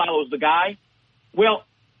guy who follows the guy. Well,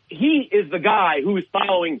 he is the guy who is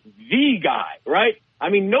following the guy, right? I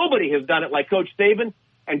mean, nobody has done it like Coach Saban.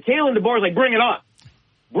 And Kalen DeBoer is like, bring it on.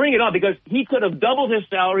 Bring it on, because he could have doubled his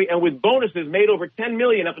salary and with bonuses made over $10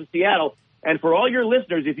 million up in Seattle. And for all your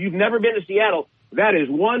listeners, if you've never been to Seattle, that is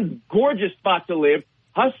one gorgeous spot to live.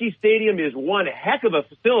 Husky Stadium is one heck of a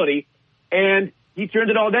facility. And he turned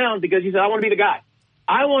it all down because he said, I want to be the guy.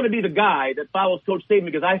 I want to be the guy that follows Coach Saban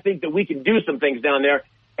because I think that we can do some things down there.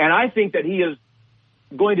 And I think that he is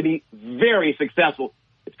going to be very successful.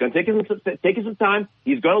 It's going to take him some time.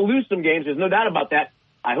 He's going to lose some games. There's no doubt about that.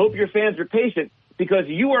 I hope your fans are patient because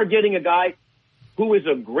you are getting a guy who is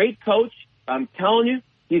a great coach. I'm telling you,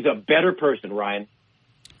 he's a better person, Ryan.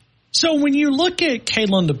 So when you look at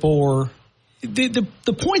Kalen DeBoer,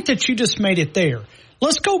 the point that you just made it there,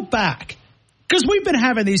 let's go back. Because we've been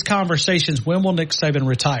having these conversations, when will Nick Saban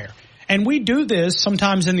retire? And we do this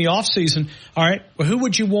sometimes in the offseason. All right, well, who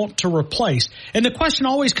would you want to replace? And the question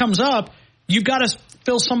always comes up, you've got to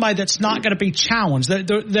fill somebody that's not going to be challenged,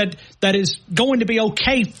 that is going to be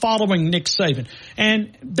okay following Nick Saban.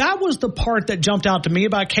 And that was the part that jumped out to me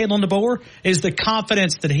about Kalen DeBoer, is the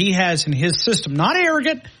confidence that he has in his system. Not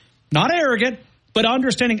arrogant, but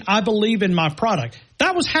understanding I believe in my product.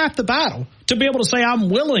 That was half the battle, to be able to say I'm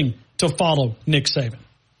willing to follow Nick Saban.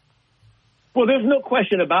 Well, there's no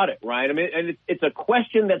question about it, Ryan. I mean, and it's a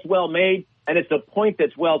question that's well made, and it's a point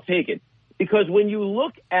that's well taken. Because when you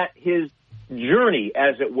look at his journey,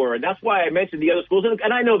 as it were, and that's why I mentioned the other schools,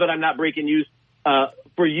 and I know that I'm not breaking news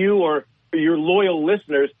for you or for your loyal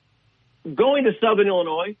listeners, going to Southern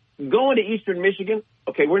Illinois, going to Eastern Michigan,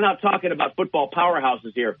 okay, we're not talking about football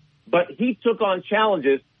powerhouses here, but he took on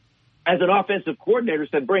challenges as an offensive coordinator,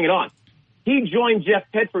 said, bring it on. He joined Jeff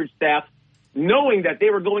Tedford's staff knowing that they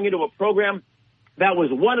were going into a program that was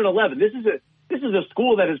 1-11. This is a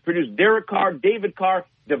school that has produced Derek Carr, David Carr,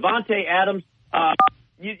 Devontae Adams.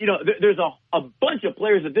 There's a bunch of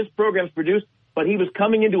players that this program's produced, but he was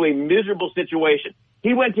coming into a miserable situation.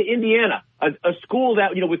 He went to Indiana, a school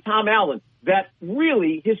that, with Tom Allen, that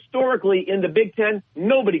really, historically, in the Big Ten,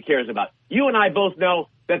 nobody cares about. You and I both know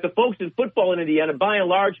that the folks in football in Indiana, by and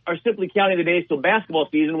large, are simply counting the days till basketball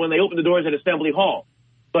season when they open the doors at Assembly Hall.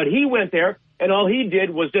 But he went there, and all he did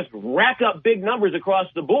was just rack up big numbers across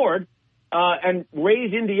the board and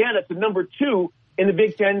raise Indiana to number 2 in the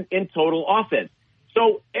Big Ten in total offense.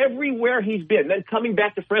 So everywhere he's been, then coming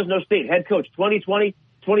back to Fresno State, head coach 2020,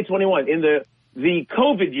 2021. In the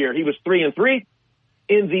COVID year, he was 3-3.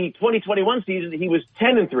 In the 2021 season, he was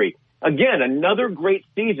 10-3. Again, another great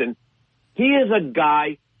season. He is a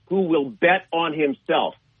guy who will bet on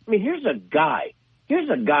himself. I mean, here's a guy,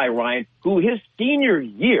 Ryan, who his senior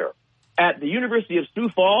year at the University of Sioux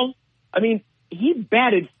Falls, I mean, he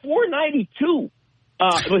batted .492.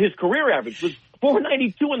 His career average was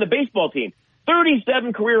 .492 on the baseball team.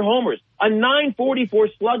 37 career homers, a .944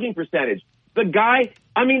 slugging percentage. The guy,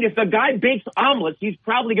 I mean, if the guy bakes omelets, he's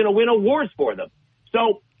probably going to win awards for them.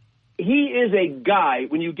 So he is a guy,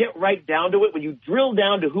 when you get right down to it, when you drill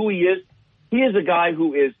down to who he is a guy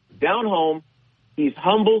who is down home. He's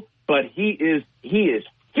humble, but he is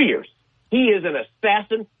fierce. He is an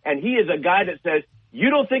assassin, and he is a guy that says, you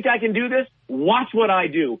don't think I can do this? Watch what I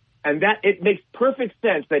do. And that it makes perfect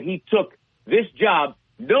sense that he took this job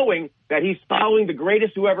knowing that he's following the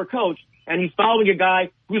greatest who ever coached, and he's following a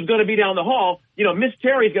guy who's going to be down the hall. You know, Miss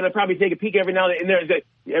Terry's going to probably take a peek every now and then and say,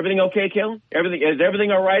 everything okay, Kalen? Is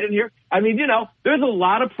everything all right in here? I mean, you know, there's a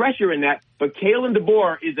lot of pressure in that, but Kalen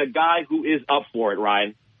DeBoer is a guy who is up for it,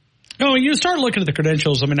 Ryan. No, you start looking at the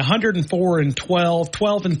credentials. I mean, 104-12,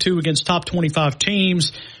 12-2 against top 25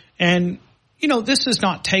 teams. And, you know, this is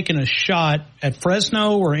not taking a shot at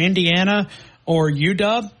Fresno or Indiana or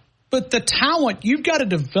UW. But the talent, you've got to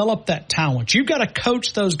develop that talent. You've got to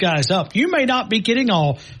coach those guys up. You may not be getting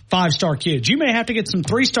all 5-star kids. You may have to get some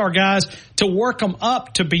 3-star guys to work them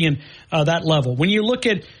up to being that level. When you look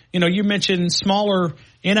at, you know, you mentioned smaller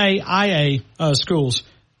NAIA schools.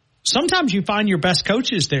 Sometimes you find your best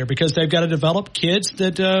coaches there because they've got to develop kids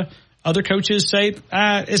that other coaches say,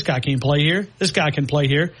 this guy can't play here. This guy can play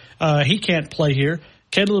here. He can't play here.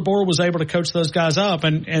 Kalen DeBoer was able to coach those guys up,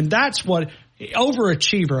 and that's what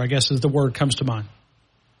overachiever, I guess, is the word comes to mind.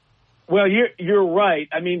 Well, you're right.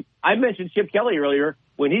 I mean, I mentioned Chip Kelly earlier.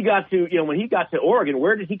 When he got to Oregon,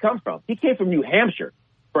 where did he come from? He came from New Hampshire,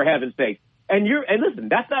 for heaven's sake. And listen,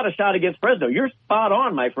 that's not a shot against Fresno. You're spot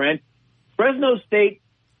on, my friend. Fresno State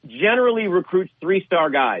generally recruits 3-star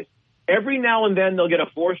guys. Every now and then they'll get a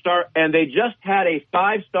 4-star, and they just had a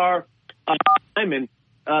 5-star lineman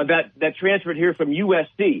that transferred here from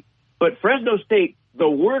USC. But Fresno State, the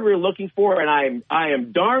word we're looking for, and I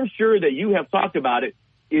am darn sure that you have talked about it,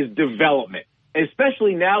 is development.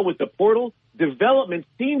 Especially now with the portal, development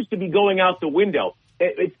seems to be going out the window.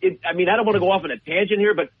 I mean, I don't want to go off on a tangent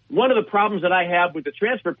here, but one of the problems that I have with the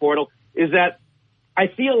transfer portal is that I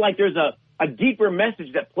feel like there's a deeper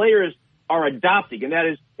message that players are adopting, and that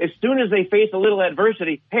is, as soon as they face a little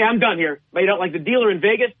adversity, hey, I'm done here. You know, like the dealer in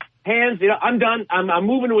Vegas, hands, you know, I'm done. I'm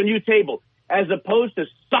moving to a new table, as opposed to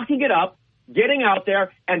sucking it up, getting out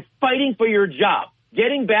there and fighting for your job,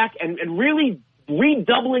 getting back and really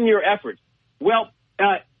redoubling your efforts. Well,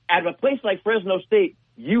 at a place like Fresno State,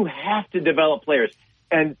 you have to develop players.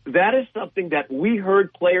 And that is something that we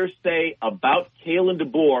heard players say about Kalen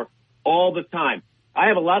DeBoer all the time. I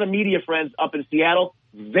have a lot of media friends up in Seattle.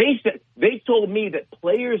 They told me that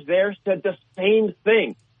players there said the same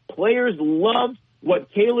thing. Players loved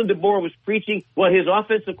what Kalen DeBoer was preaching, what his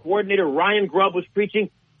offensive coordinator, Ryan Grubb, was preaching.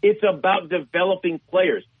 It's about developing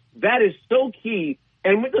players. That is so key.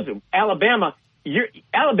 And listen, Alabama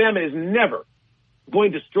is never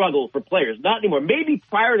going to struggle for players. Not anymore. Maybe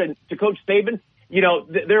prior to Coach Saban, you know,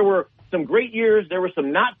 there were some great years. There were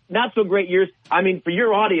some not so great years. I mean, for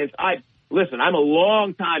your audience, I'm a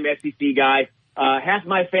long-time SEC guy. Half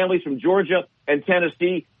my family's from Georgia and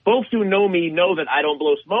Tennessee. Folks who know me know that I don't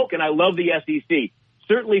blow smoke, and I love the SEC.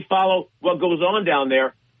 Certainly follow what goes on down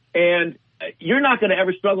there. And you're not going to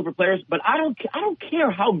ever struggle for players, but I don't care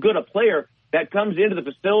how good a player that comes into the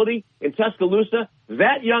facility in Tuscaloosa.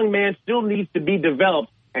 That young man still needs to be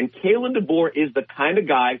developed, and Kalen DeBoer is the kind of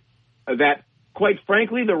guy that, quite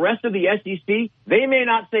frankly, the rest of the SEC, they may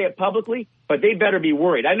not say it publicly, but they better be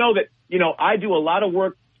worried. I know that, you know, I do a lot of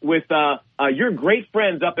work with your great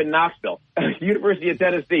friends up in Knoxville, University of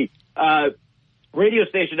Tennessee, radio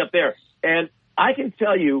station up there. And I can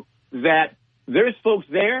tell you that there's folks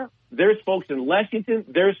there, there's folks in Lexington,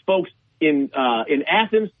 there's folks in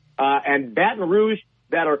Athens and Baton Rouge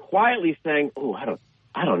that are quietly saying, "Oh, I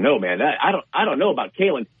don't know, man. I don't know about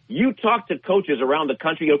Kalen." You talk to coaches around the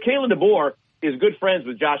country. You know, Kalen DeBoer is good friends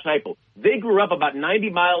with Josh Heupel. They grew up about 90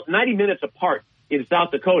 minutes apart in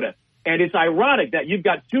South Dakota. And it's ironic that you've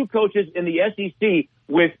got two coaches in the SEC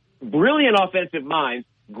with brilliant offensive minds,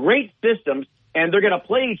 great systems, and they're going to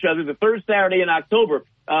play each other the third Saturday in October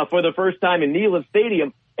for the first time in Neyland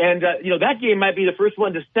Stadium. And, you know, that game might be the first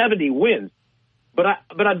one to 70 wins. But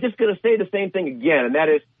I'm just going to say the same thing again, and that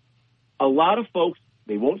is a lot of folks,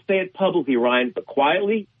 they won't say it publicly, Ryan, but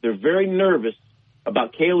quietly, they're very nervous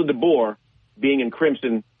about Kalen DeBoer being in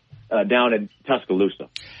Crimson down in Tuscaloosa.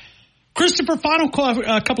 Christopher, final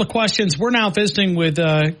couple of questions. We're now visiting with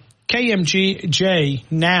KMGJ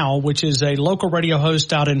Now, which is a local radio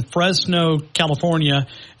host out in Fresno, California,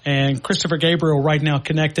 and Christopher Gabriel right now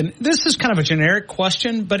connecting. This is kind of a generic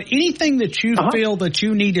question, but anything that you feel that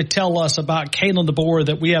you need to tell us about Kalen DeBoer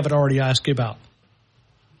that we haven't already asked you about?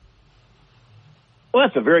 Well,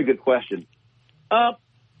 that's a very good question. I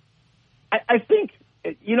think,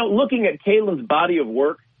 looking at Kalen's body of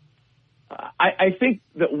work, I think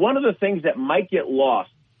that one of the things that might get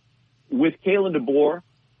lost with Kalen DeBoer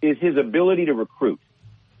is his ability to recruit.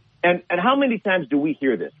 And how many times do we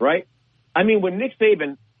hear this, right? I mean, when Nick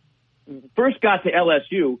Saban first got to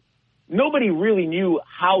LSU, nobody really knew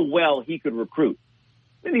how well he could recruit.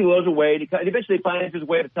 Then he goes away, and he eventually finds his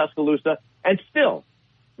way to Tuscaloosa, and still,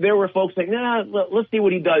 there were folks saying, let's see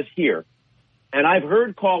what he does here. And I've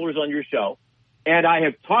heard callers on your show, and I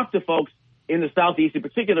have talked to folks in the Southeast, in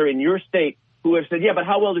particular in your state, who have said, yeah, but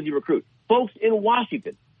how well does he recruit? Folks in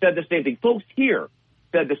Washington said the same thing. Folks here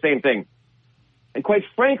said the same thing. And quite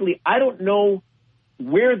frankly, I don't know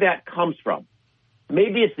where that comes from.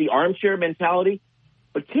 Maybe it's the armchair mentality,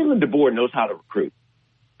 but Kalen DeBoer knows how to recruit.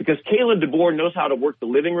 Because Kalen DeBoer knows how to work the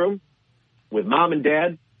living room with mom and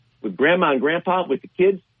dad, with grandma and grandpa, with the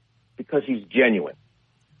kids, because he's genuine.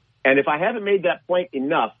 And if I haven't made that point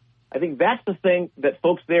enough, I think that's the thing that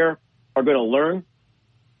folks there are going to learn.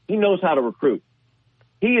 He knows how to recruit.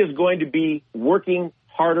 He is going to be working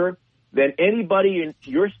harder than anybody in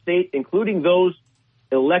your state, including those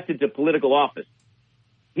elected to political office.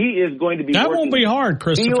 He is going to be That won't be hard,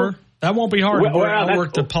 Christopher. That won't be hard to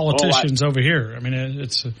outwork the politicians over here. I mean,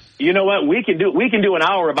 it's... You know what? We can do an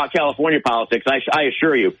hour about California politics, I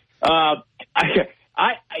assure you.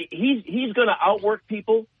 He's going to outwork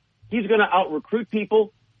people. He's going to out-recruit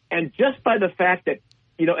people. And just by the fact that,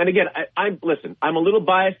 and again, I'm a little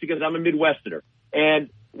biased because I'm a Midwesterner.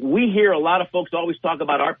 And we hear a lot of folks always talk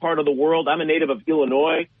about our part of the world. I'm a native of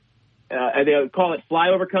Illinois. And they call it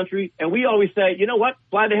flyover country. And we always say, you know what?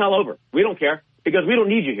 Fly the hell over. We don't care because we don't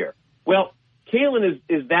need you here. Well, Kalen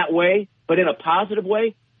is that way, but in a positive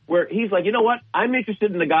way, where he's like, you know what? I'm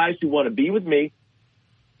interested in the guys who want to be with me.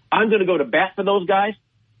 I'm going to go to bat for those guys.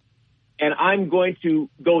 And I'm going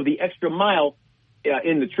to go the extra mile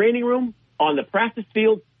in the training room, on the practice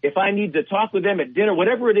field. If I need to talk with them at dinner,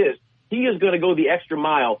 whatever it is, he is going to go the extra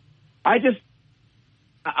mile. I just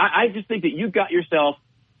think that you've got yourself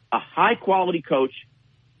a high quality coach.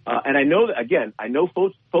 And I know that, again,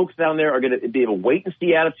 folks down there are going to be of a wait and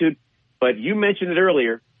see attitude, but you mentioned it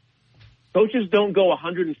earlier. Coaches don't go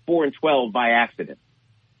 104-12 by accident.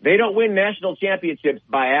 They don't win national championships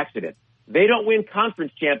by accident. They don't win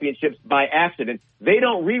conference championships by accident. They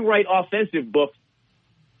don't rewrite offensive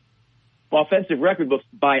record books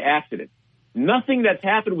by accident. Nothing that's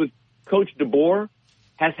happened with Coach DeBoer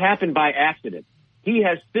has happened by accident. He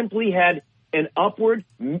has simply had an upward,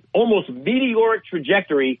 almost meteoric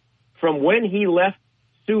trajectory from when he left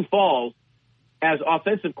Sioux Falls as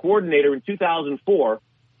offensive coordinator in 2004,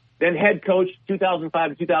 then head coach 2005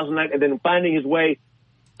 to 2009, and then finding his way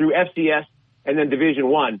through FCS and then Division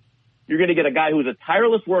I. You're going to get a guy who's a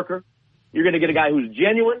tireless worker. You're going to get a guy who's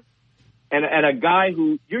genuine, and a guy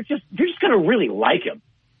who you're just going to really like him.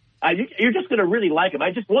 You're just going to really like him.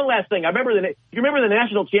 One last thing. You remember the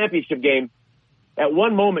national championship game? At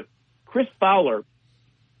one moment, Chris Fowler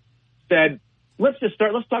said, let's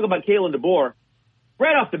talk about Kalen DeBoer.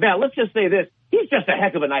 Right off the bat, let's just say this. He's just a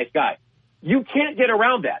heck of a nice guy. You can't get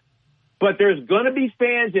around that. But there's going to be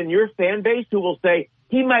fans in your fan base who will say,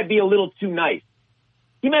 he might be a little too nice.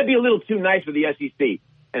 He might be a little too nice for the SEC.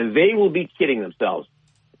 And they will be kidding themselves.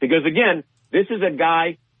 Because, again, this is a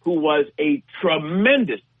guy who was a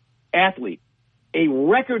tremendous athlete, a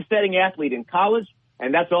record-setting athlete in college,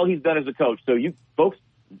 and that's all he's done as a coach. So your folks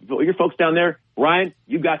down there, Ryan,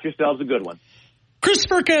 you got yourselves a good one.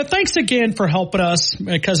 Christopher, thanks again for helping us,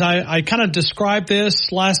 because I kind of described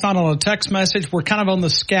this last night on a text message. We're kind of on the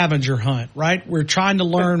scavenger hunt, right? We're trying to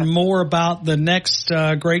learn more about the next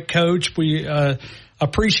great coach. We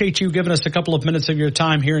appreciate you giving us a couple of minutes of your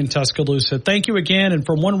time here in Tuscaloosa. Thank you again, and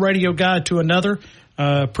from one radio guy to another,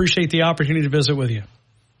 appreciate the opportunity to visit with you.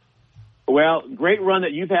 Well, great run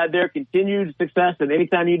that you've had there. Continued success. And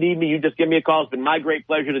anytime you need me, you just give me a call. It's been my great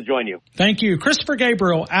pleasure to join you. Thank you. Christopher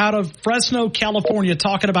Gabriel out of Fresno, California,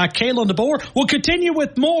 talking about Kalen DeBoer. We'll continue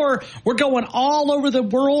with more. We're going all over the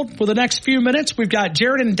world for the next few minutes. We've got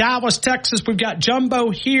Jared in Dallas, Texas. We've got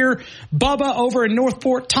Jumbo here. Bubba over in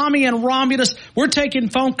Northport. Tommy and Romulus. We're taking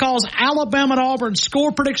phone calls. Alabama and Auburn.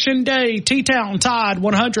 Score prediction day. T-Town Tide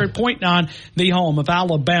 100.9, the home of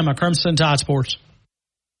Alabama Crimson Tide Sports.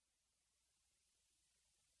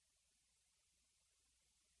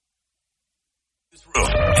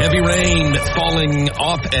 Heavy rain falling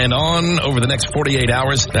off and on over the next 48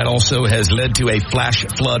 hours. That also has led to a flash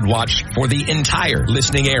flood watch for the entire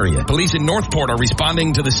listening area. Police in Northport are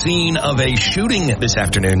responding to the scene of a shooting this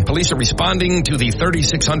afternoon. Police are responding to the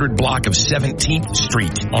 3600 block of 17th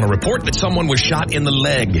Street on a report that someone was shot in the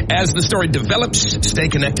leg. As the story develops, stay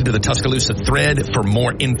connected to the Tuscaloosa thread for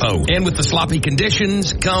more info. And with the sloppy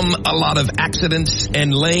conditions come a lot of accidents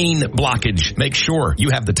and lane blockage. Make sure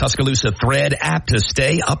you have the Tuscaloosa thread app to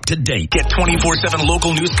stay up to date. Get 24/7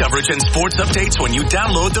 local news coverage and sports updates when you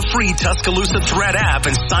download the free Tuscaloosa Thread app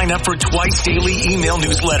and sign up for twice daily email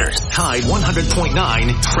newsletters. Tide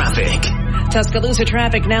 100.9 Traffic. Tuscaloosa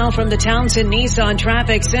traffic now from the Townsend Nissan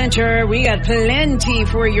Traffic Center. We got plenty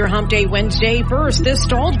for your Hump Day Wednesday. First, this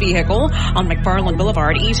stalled vehicle on McFarland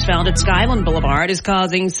Boulevard eastbound at Skyland Boulevard is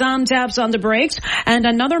causing some taps on the brakes, and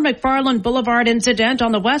another McFarland Boulevard incident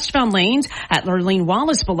on the westbound lanes at Lurleen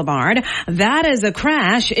Wallace Boulevard. That is a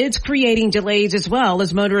crash. It's creating delays as well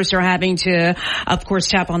as motorists are having to, of course,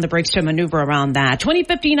 tap on the brakes to maneuver around that.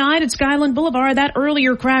 2059 at Skyland Boulevard, that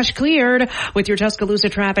earlier crash cleared. With your Tuscaloosa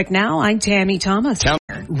traffic now, I'm Tammy Thomas.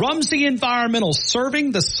 Rumsey Environmental,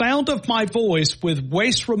 serving the sound of my voice with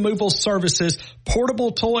waste removal services,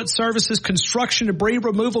 portable toilet services, construction debris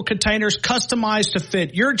removal containers customized to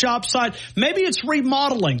fit your job site. Maybe it's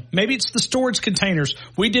remodeling. Maybe it's the storage containers.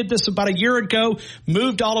 We did this about a year ago,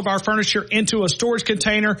 moved all of our furniture into a storage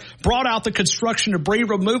container, brought out the construction debris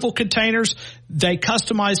removal containers. They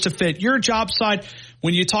customized to fit your job site.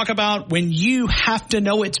 When you talk about when you have to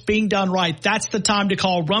know it's being done right, that's the time to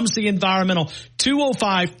call Rumsey Environmental,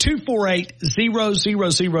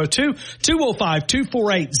 205-248-0002,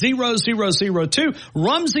 205-248-0002.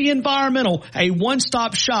 Rumsey Environmental, a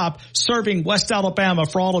one-stop shop serving West Alabama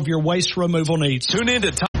for all of your waste removal needs. Tune in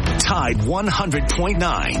to Tide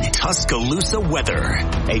 100.9 Tuscaloosa weather.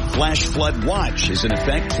 A flash flood watch is in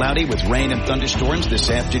effect. Cloudy with rain and thunderstorms this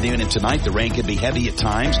afternoon and tonight. The rain could be heavy at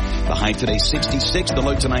times. The high today 66, the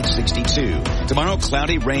low tonight 62. Tomorrow,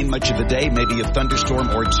 cloudy, rain much of the day, maybe a thunderstorm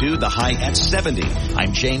or two. The high at 70.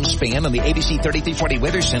 I'm James Spann on the ABC 3340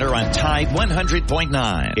 Weather Center on Tide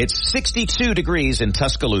 100.9. It's 62 degrees in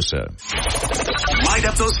Tuscaloosa. Light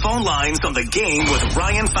up those phone lines on the game with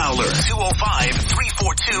Ryan Fowler.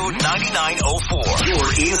 205-342-9904.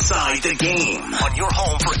 You're inside the game on your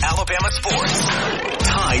home for Alabama sports.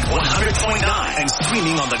 Tide 100.9 and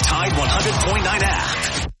streaming on the Tide 100.9 app.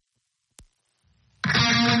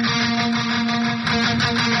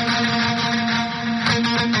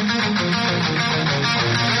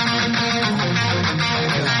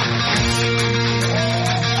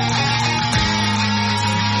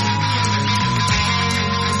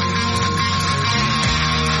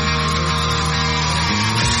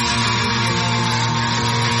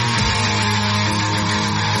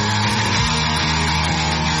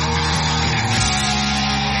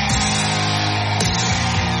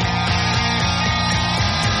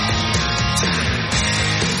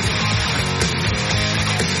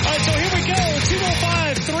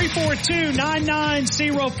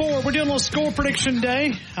 We're doing a little score prediction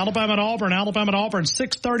day. Alabama at Auburn.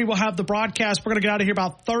 6:30 we'll have the broadcast. We're going to get out of here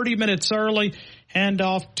about 30 minutes early. Hand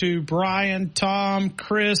off to Brian, Tom,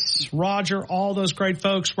 Chris, Roger, all those great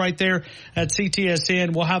folks right there at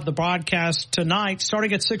CTSN. We'll have the broadcast tonight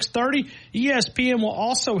starting at 6:30. ESPN will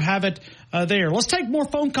also have it there. Let's take more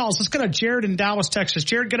phone calls. Let's go to Jared in Dallas, Texas.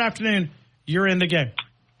 Jared, good afternoon. You're in the game.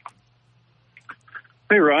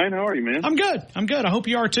 Hey, Ryan. How are you, man? I'm good. I hope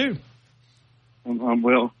you are, too. I'm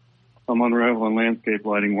well. I'm unraveling landscape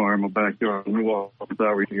lighting wire in my backyard. Let me walk outside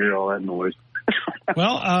where you can hear all that noise.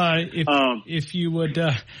 Well, if you would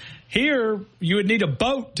here, you would need a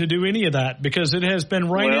boat to do any of that because it has been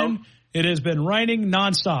raining. Well, it has been raining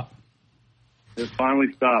nonstop. It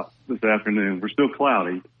finally stopped this afternoon. We're still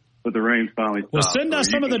cloudy, but the rain's finally stopped. Well, send us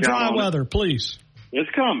some of the dry weather, please. It's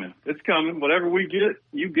coming. Whatever we get,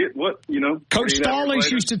 you get what, you know. Coach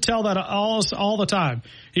Stallings used to tell that all the time.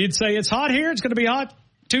 He'd say, it's hot here. It's going to be hot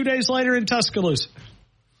 2 days later in Tuscaloosa.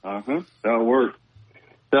 That'll work.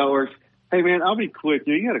 Hey, man, I'll be quick.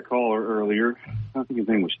 You had a caller earlier. I think his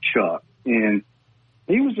name was Chuck. And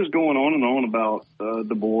he was just going on and on about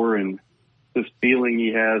DeBoer and this feeling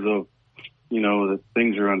he has of, you know, that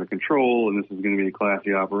things are under control and this is going to be a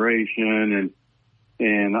classy operation.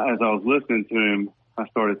 And as I was listening to him, I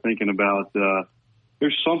started thinking about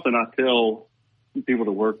there's something I tell people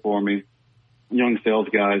to work for me, young sales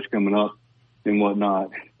guys coming up and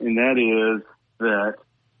whatnot, and that is that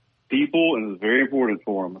people, and it's very important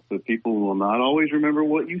for them, that people will not always remember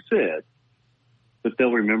what you said, but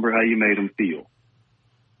they'll remember how you made them feel.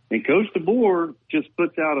 And Coach DeBoer just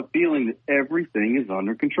puts out a feeling that everything is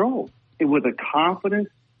under control. with a confidence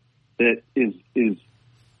that is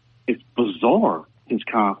it's bizarre. His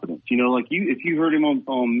confidence, like if you heard him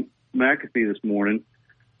on McAfee this morning,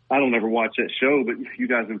 I don't ever watch that show, but you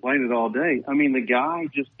guys have been playing it all day. I mean, the guy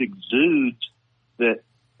just exudes that,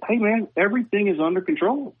 hey man, everything is under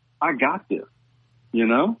control. I got this,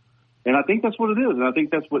 and I think that's what it is, and I think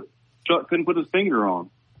that's what Chuck couldn't put his finger on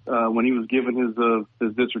when he was giving his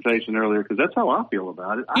dissertation earlier, because that's how I feel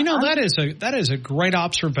about it. That is a great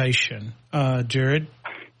observation, Jared,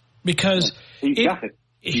 because he's got it.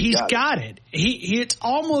 He's got it. It's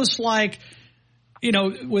almost like,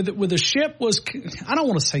 with the ship was, I don't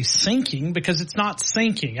want to say sinking, because it's not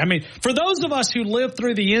sinking. I mean, for those of us who lived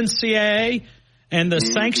through the NCAA and the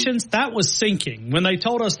sanctions, that was sinking. When they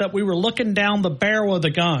told us that we were looking down the barrel of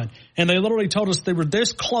the gun, and they literally told us they were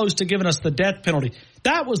this close to giving us the death penalty,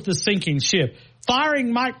 that was the sinking ship.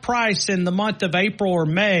 Firing Mike Price in the month of April or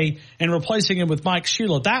May and replacing him with Mike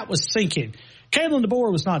Shula, that was sinking. Kalen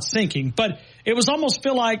DeBoer was not sinking, but it was almost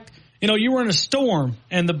feel like, you were in a storm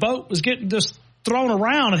and the boat was getting just thrown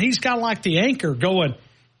around, and he's got like the anchor going.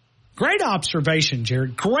 Great observation,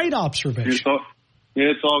 Jared. Great observation.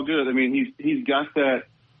 It's all good. I mean, he's got that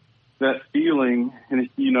feeling, and if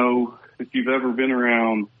you've ever been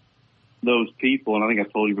around those people, and I think I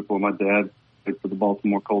told you before, my dad played for the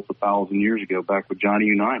Baltimore Colts 1,000 years ago, back with Johnny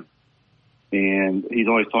Unitas, and he's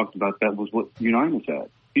always talked about that was what Unitas had.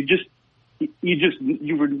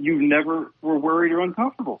 You never were worried or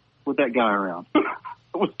uncomfortable with that guy around. It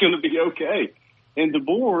was going to be okay. And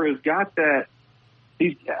DeBoer has got that.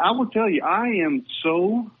 I will tell you, I am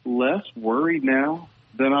so less worried now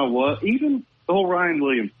than I was. Even the whole Ryan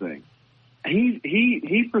Williams thing.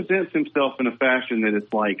 He presents himself in a fashion that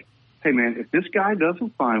it's like, hey man, if this guy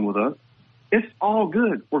doesn't sign with us, it's all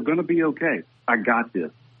good. We're going to be okay. I got this.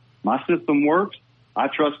 My system works. I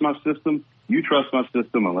trust my system. You trust my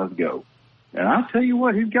system, and let's go. And I'll tell you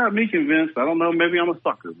what, he's got me convinced. I don't know, maybe I'm a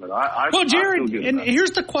sucker, but Well, Jared, I feel good and about it.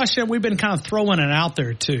 here's the question we've been kind of throwing it out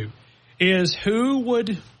there too, is who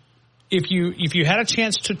would, if you had a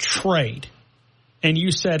chance to trade, and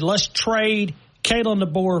you said, let's trade Kalen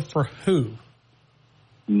DeBoer for who?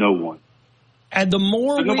 No one. And the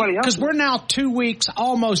more because we're now 2 weeks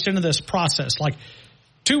almost into this process. Like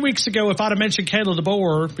 2 weeks ago, if I'd have mentioned Kalen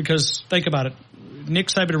DeBoer, because think about it, Nick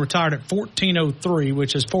Saban retired at 14:03,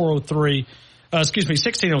 which is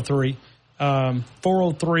 16:03,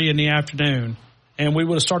 4:03 in the afternoon, and we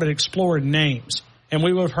would have started exploring names, and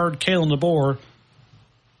we would have heard Kalen DeBoer.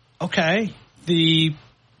 Okay, we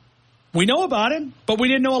know about him, but we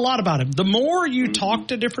didn't know a lot about him. The more you talk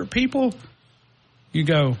to different people, you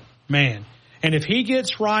go, man. And if he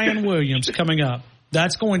gets Ryan Williams coming up,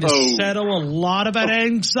 that's going to settle a lot of that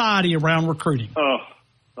anxiety around recruiting.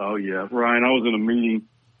 Oh yeah, Ryan. I was in a meeting.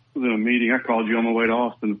 I called you on my way to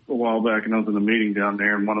Austin a while back, and I was in a meeting down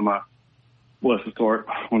there. And one of my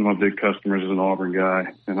big customers is an Auburn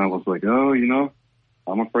guy, and I was like, I'm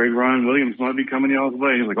afraid Ryan Williams might be coming y'all's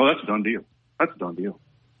way. He's like, oh, that's a done deal. That's a done deal.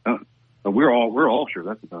 We're all sure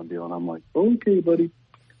that's a done deal. And I'm like, okay, buddy,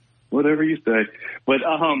 whatever you say. But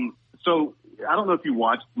so I don't know if you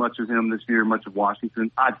watched much of him this year, much of Washington.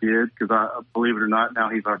 I did, because I believe it or not, now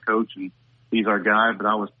he's our coach and he's our guy, but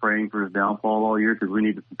I was praying for his downfall all year because we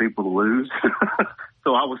needed some people to lose.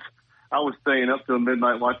 So I was staying up till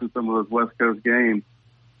midnight watching some of those West Coast games.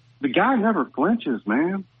 The guy never flinches,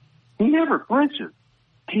 man. He never flinches.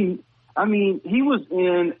 He was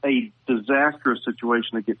in a disastrous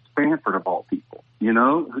situation against Stanford of all people.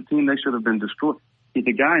 The team they should have been destroyed.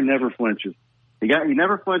 The guy never flinches. He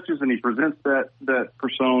never flinches, and he presents that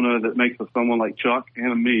persona that makes of someone like Chuck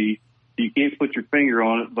and me. You can't put your finger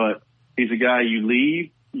on it, but he's a guy you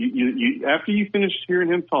leave. You after you finish hearing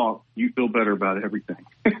him talk, you feel better about everything.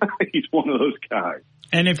 He's one of those guys.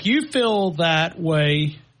 And if you feel that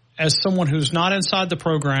way as someone who's not inside the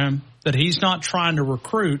program, that he's not trying to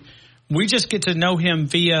recruit, we just get to know him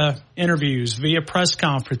via interviews, via press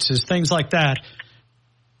conferences, things like that.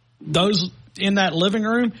 Those in that living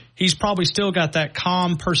room, he's probably still got that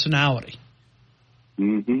calm personality.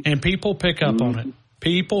 Mm-hmm. And people pick up on it.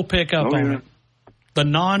 People pick up on it. The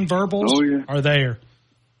nonverbals are there.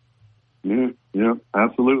 Yeah,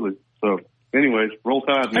 absolutely. So, anyways, roll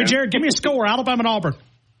Tide, man. Hey, Jared, give me a score. Alabama and Auburn.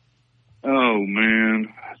 Oh,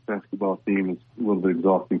 man. This basketball team is a little bit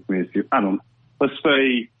exhausting for me this year. Let's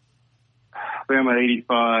say Alabama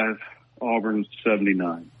 85, Auburn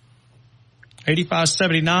 79.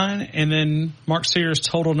 85-79, and then Mark Sears'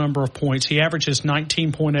 total number of points. He averages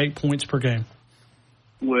 19.8 points per game.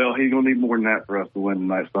 Well, he's going to need more than that for us to win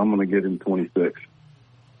tonight, so I'm going to give him 26.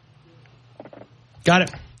 Got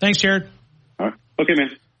it. Thanks, Jared. All right. Okay,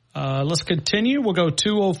 man. Let's continue. We'll go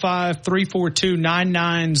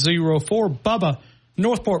 205-342-9904. Bubba,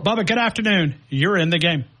 Northport. Bubba, good afternoon. You're in the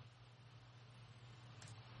game.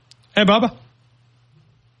 Hey, Bubba.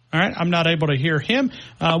 All right, I'm not able to hear him.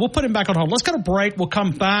 We'll put him back on hold. Let's go to break. We'll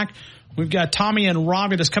come back. We've got Tommy and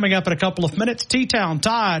Romulus coming up in a couple of minutes. T-Town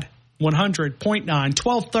Tide 100.9,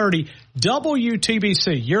 1230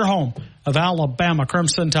 WTBC, your home of Alabama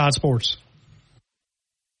Crimson Tide Sports.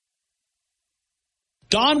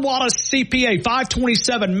 Don Wallace CPA,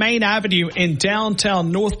 527 Main Avenue in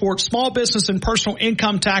downtown Northport. Small business and personal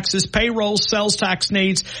income taxes, payroll, sales tax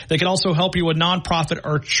needs. They can also help you with nonprofit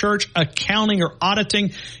or church accounting or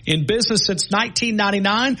auditing. In business since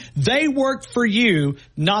 1999, they work for you,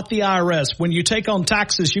 not the IRS. When you take on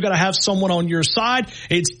taxes, you got to have someone on your side.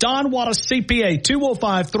 It's Don Wallace CPA,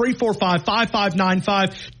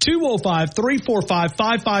 205-345-5595,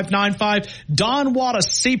 205-345-5595. Don Wallace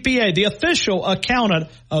CPA, the official accountant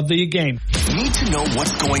of the game. Need to know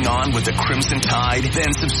what's going on with the Crimson Tide?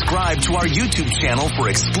 Then subscribe to our YouTube channel for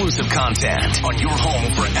exclusive content on your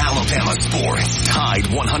home for Alabama sports. Tide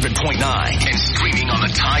 100.9 and streaming on the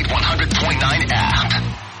Tide 100.9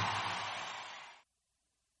 app.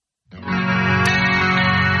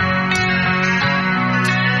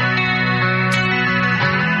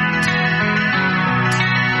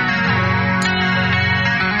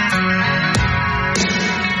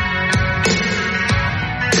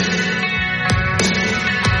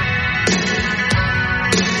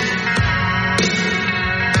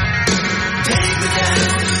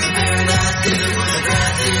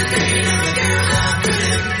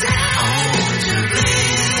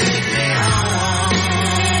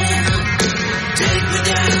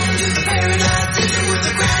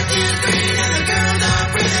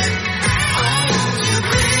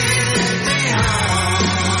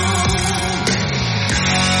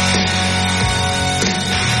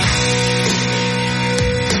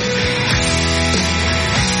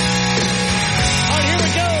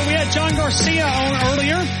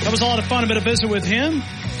 A bit of visit with him,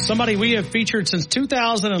 somebody we have featured since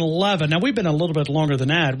 2011. Now, we've been a little bit longer than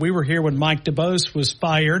that. We were here when Mike DeBose was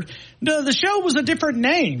fired. The show was a different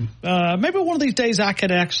name. Maybe one of these days I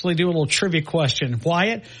could actually do a little trivia question.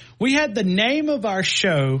 Wyatt, we had the name of our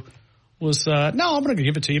show was, no, I'm going to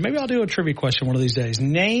give it to you. Maybe I'll do a trivia question one of these days.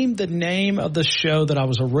 Name the name of the show that I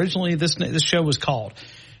was originally, this show was called.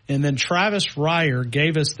 And then Travis Ryer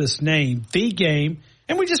gave us this name, The Game,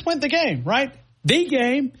 and we just went The Game, right? The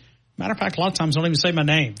Game. Matter of fact, a lot of times I don't even say my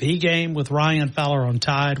name. The Game with Ryan Fowler on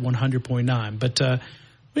Tide 100.9. But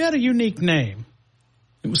we had a unique name.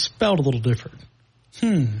 It was spelled a little different.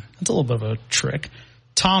 That's a little bit of a trick.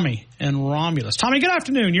 Tommy and Romulus. Tommy, good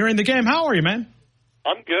afternoon. You're in the game. How are you, man?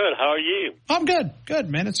 I'm good. How are you? I'm good. Good,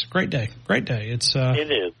 man. It's a great day. Great day. It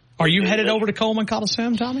is. Are you headed over to Coleman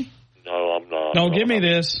Coliseum, Tommy? No, I'm not. No, give me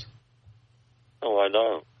this. No, I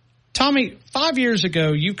don't. Tommy, 5 years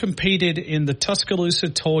ago, you competed in the Tuscaloosa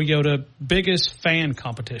Toyota biggest fan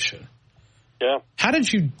competition. Yeah. How'd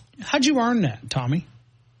you earn that, Tommy?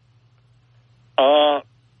 Toyota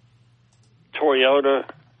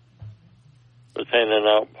was handing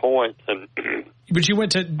out points, and but you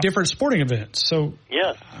went to different sporting events, so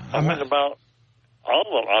yes, I went about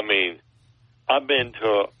all of them. I mean, I've been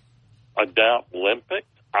to a Doubt Olympics.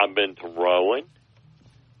 I've been to rowing.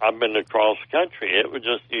 I've been to cross country. It was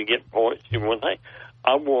just you get points. You one thing.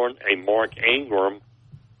 I won a Mark Ingram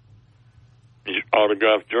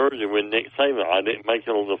autographed jersey with Nick Saban. I didn't make it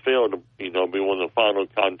on the field to, be one of the final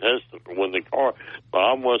contestants to win the car, but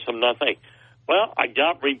I won some nothing. Well, I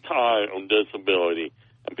got retired on disability,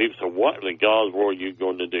 and people said, "What in the God's world are you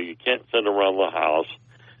going to do? You can't sit around the house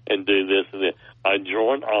and do this and that." I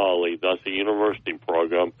joined OLLI. That's a university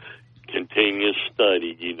program. Continuous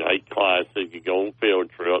study, you take classes, you go on field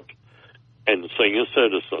trips, and senior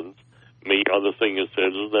citizens meet other senior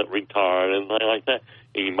citizens that retired and things like that.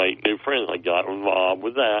 And you make new friends. I got involved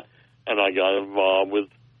with that, and I got involved with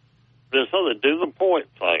this other, do the point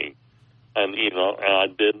thing. And, and I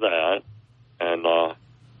did that, and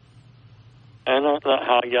that's not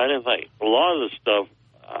how I got anything. A lot of the stuff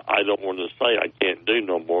I don't want to say I can't do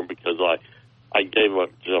no more because I gave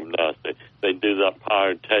up gymnastics. They do that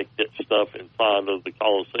pyrotechnic stuff inside of the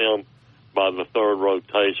Coliseum by the third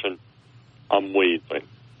rotation. I'm wheezing.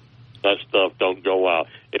 That stuff don't go out.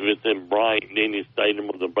 If it's in Brighton, any stadium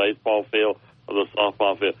with the baseball field or the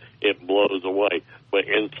softball field, it blows away. But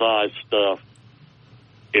inside stuff,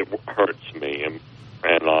 it hurts me. And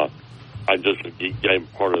I just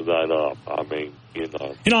gave part of that up. I mean,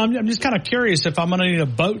 I'm just kind of curious if I'm going to need a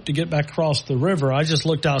boat to get back across the river. I just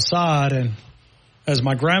looked outside and, as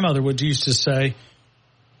my grandmother would used to say,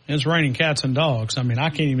 It's raining cats and dogs. I mean, I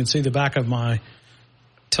can't even see the back of my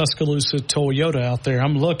Tuscaloosa Toyota out there.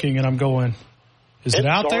 I'm looking and I'm going, is it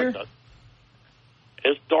out there?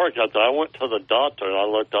 It's dark out there. I went to the doctor and I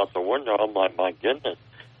looked out the window. I'm like, my goodness,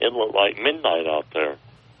 it looked like midnight out there.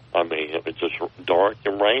 I mean, it was just dark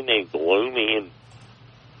and rainy, gloomy and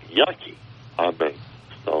yucky. I mean,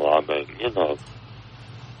 all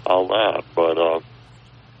that. But,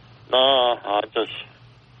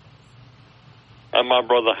 and my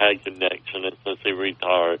brother had connection, and since he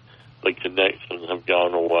retired, the connections have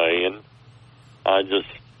gone away, and I just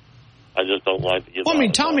don't like to get. Well, I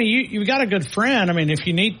mean, Tommy, you got a good friend. I mean, if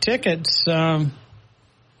you need tickets, well,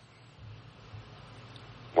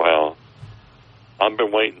 I've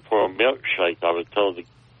been waiting for a milkshake. I was telling the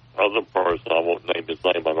other person, I won't name his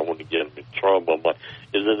name, I don't want to get him in trouble. I'm like,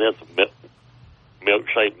 isn't this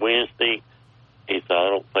milkshake Wednesday? He said, I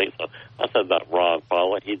don't think so. I said, that Ron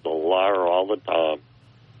Fowler, he's a liar all the time.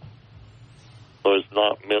 So it's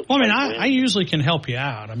not milkshake. Well, I mean, I usually can help you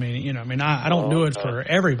out. I mean, I don't do it for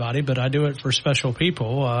everybody, but I do it for special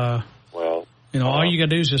people. All you got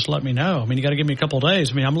to do is just let me know. I mean, you got to give me a couple of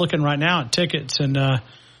days. I mean, I'm looking right now at tickets, and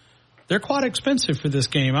they're quite expensive for this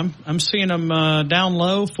game. I'm seeing them down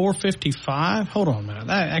low, $455. Hold on a minute,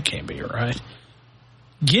 that can't be right.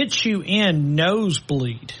 Get you in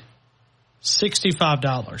nosebleed,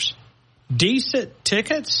 $65. Decent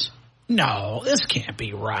tickets? No, this can't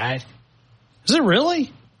be right. Is it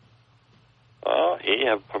really? He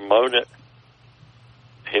have promoted.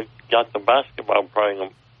 He got the basketball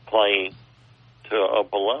playing to a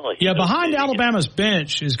below. Yeah, behind Alabama's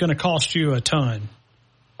bench is going to cost you a ton.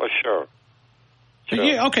 For sure.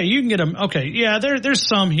 Yeah, okay, you can get them. Okay, yeah, there's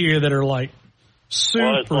some here that are like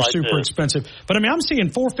super expensive. But I mean, I'm seeing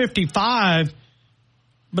 $455.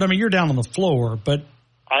 But I mean, you're down on the floor. But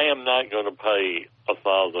I am not going to pay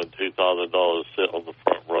 $1,000, $2,000 to sit on the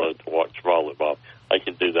front row to watch volleyball. I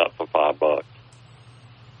can do that for $5.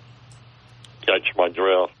 Catch my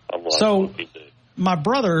drift. I'm like, so my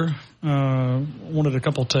brother wanted a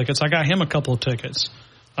couple of tickets. I got him a couple of tickets.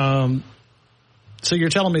 So you're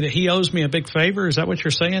telling me that he owes me a big favor? Is that what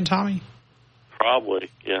you're saying, Tommy? Probably.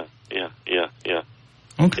 Yeah.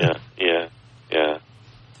 Okay. Yeah.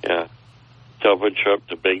 Cover trip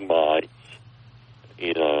to Big Mike's.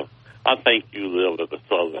 I think you live at the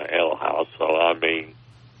Southern Ale House,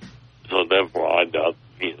 so therefore I doubt,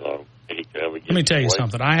 he could ever get. Let me tell you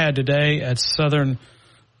something. I had today at Southern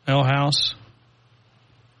Ale House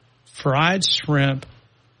fried shrimp.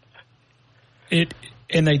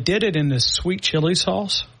 And they did it in this sweet chili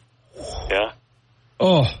sauce. Yeah.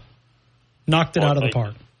 Oh, knocked it out of the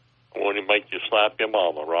park. Want to make you slap your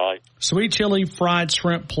mama, right? Sweet chili fried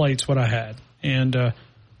shrimp plates, what I had. And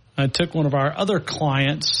I took one of our other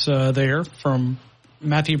clients there from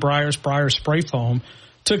Matthew Breyer's Spray Foam,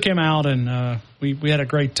 took him out, and we had a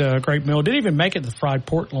great meal. Didn't even make it the fried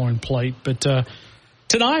pork loin plate. But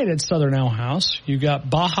tonight at Southern Ale House, you got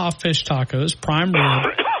Baja fish tacos, prime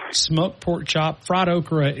rib, smoked pork chop, fried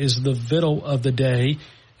okra is the vittle of the day.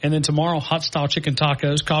 And then tomorrow, hot style chicken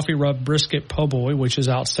tacos, coffee rub brisket po' boy, which is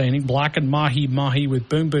outstanding, blackened mahi with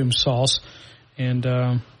boom boom sauce. And,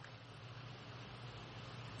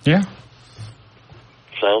 yeah.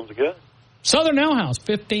 Sounds good. Southern Ale House,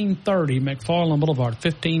 1530 McFarland Boulevard,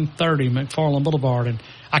 1530 McFarland Boulevard. And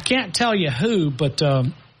I can't tell you who, but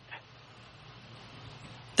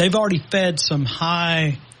they've already fed some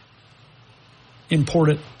high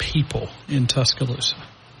important people in Tuscaloosa.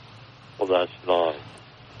 Well, that's nice.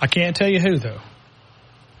 I can't tell you who, though.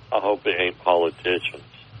 I hope it ain't politicians.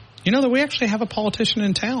 You know that we actually have a politician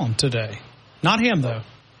in town today. Not him, though.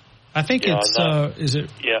 I think it's, is it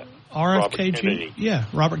RFKG? Yeah,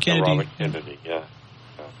 Robert Kennedy. Robert Kennedy, yeah.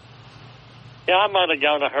 Yeah, I might have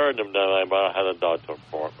gone and heard him today, but I had a doctor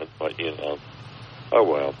appointment, but, oh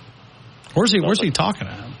well. Where's he talking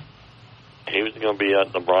at? He was going to be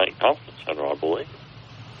at the Bryant Conference Center, I believe.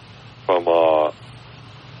 From,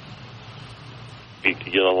 you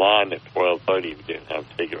could get a line at 12:30 if you didn't have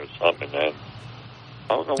a ticket or something. And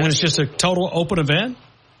I don't know. And it's just a total open event?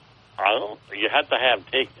 You have to have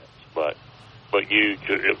tickets, but you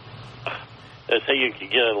could, let's say you could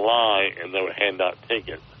get in line and they would hand out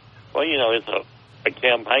tickets. Well, it's a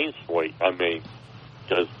campaign suite. I mean,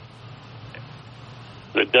 because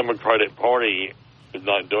the Democratic Party is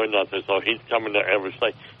not doing nothing, so he's coming to every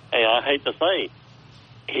state. Hey, I hate to say,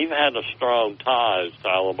 he's had a strong ties to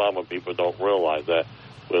Alabama. People don't realize that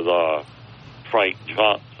with Frank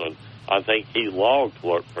Johnson. I think he law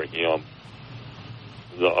clerked for him,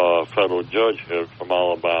 the federal judge here from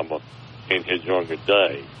Alabama in his younger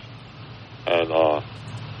days. And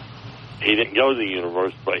he didn't go to the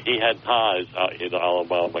university, but he had ties out in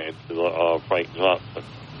Alabama and to Frank Johnson,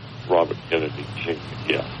 Robert Kennedy Jr.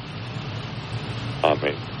 Yeah. I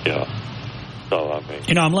mean, yeah. So, I mean.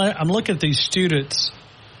 You know, I'm looking at these students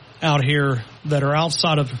out here that are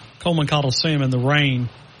outside of Coleman Coliseum in the rain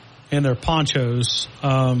in their ponchos.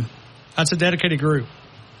 That's a dedicated group.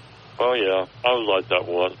 Oh, yeah. I was like that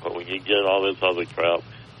once, but when you get all this other crap,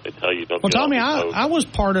 they tell you don't. Well, Tommy, I was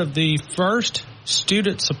part of the first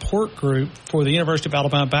student support group for the University of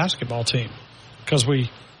Alabama basketball team because we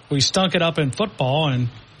stunk it up in football, and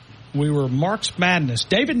we were March Madness.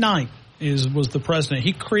 David Knight was the president.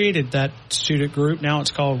 He created that student group. Now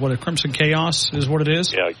it's called, Crimson Chaos is what it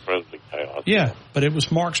is? Yeah, Crimson Chaos. Yeah, but it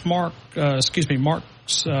was March Madness.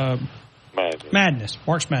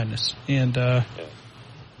 March Madness. And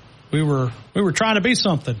we were trying to be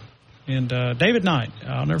something. And David Knight,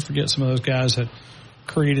 I'll never forget some of those guys that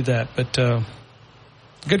created that. But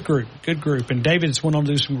good group. And David's went on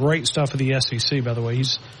to do some great stuff for the SEC, by the way.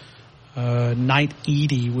 He's Knight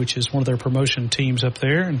Edie, which is one of their promotion teams up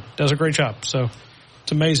there, and does a great job. So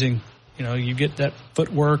it's amazing. You know, you get that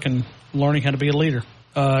footwork and learning how to be a leader.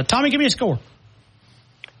 Tommy, give me a score.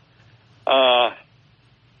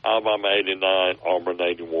 Alabama 89, Auburn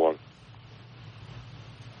 81.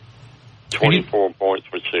 24 points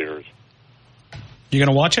for Sears. You going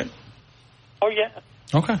to watch it? Oh, yeah.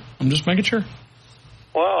 Okay. I'm just making sure.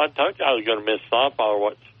 Well, I told you I was going to miss softball or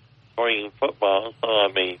watch spring football. So, I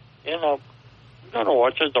mean, you know, I'm going to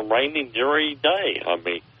watch it. It's a rainy, dreary day. I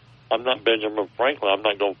mean, I'm not Benjamin Franklin. I'm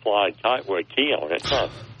not going to fly a kite with a key on it. Huh?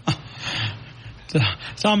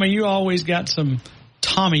 Tommy, you always got some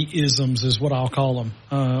Tommy-isms is what I'll call them.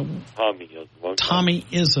 Tommy-isms. Okay.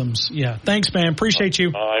 Tommy-isms. Yeah. Thanks, man. Appreciate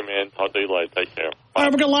you. All right, man. Talk to you later. Take care. All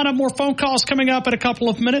right, we're going to line up more phone calls coming up in a couple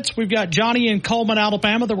of minutes. We've got Johnny in Coleman,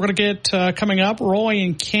 Alabama that we're going to get coming up. Roy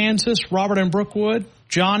in Kansas, Robert in Brookwood,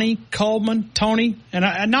 Johnny, Coleman, Tony,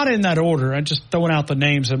 and not in that order. I'm just throwing out the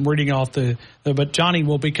names. I'm reading off but Johnny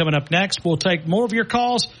will be coming up next. We'll take more of your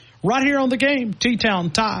calls right here on the game.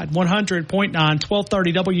 T-Town Tide 100.9,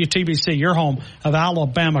 1230 WTBC, your home of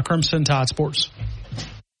Alabama Crimson Tide Sports.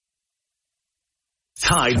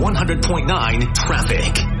 Tide 100.9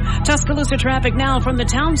 traffic. Tuscaloosa traffic now from the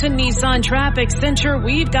Townsend Nissan Traffic Center.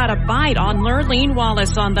 We've got a bite on Lurleen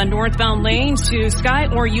Wallace on the northbound lanes to Sky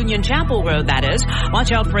or Union Chapel Road, that is.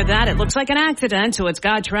 Watch out for that. It looks like an accident, so it's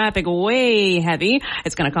got traffic way heavy.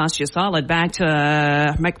 It's going to cost you solid back to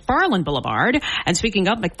McFarland Boulevard. And speaking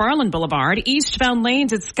of McFarland Boulevard, eastbound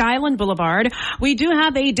lanes at Skyland Boulevard, we do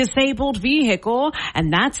have a disabled vehicle,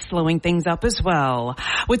 and that's slowing things up as well.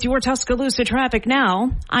 With your Tuscaloosa traffic now,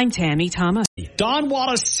 I'm Tammy Thomas. Don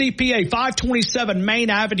Wallace CPA, 527 Main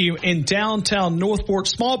Avenue in downtown Northport.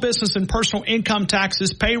 Small business and personal income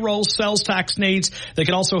taxes, payroll, sales tax needs. They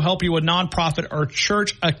can also help you with nonprofit or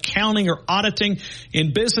church accounting or auditing.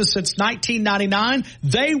 In business since 1999,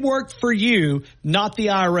 they work for you, not the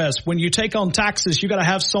IRS. When you take on taxes, you got to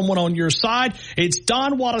have someone on your side. It's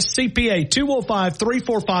Don Wallace CPA,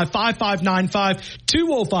 205-345-5595,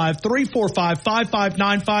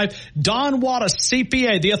 205-345-5595. Don Wallace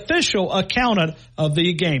CPA, the official accountant of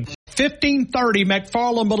the game. 1530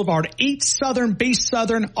 McFarland Boulevard. Eat Southern, be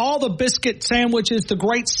Southern. All the biscuit sandwiches, the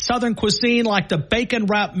great Southern cuisine like the bacon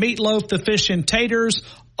wrapped meatloaf, the fish and taters.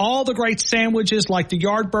 All the great sandwiches like the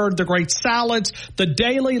Yardbird, the great salads, the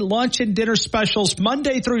daily lunch and dinner specials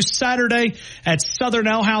Monday through Saturday at Southern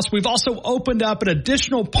Ale House. We've also opened up an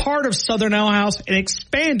additional part of Southern Ale House and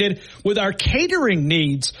expanded with our catering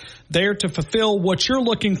needs there to fulfill what you're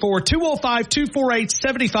looking for.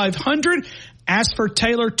 205-248-7500. Ask for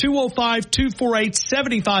Taylor,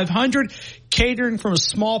 205-248-7500. Catering from a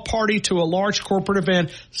small party to a large corporate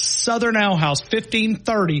event. Southern Ale House,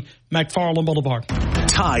 1530 McFarland Boulevard.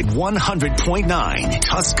 Tide 100.9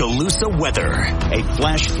 Tuscaloosa weather. A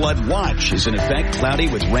flash flood watch is in effect. Cloudy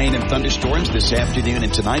with rain and thunderstorms this afternoon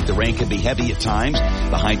and tonight. The rain can be heavy at times.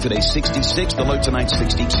 The high today 66, the low tonight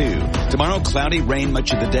 62. Tomorrow, cloudy, rain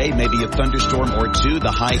much of the day, maybe a thunderstorm or two.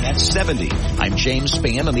 The high at 70. I'm James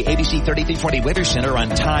Spann on the ABC 3340 Weather Center on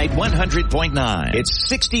Tide 100.9. It's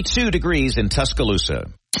 62 degrees in Tuscaloosa.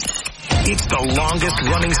 It's the longest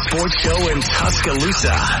running sports show in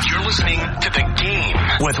Tuscaloosa. You're listening to The Game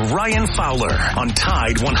with Ryan Fowler on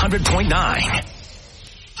Tide 100.9.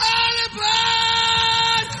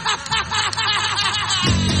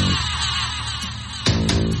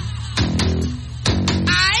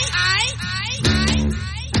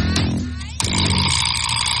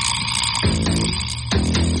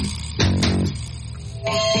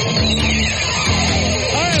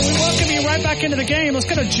 Back into the game. Let's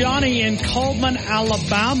go to Johnny in Coleman,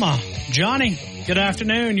 Alabama. Johnny. Good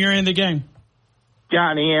afternoon. You're in the game.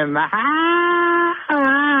 Johnny in the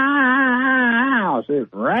house.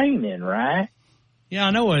 It's raining, right? Yeah,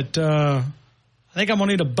 I know it. I think I'm going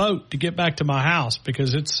to need a boat to get back to my house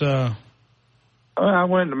because it's... Well, I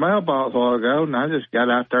went to the mailbox a while ago, and I just got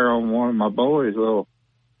out there on one of my boys' little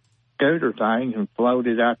scooter things and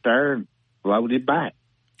floated out there and floated back.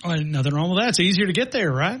 Oh, nothing wrong with that. It's easier to get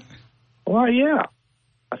there, right? Well, yeah.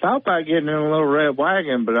 I thought about getting in a little red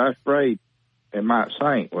wagon, but I was afraid it might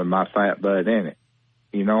sink with my fat butt in it.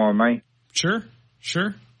 You know what I mean? Sure.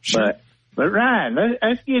 But Ryan,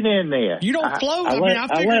 let's get in there. You don't float. I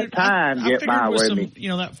let time get by with me. You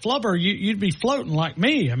know, that flubber, you'd be floating like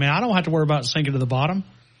me. I mean, I don't have to worry about sinking to the bottom.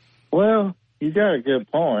 Well, you got a good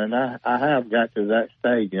point. I have got to that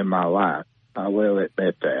stage in my life. I will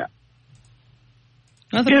admit that.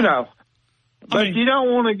 You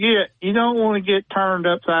don't want to get turned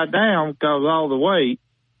upside down because all the weight,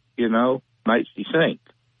 makes you sink.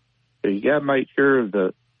 So you got to make sure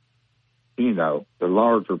the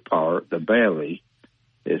larger part, the belly,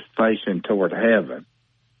 is facing toward heaven.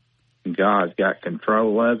 And God's got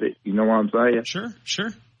control of it. You know what I'm saying?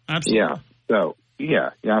 Sure. Absolutely. Yeah. So,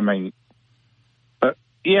 I mean,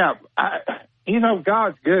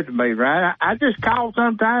 God's good to me, right? I just call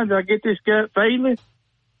sometimes. I get this gut feeling,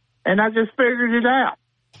 and I just figured it out.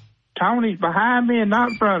 Tony's behind me and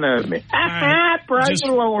not in front of me. Right. Praise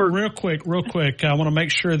the Lord. Real quick. I want to make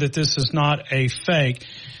sure that this is not a fake.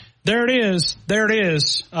 There it is.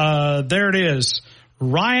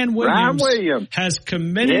 Ryan Williams has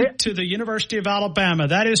committed to the University of Alabama.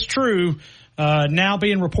 That is true. Now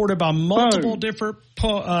being reported by multiple different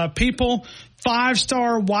people.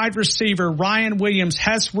 5-star wide receiver Ryan Williams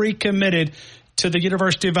has recommitted to the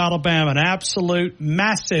University of Alabama. An absolute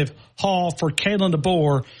massive haul for Kalen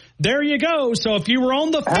DeBoer. There you go. So if you were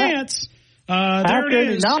on the fence, there it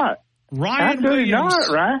is. Ryan Williams.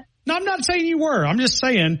 Right? No, I'm not saying you were. I'm just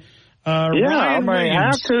saying Ryan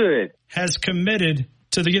Williams has committed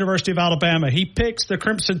to the University of Alabama. He picks the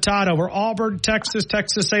Crimson Tide over Auburn, Texas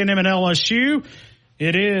A&M, and LSU.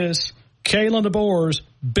 It is Kalen DeBoer's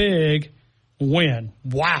big win.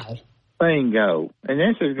 Wow. Bingo. And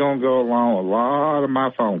this is going to go along with a lot of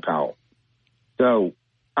my phone calls. So,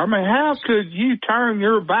 I mean, how could you turn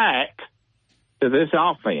your back to this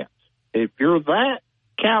offense if you're that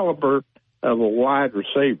caliber of a wide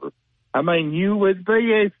receiver? I mean, you would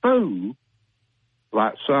be a fool,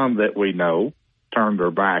 like some that we know turned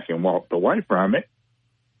their back and walked away from it.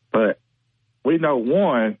 But we know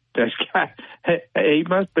one that's he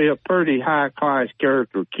must be a pretty high-class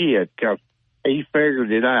character kid because he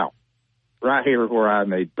figured it out right here where I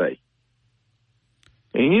need to be.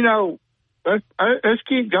 And, let's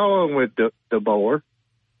keep going with DeBoer.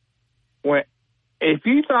 If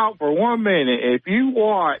you thought for 1 minute, if you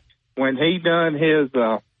watch when he done his,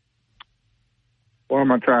 what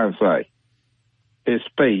am I trying to say? His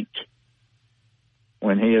speech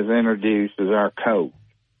when he is introduced as our coach.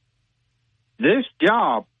 This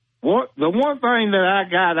job, the one thing that I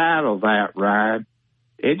got out of that, Ryan,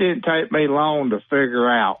 it didn't take me long to figure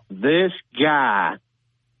out this job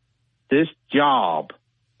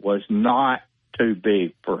was not too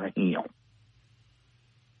big for him.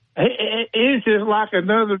 It's just like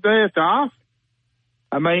another day at the office.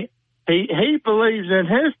 I mean, he believes in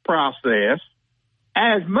his process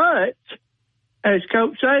as much as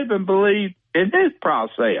Coach Saban believed in his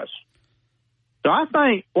process. So I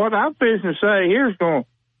think what I'm fixing to say here is going to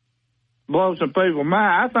blow some people's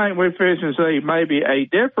mind. I think we're fixing to see maybe a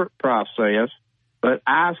different process, but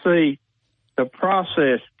I see the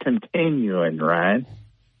process continuing, Ryan.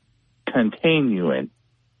 Continuing.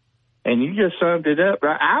 And you just summed it up,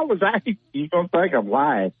 right? I was actually, you're going to think I'm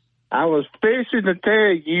lying. I was fixing to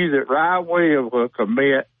tell you that Ryan Williams will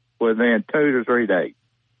commit within 2 to 3 days.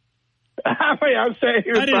 I mean, I'm saying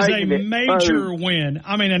that is a major win.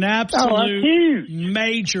 I mean, an absolute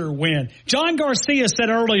major win. John Garcia said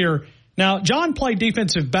earlier, now, John played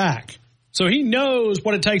defensive back, so he knows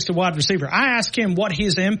what it takes to wide receiver. I asked him what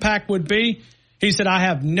his impact would be. He said, I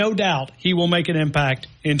have no doubt he will make an impact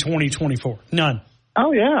in 2024. None.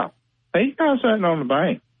 Oh, yeah. He's not sitting on the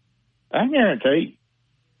bank. I guarantee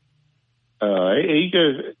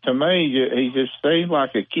you. To me, he just seems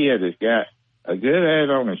like a kid that's got a good head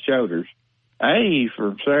on his shoulders. He's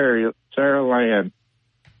from Saraland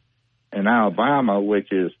in Alabama,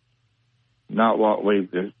 which is not what we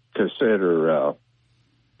consider,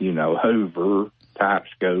 Hoover type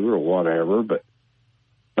school or whatever. But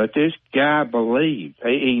this guy believes.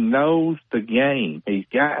 He knows the game. He's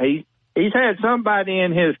had somebody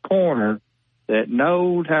in his corner that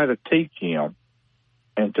knows how to teach him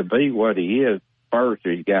and to be what he is. First,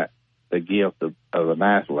 he's got the gift of an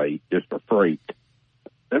athlete, just a freak.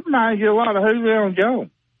 That reminds you a lot of Julio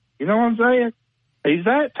Jones. You know what I'm saying? He's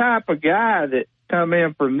that type of guy that come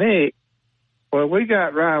in for Nick. Well, we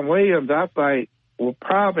got Ryan Williams, I think, will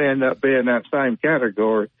probably end up being that same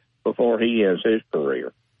category before he ends his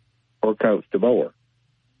career, or Coach DeBoer.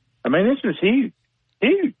 I mean, this is huge,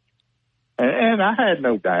 huge. And I had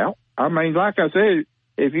no doubt. I mean, like I said,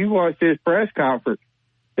 if you watch this press conference,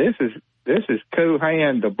 this is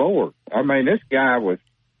Kuhan DeBoer. I mean, this guy was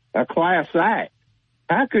a class act.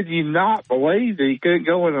 How could you not believe that he couldn't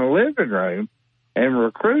go in the living room and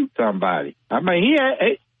recruit somebody? I mean,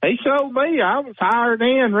 he showed me. I was hired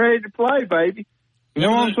in, ready to play, baby. You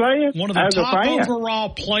know what I'm saying? One of the top overall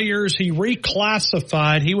players. He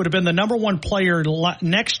reclassified. He would have been the number 1 player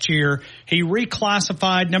next year. He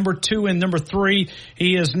reclassified number 2 and number 3.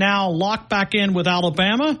 He is now locked back in with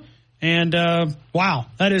Alabama. And, wow,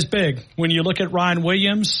 that is big. When you look at Ryan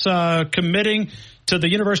Williams committing to the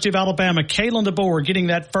University of Alabama, Kalen DeBoer getting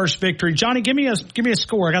that first victory. Johnny, give me a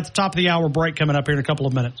score. I got the top of the hour break coming up here in a couple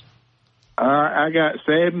of minutes. I got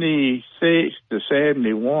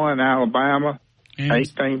 76-71 Alabama, and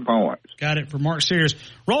 18 points. Got it for Mark Sears.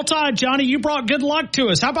 Roll Tide, Johnny. You brought good luck to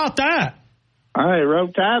us. How about that? Hey, Roll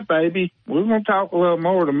Tide, baby. We're going to talk a little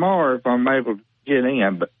more tomorrow if I'm able to get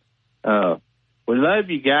in. But we love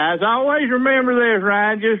you guys. Always remember this,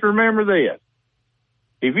 Ryan. Just remember this.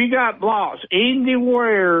 If you got blocks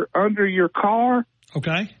anywhere under your car,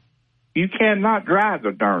 okay, you cannot drive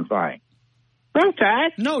the darn thing. Roll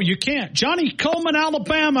Tide. No, you can't. Johnny Coleman,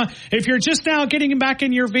 Alabama, if you're just now getting back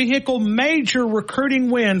in your vehicle, major recruiting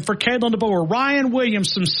win for Kalen DeBoer. Ryan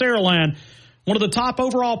Williams from Saraland, one of the top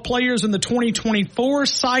overall players in the 2024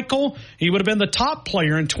 cycle. He would have been the top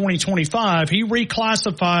player in 2025. He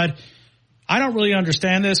reclassified. I don't really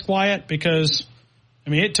understand this, Wyatt, because I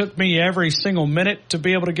mean, it took me every single minute to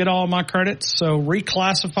be able to get all my credits. So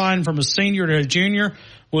reclassifying from a senior to a junior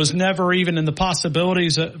was never even in the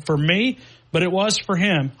possibilities for me, but it was for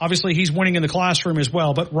him. Obviously, he's winning in the classroom as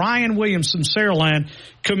well. But Ryan Williams from Saraland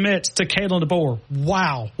commits to Kalen DeBoer.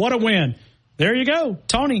 Wow, what a win. There you go.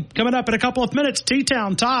 Tony, coming up in a couple of minutes.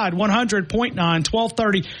 T-Town Tide 100.9,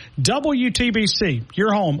 1230 WTBC,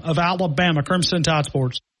 your home of Alabama Crimson Tide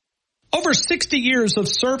Sports. Over 60 years of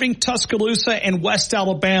serving Tuscaloosa and West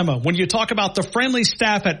Alabama. When you talk about the friendly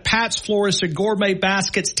staff at Pat's Florist and Gourmet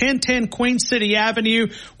Baskets, 1010 Queen City Avenue,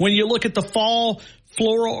 when you look at the fall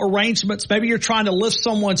floral arrangements, maybe you're trying to lift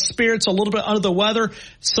someone's spirits a little bit under the weather,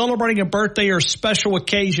 celebrating a birthday or special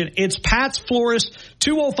occasion. It's Pat's Florist,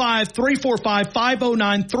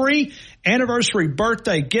 205-345-5093. Anniversary,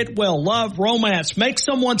 birthday, get well, love, romance. Make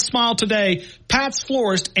someone smile today. Pat's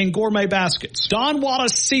Florist and Gourmet Baskets. Don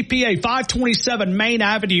Wallace CPA, 527 Main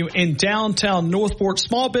Avenue in downtown Northport.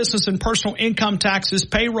 Small business and personal income taxes,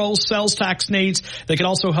 payroll, sales tax needs. They can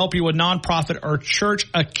also help you with nonprofit or church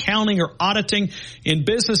accounting or auditing. In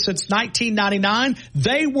business since 1999,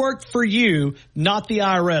 they work for you, not the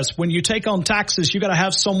IRS. When you take on taxes, you got to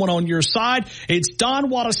have someone on your side. It's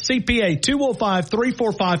Don Wallace CPA,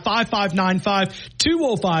 205-345-5595,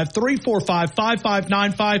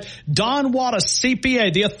 205-345-5595. Don Wallace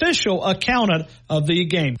CPA, the official accountant of the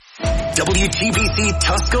game. WTBC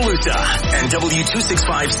Tuscaloosa and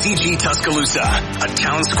W265CG Tuscaloosa, a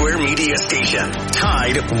Town Square media station.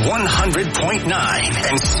 Tide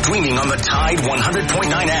 100.9 and streaming on the Tide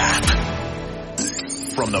 100.9 app.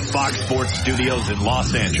 From the Fox Sports Studios in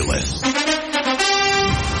Los Angeles,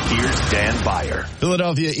 here's Dan Beyer.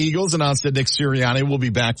 Philadelphia Eagles announced that Nick Sirianni will be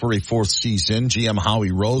back for a 4th season. GM Howie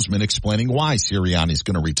Roseman explaining why Sirianni is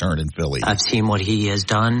going to return in Philly. I've seen what he has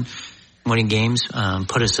done, winning games,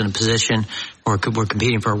 put us in a position where we're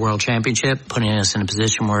competing for a world championship, putting us in a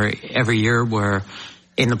position where every year we're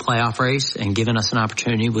in the playoff race and giving us an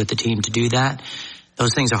opportunity with the team to do that.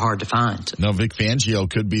 Those things are hard to find. Now, Vic Fangio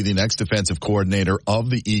could be the next defensive coordinator of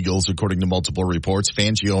the Eagles, according to multiple reports.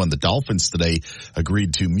 Fangio and the Dolphins today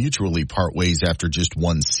agreed to mutually part ways after just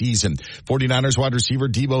one season. 49ers wide receiver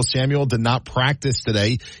Deebo Samuel did not practice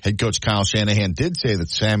today. Head coach Kyle Shanahan did say that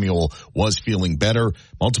Samuel was feeling better.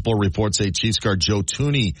 Multiple reports say Chiefs guard Joe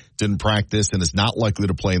Thuney didn't practice and is not likely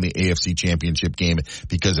to play in the AFC Championship game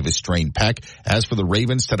because of his strained pec. As for the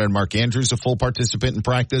Ravens, tight end Mark Andrews, a full participant in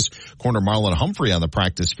practice. Corner Marlon Humphrey on the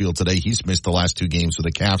practice field today. He's missed the last 2 games with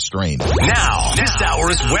a calf strain. Now, this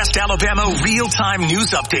hour's West Alabama real-time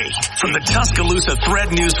news update from the Tuscaloosa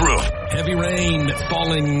Thread Newsroom. Heavy rain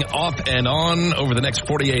falling off and on over the next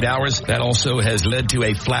 48 hours. That also has led to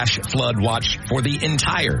a flash flood watch for the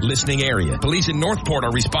entire listening area. Police in Northport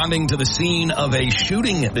are responding to the scene of a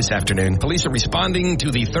shooting this afternoon. Police are responding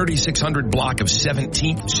to the 3600 block of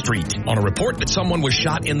 17th Street on a report that someone was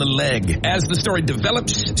shot in the leg. As the story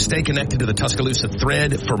develops, stay connected to the Tuscaloosa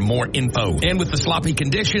thread for more info. And with the sloppy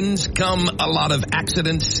conditions come a lot of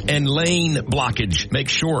accidents and lane blockage. Make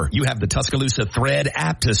sure you have the Tuscaloosa thread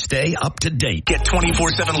app to stay up to date. Get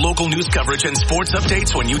 24/7 local news coverage and sports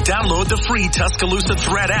updates when you download the free Tuscaloosa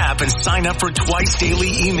Thread app and sign up for twice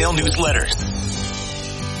daily email newsletters.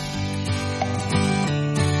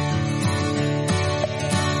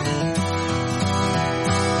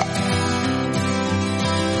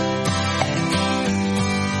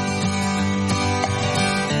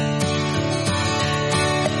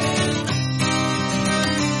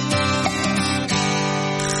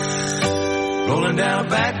 Rolling down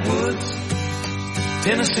backwoods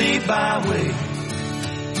Tennessee byway,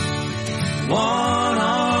 one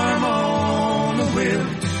arm on the wheel,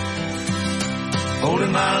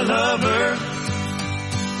 holding my lover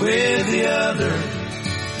with the other,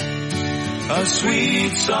 a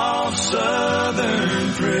sweet soft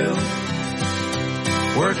southern thrill.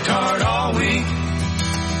 Worked hard all week,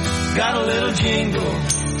 got a little jingle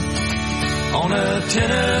on a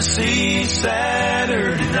Tennessee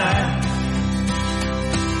Saturday night.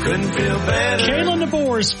 Couldn't feel better. Kalen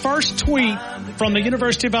DeBoer's first tweet from the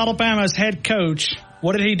University of Alabama's head coach.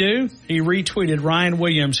 What did he do? He retweeted Ryan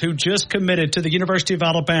Williams, who just committed to the University of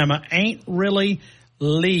Alabama. Ain't really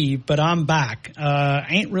leave, but I'm back.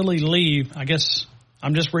 Ain't really leave. I guess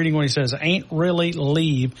I'm just reading what he says. Ain't really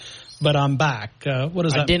leave, but I'm back. What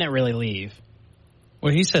is that? I didn't really leave.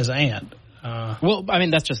 Well, he says and. Well, I mean,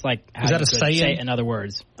 that's just like how is that you a could saying? say it in other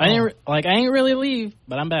words. I ain't really leave,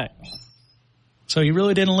 but I'm back. So he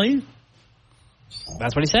really didn't leave?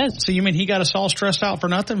 That's what he says. So you mean he got us all stressed out for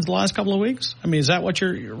nothing for the last couple of weeks? I mean, is that what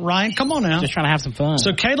you're, Ryan? Come on now. Just trying to have some fun.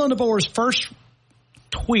 So Kalen DeBoer's first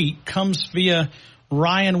tweet comes via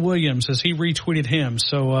Ryan Williams as he retweeted him.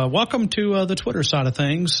 So welcome to the Twitter side of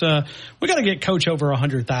things. We got to get Coach over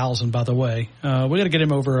 100,000, by the way. We got to get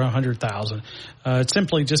him over 100,000. It's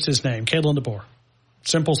simply just his name, Kalen DeBoer.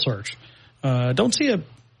 Simple search. Don't see a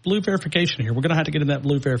blue verification here. We're going to have to get in that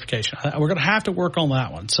blue verification. We're going to have to work on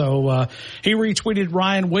that one. So he retweeted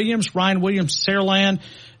Ryan Williams. Ryan Williams, Saraland,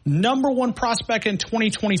 number one prospect in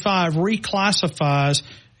 2025, reclassifies,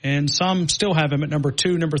 and some still have him at number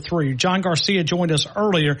 2, number 3. John Garcia joined us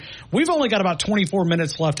earlier. We've only got about 24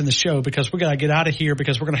 minutes left in the show because we got to get out of here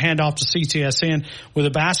because we're going to hand off to CTSN with the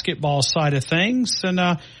basketball side of things. And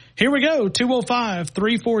here we go,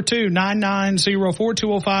 205-342-9904,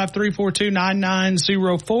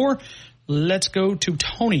 205-342-9904. Let's go to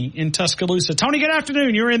Tony in Tuscaloosa. Tony, good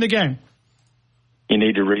afternoon. You're in the game. You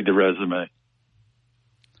need to read the resume.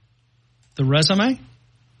 The resume?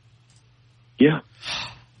 Yeah.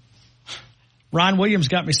 Ryan Williams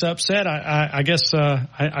got me so upset. I guess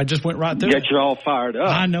I just went right through it. Get you all fired up.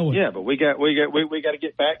 I know it. Yeah, but we got to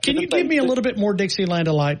get back. Can you give me a little bit more Dixieland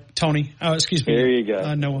Delight, Tony? Oh, excuse me. There you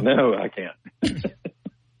go. No, I can't.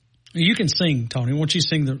 You can sing, Tony. Won't you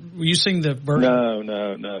sing will you sing the version? No.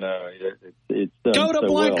 It's go to so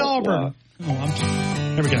Blank well. Auburn. Wow.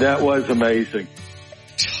 There we go. That was amazing.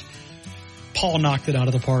 Paul knocked it out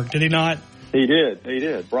of the park, did he not? He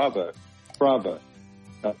did. Bravo.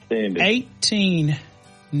 Outstanding. 18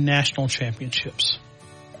 national championships.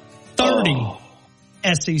 30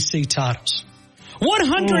 SEC titles.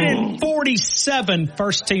 147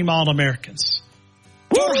 first-team All-Americans.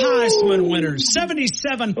 4 Heisman winners.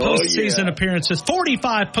 77 postseason appearances.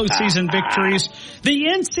 45 postseason victories. The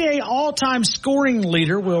NCAA all-time scoring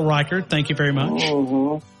leader, Will Reichard. Thank you very much.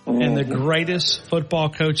 And the greatest football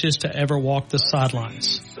coaches to ever walk the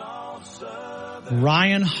sidelines.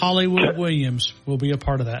 Ryan Hollywood Williams will be a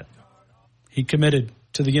part of that. He committed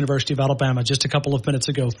to the University of Alabama just a couple of minutes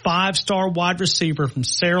ago. 5-star wide receiver from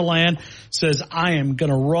Saraland says, I am going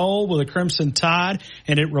to roll with a Crimson Tide,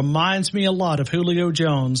 and it reminds me a lot of Julio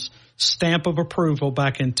Jones' stamp of approval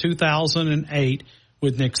back in 2008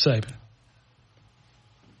 with Nick Saban.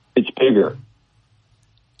 It's bigger.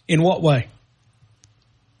 In what way?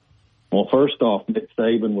 Well, first off, Nick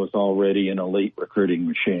Saban was already an elite recruiting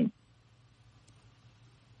machine.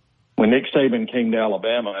 When Nick Saban came to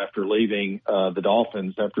Alabama after leaving the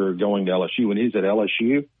Dolphins, after going to LSU, when he was at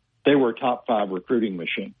LSU, they were a top 5 recruiting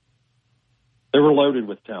machine. They were loaded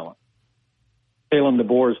with talent. Kalen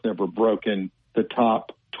DeBoer has never broken the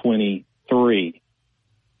top 23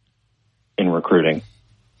 in recruiting.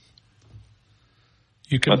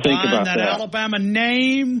 You combine that Alabama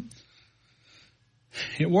name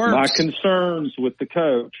It works. My concerns with the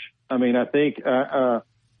coach. I mean, I think I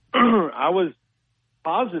was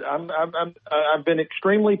positive. I've been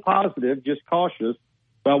extremely positive, just cautious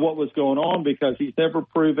about what was going on because he's never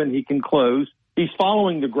proven he can close. He's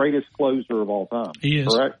following the greatest closer of all time. He is.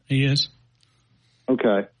 Correct? He is.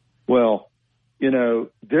 Okay. Well,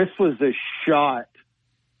 this was a shot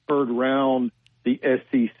heard around the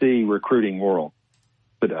SEC recruiting world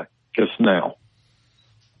today, just now.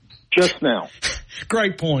 Just now.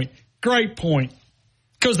 Great point.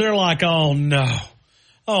 Because they're like, oh, no.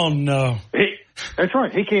 That's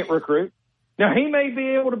right. He can't recruit. Now, he may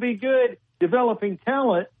be able to be good developing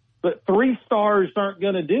talent, but 3 stars aren't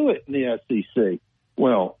going to do it in the SEC.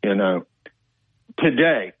 Well,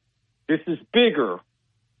 today, this is bigger,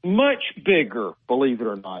 much bigger, believe it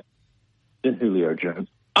or not, than Julio Jones.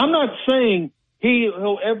 I'm not saying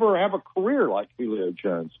he'll ever have a career like Julio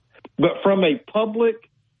Jones, but from a public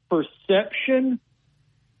perception,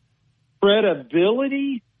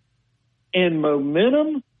 credibility, and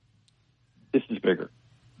momentum, this is bigger.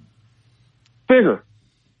 Bigger.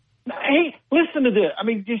 Hey, listen to this. I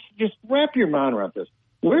mean, just wrap your mind around this.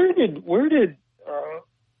 Where did Williams?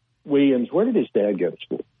 Where did his dad go to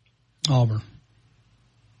school? Auburn.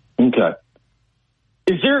 Okay.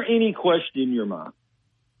 Is there any question in your mind,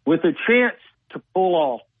 with a chance to pull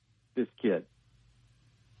off this kid,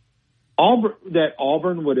 that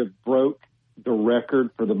Auburn would have broke the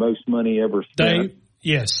record for the most money ever spent?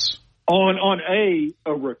 Yes. On a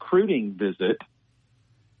recruiting visit,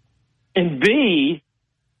 and B,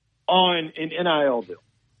 on an NIL bill,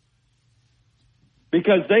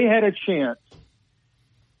 because they had a chance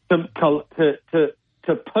to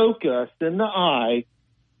poke us in the eye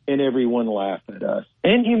and everyone laugh at us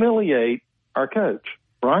and humiliate our coach,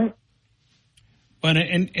 right? But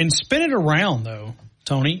and spin it around though,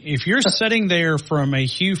 Tony. If you're sitting there from a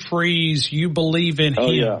Hugh Freeze, you believe in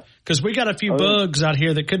him, because we got a few bugs out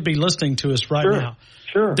here that could be listening to us right now.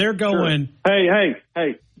 Sure, they're going. Sure.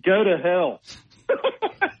 Hey, go to hell.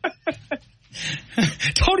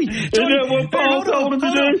 Tony, hold on. Go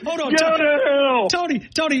to hell. Tony,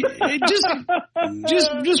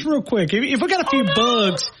 just real quick. If we got a few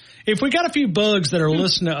bugs that are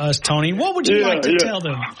listening to us, Tony, what would you like to tell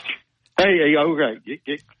them? Hey, okay.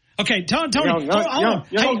 Okay, Tony,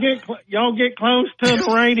 y'all get close to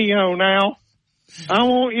the radio now. I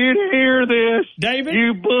want you to hear this, David.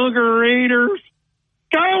 You booger eaters,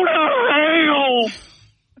 go to hell.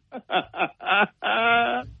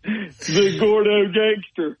 The Gordo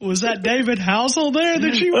gangster. Was that David Housel there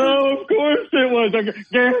that you? Oh, of course it was.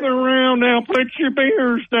 Gather around now. Put your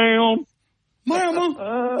beers down.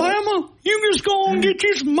 Mama, you just go and get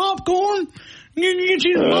you some popcorn. Get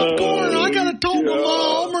you some popcorn. I got to talk with my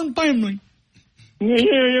Auburn family. Yeah.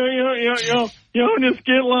 Y'all just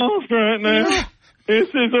get lost right now. Yeah. This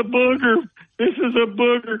is a booger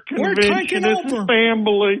convention. We're taking over. This is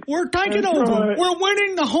family. We're taking over. Right. We're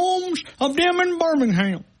winning the homes of them in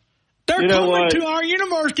Birmingham. They're coming to our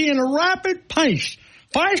university in a rapid pace,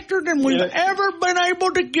 faster than we've ever been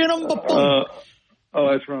able to get them before.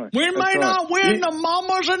 That's right. We may not win the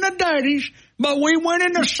mamas and the daddies, but we win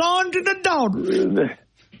in the sons and the daughters.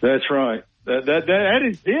 That's right. That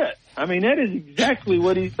is it. I mean, that is exactly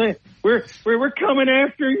what he's saying. We're coming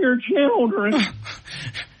after your children.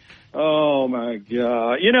 Oh, my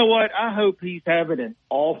God. You know what? I hope he's having an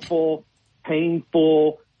awful,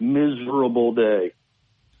 painful, miserable day.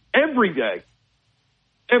 Every day.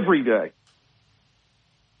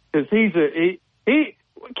 Because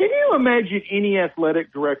can you imagine any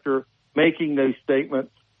athletic director making those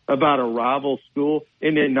statements about a rival school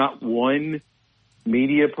and then not one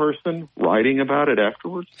media person writing about it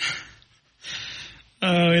afterwards?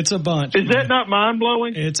 It's a bunch. Is that not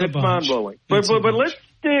mind-blowing? It's mind-blowing. But let's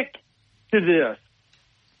stick to this.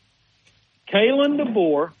 Kalen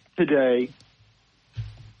DeBoer today,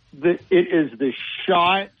 it is the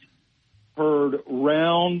shot heard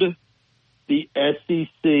round the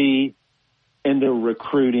SEC and the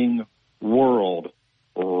recruiting world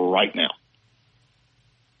right now.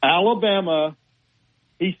 Alabama,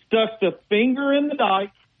 he stuck the finger in the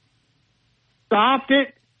dike, stopped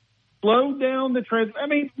it, slowed down the trend. I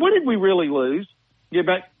mean, what did we really lose? Get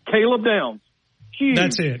back Caleb Downs. Huge,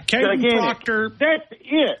 that's it. Caden Proctor. That's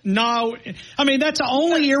it. No, I mean, that's the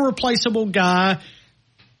only irreplaceable guy.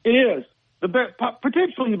 It is.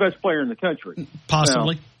 Potentially the best player in the country.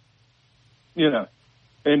 Possibly. Now,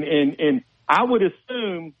 and I would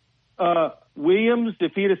assume Williams,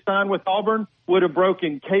 if he'd have signed with Auburn, would have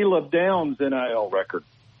broken Caleb Downs' NIL record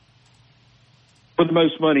for the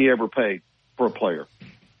most money ever paid for a player.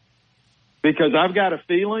 Because I've got a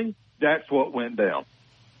feeling that's what went down.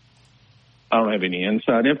 I don't have any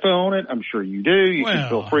inside info on it. I'm sure you do. You can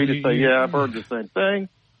feel free to say, yeah, I've heard the same thing.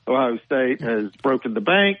 Ohio State has broken the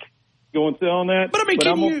bank going through on that. But I mean,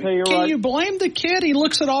 can you blame the kid? He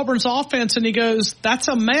looks at Auburn's offense and he goes, that's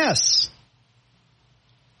a mess.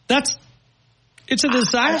 It's a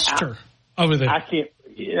disaster over there. I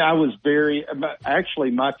was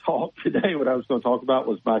actually my talk today, what I was going to talk about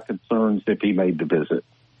was my concerns if he made the visit.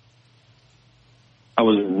 I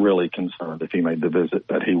was really concerned if he made the visit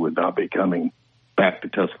that he would not be coming back to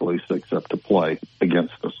Tuscaloosa except to play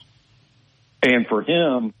against us. And for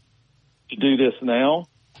him to do this now,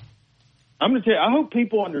 I'm going to tell you, I hope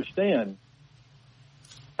people understand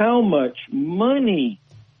how much money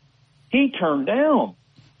he turned down.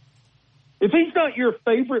 If he's not your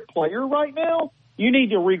favorite player right now, you need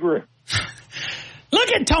to regroup.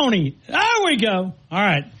 Look at Tony. There we go. All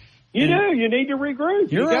right. You need to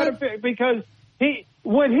regroup. You're right. Because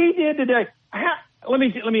what he did today. Let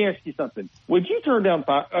me ask you something. Would you turn down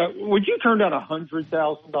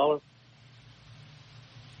 $100,000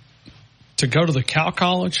 to go to the Cal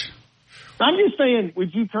College? I'm just saying,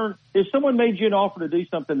 would you if someone made you an offer to do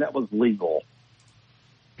something that was legal,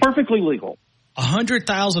 perfectly legal?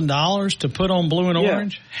 $100,000 to put on blue and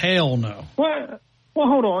orange? Hell no. Well,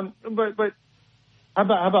 hold on, but how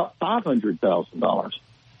about $500,000?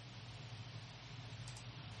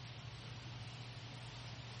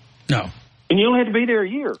 No. And you only had to be there a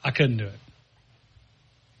year. I couldn't do it.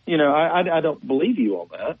 I don't believe you on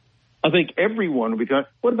that. I think everyone would be going,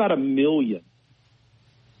 what about $1 million?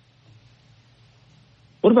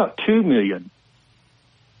 What about $2 million?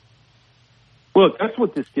 Look, that's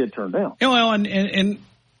what this kid turned down. Well, and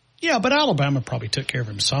yeah, but Alabama probably took care of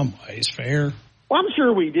him some ways. Fair. Well, I'm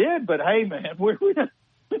sure we did, but hey, man,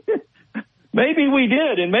 maybe we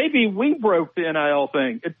did, and maybe we broke the NIL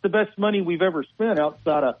thing. It's the best money we've ever spent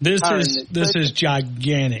outside of this is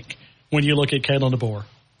gigantic when you look at Kalen DeBoer.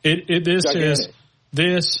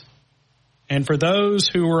 This, and for those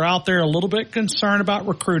who are out there a little bit concerned about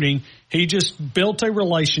recruiting, he just built a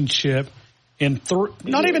relationship in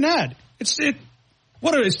not even that.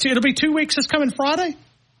 It'll be 2 weeks this coming Friday?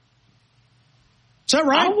 Is that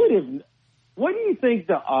right? What do you think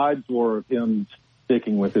the odds were of him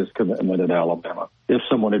sticking with his commitment at Alabama if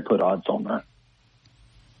someone had put odds on that?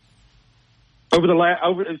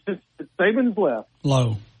 Since Saban's left.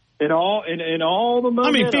 Low. In all the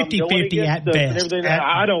money. 50-50 at best.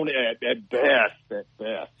 At best.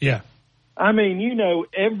 Yeah.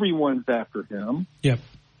 Everyone's after him. Yep.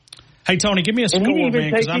 Hey, Tony, give me a score, man,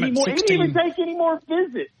 because I'm at 16. He didn't even take any more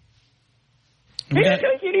visits.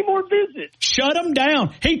 Shut him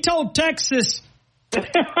down. He told Texas.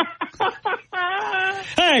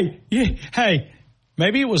 Hey,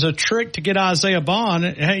 maybe it was a trick to get Isaiah Bond.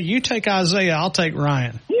 Hey, you take Isaiah, I'll take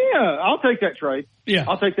Ryan. Yeah, I'll take that trade. Yeah.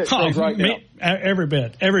 I'll take that trade right now. Every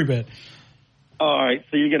bit. All right,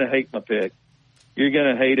 so you're going to hate my pick. You're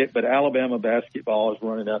going to hate it, but Alabama basketball is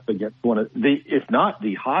running up against one of if not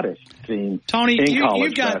the hottest team. Tony, in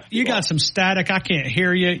college basketball. You got some static. I can't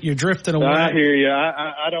hear you. You're drifting away. I hear you.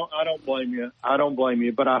 I don't blame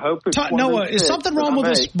you. But I hope it's Noah, is something wrong with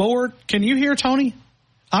this board? Can you hear Tony?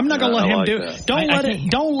 I'm not going to let him do it.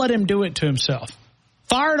 Don't let him do it to himself.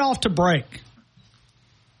 Fire it off to break.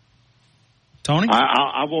 Tony,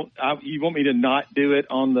 I won't. You want me to not do it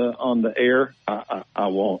on the air? I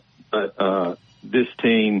won't. But this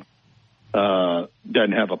team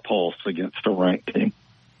doesn't have a pulse against a ranked team,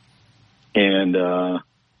 and I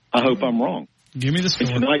hope I'm wrong. Give me the score.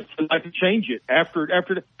 Tonight to change it after.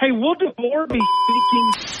 Hey, will DeBoer be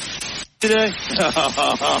speaking today?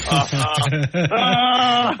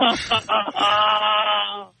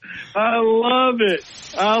 I love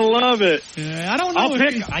it. Yeah, I don't know.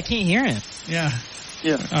 I can't hear him. Yeah.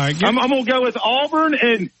 All right. I'm going to go with Auburn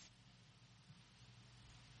and.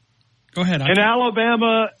 Go ahead. And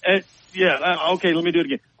Alabama okay, let me do it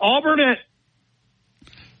again. Auburn at.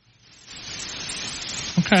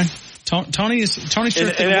 Okay. Tony's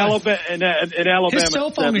in Alabama. His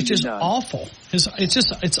cell phone is just awful. It's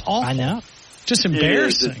awful. I know. Just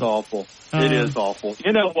embarrassing. It's awful. It is awful.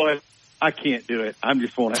 You know what? I can't do it. I'm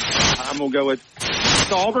going to go with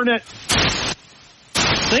Auburn at.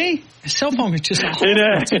 See? His cell phone is just awful.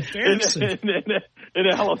 It's embarrassing. In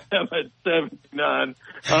Alabama at 79.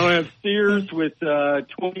 I'll have Sears with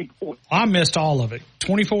 24. I missed all of it.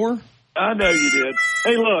 24? I know you did.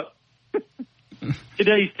 Hey, look.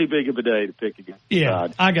 Today's too big of a day to pick against. Yeah,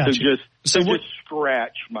 I got you. Just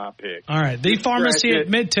scratch my pick. All right. The Pharmacy at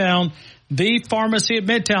Midtown.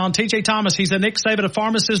 TJ Thomas, he's a Nick Saban of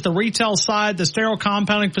pharmacist, the retail side, the sterile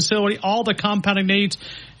compounding facility, all the compounding needs.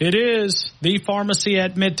 It is the Pharmacy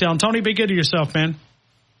at Midtown. Tony, be good to yourself, man.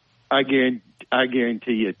 I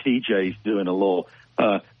guarantee you, TJ's doing a little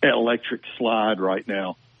electric slide right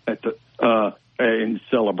now at the in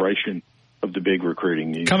celebration of the big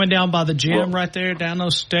recruiting news. Coming down by the gym right there, down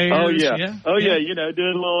those stairs. Oh, yeah. You know,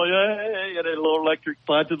 doing a little electric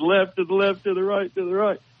slide to the left, to the left, to the right, to the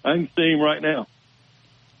right. I can see him right now.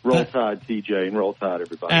 Roll Tide, TJ, and Roll Tide,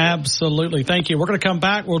 everybody. Absolutely. Thank you. We're going to come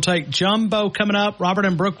back. We'll take Jumbo coming up. Robert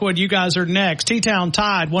and Brookwood, you guys are next. T-Town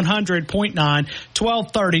Tide 100.9,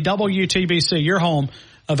 1230 WTBC, your home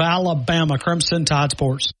of Alabama Crimson Tide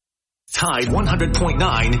Sports. Tide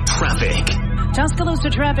 100.9 traffic. Tuscaloosa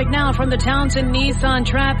traffic now from the Townsend Nissan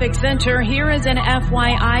Traffic Center. Here is an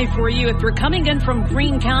FYI for you. If you're coming in from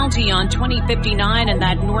Greene County on 2059 in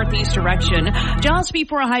that northeast direction, just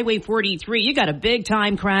before Highway 43, you got a big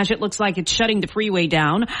time crash. It looks like it's shutting the freeway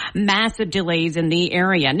down. Massive delays in the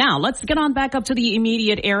area. Now, let's get on back up to the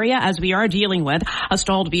immediate area as we are dealing with a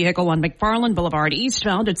stalled vehicle on McFarland Boulevard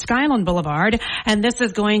eastbound at Skyland Boulevard. And this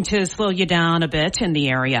is going to slow you down a bit in the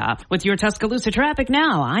area. With your Tuscaloosa traffic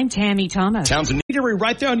now, I'm Tammy Thomas. Eatery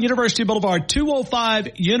right there on University Boulevard, 205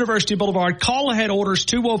 University Boulevard. Call ahead orders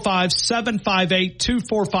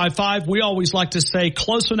 205-758-2455. We always like to say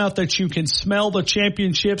close enough that you can smell the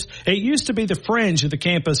championships. It used to be the fringe of the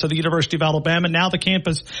campus of the University of Alabama. Now the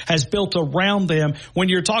campus has built around them. When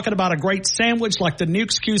you're talking about a great sandwich like the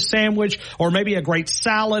Nuke's Q sandwich or maybe a great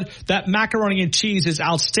salad, that macaroni and cheese is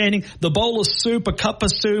outstanding. The bowl of soup, a cup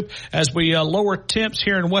of soup, as we lower temps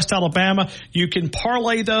here in West Alabama, you can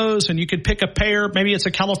parlay those and you can pick a pair. Maybe it's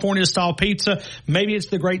a California style pizza. Maybe it's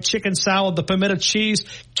the great chicken salad, the pimento cheese.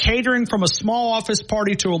 Catering from a small office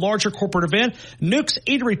party to a larger corporate event. Nuke's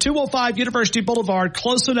Eatery, 205 University Boulevard,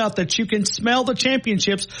 close enough that you can smell the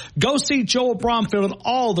championships. Go see Joel Bromfield and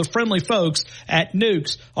all the friendly folks at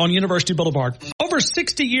Nuke's on University Boulevard. Over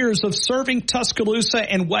 60 years of serving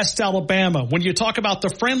Tuscaloosa and West Alabama. When you talk about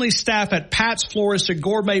the friendly staff at Pat's Florist and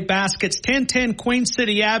Gourmet Baskets, 1010 Queen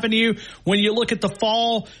City Avenue, when you look at the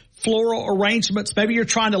fall floral arrangements, maybe you're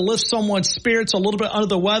trying to lift someone's spirits a little bit under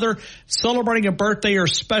the weather, celebrating a birthday or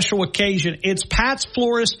special occasion. It's Pat's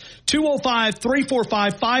Florist,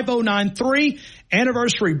 205-345-5093.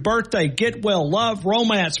 Anniversary, birthday, get well, love,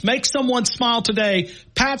 romance. Make someone smile today.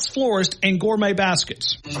 Pat's Florist and Gourmet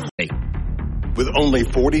Baskets. With only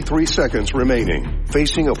 43 seconds remaining,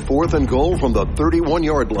 facing a 4th and goal from the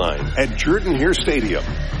 31-yard line at Jordan-Hare Stadium,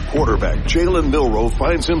 quarterback Jalen Milroe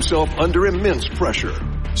finds himself under immense pressure,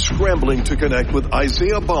 scrambling to connect with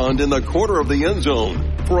Isaiah Bond in the corner of the end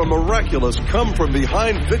zone for a miraculous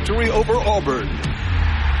come-from-behind victory over Auburn.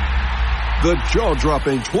 The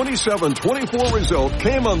jaw-dropping 27-24 result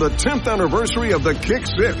came on the 10th anniversary of the Kick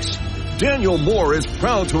Six. Daniel Moore is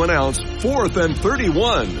proud to announce 4th and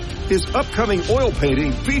 31, his upcoming oil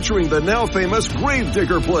painting featuring the now famous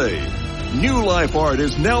Gravedigger play. New Life Art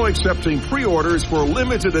is now accepting pre-orders for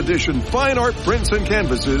limited edition fine art prints and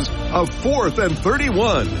canvases of 4th and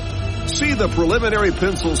 31. See the preliminary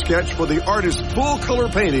pencil sketch for the artist's full color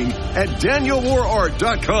painting at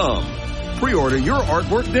DanielMooreArt.com. Pre-order your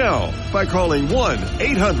artwork now by calling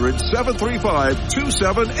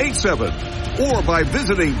 1-800-735-2787 or by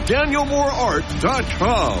visiting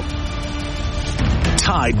DanielMooreArt.com.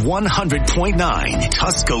 Tide 100.9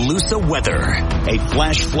 Tuscaloosa weather. A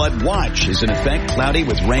flash flood watch is in effect. Cloudy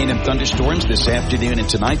with rain and thunderstorms this afternoon and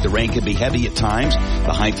tonight. The rain can be heavy at times.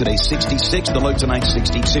 The high today 66, the low tonight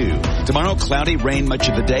 62. Tomorrow, cloudy, rain much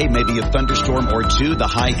of the day, maybe a thunderstorm or two, the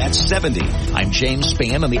high at 70. I'm James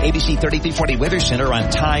Spann on the ABC 3340 Weather Center on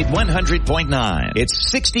Tide 100.9. It's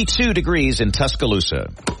 62 degrees in Tuscaloosa.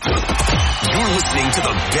 You're listening to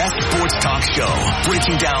the best sports talk show,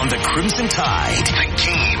 breaking down the Crimson Tide, the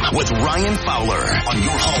game with Ryan Fowler on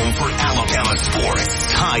your home for Alabama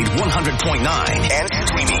sports. Tide 100.9 and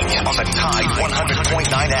streaming on the Tide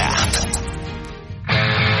 100.9 app.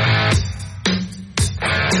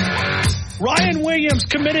 Ryan Williams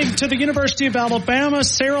committing to the University of Alabama,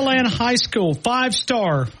 Saraland High School,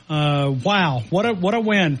 5-star. Wow, what a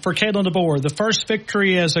win for Kalen DeBoer. The first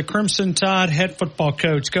victory as a Crimson Tide head football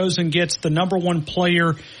coach. Goes and gets the number 1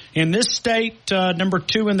 player in this state, number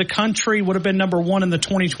 2 in the country, would have been number 1 in the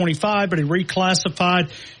 2025, but he reclassified,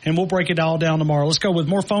 and we'll break it all down tomorrow. Let's go with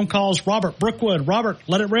more phone calls. Robert Brookwood. Robert,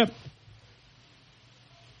 let it rip.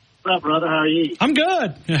 What's up, brother? How are you? I'm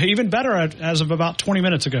good. Even better as of about 20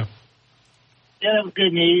 minutes ago. Yeah, that was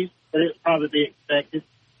good news, but it would probably be expected.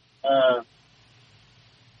 What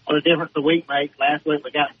a difference a week makes. Last week we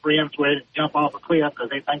got friends ready to jump off a cliff because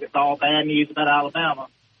they think it's all bad news about Alabama.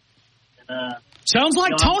 And, sounds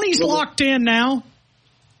like Tony's locked in now.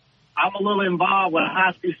 I'm a little involved with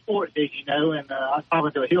high school sports, as you know, and I was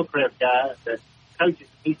talking to a Hillcrest guy that coaches.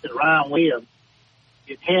 He said Ryan Williams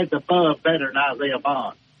is heads above better than Isaiah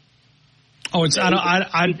Bond. Oh,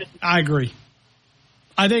 I agree.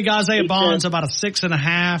 I think Isaiah Bond's about a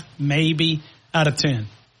 6.5, maybe, out of 10.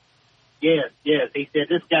 Yes. He said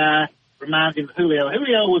this guy reminds him of Julio.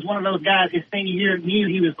 Julio was one of those guys his senior year knew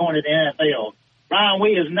he was going to the NFL. Ryan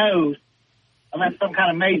Williams knows unless some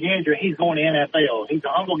kind of major injury, he's going to the NFL. He's a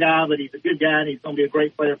humble guy, but he's a good guy, and he's going to be a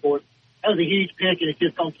great player for us. That was a huge pick, and it's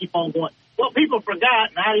just going to keep on going. What people forgot,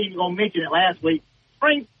 and I didn't even going to mention it last week,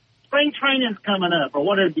 spring training's coming up, or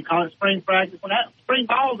whatever you call it, spring practice. When that spring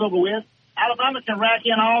ball's over with, Alabama can rack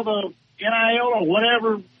in all the NIL or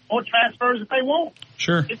whatever more transfers that they want.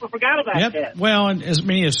 Sure. People forgot about that. Well, and as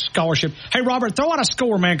many as scholarship. Hey, Robert, throw out a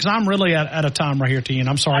score, man, because I'm really out of time right here, T, and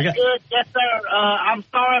I'm sorry. Good. Yes, sir. I'm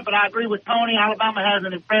sorry, but I agree with Tony. Alabama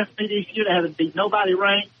hasn't impressed me this year. They haven't beat nobody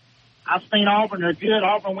ranked. I've seen Auburn. They're good.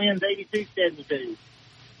 Auburn wins 82-72.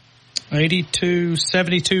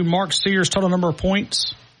 82-72. Mark Sears, total number of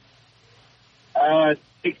points?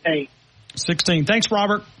 16. 16. Thanks,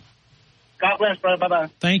 Robert. God bless, brother. Bye-bye.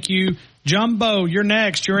 Thank you. Jumbo, you're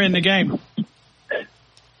next. You're in the game.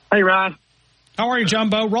 Hey, Ryan. How are you,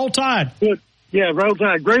 Jumbo? Roll Tide. Good. Yeah, Roll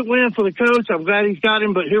Tide. Great win for the coach. I'm glad he's got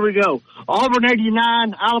him, but here we go. Auburn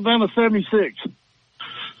 89, Alabama 76.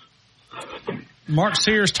 Mark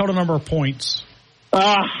Sears, total number of points?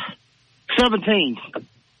 17.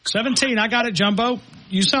 17. I got it, Jumbo.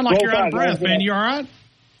 You sound like you're out of breath, man. You all right?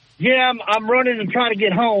 Yeah, I'm running and trying to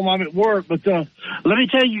get home. I'm at work, but let me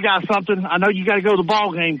tell you guys something. I know you got to go to the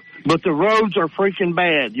ball game, but the roads are freaking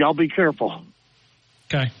bad. Y'all be careful.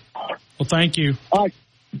 Okay. Well, thank you. All right.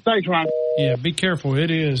 Thanks, Ryan. Yeah, be careful.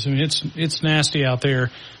 It is. I mean, it's nasty out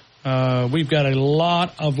there. We've got a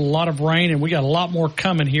lot of rain, and we got a lot more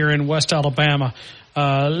coming here in West Alabama.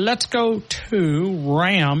 Let's go to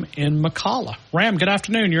Ram in McCalla. Ram, good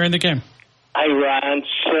afternoon. You're in the game. Hey, Ryan.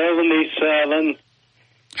 77.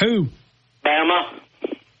 Who? Bama.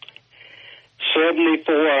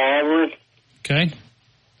 74 Auburn. Okay.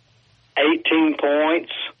 18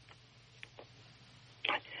 points.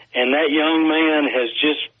 And that young man has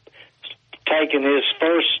just taken his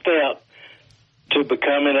first step to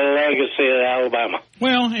becoming a legacy at Alabama.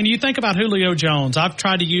 Well, and you think about Julio Jones. I've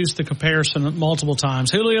tried to use the comparison multiple times.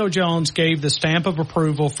 Julio Jones gave the stamp of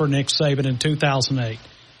approval for Nick Saban in 2008.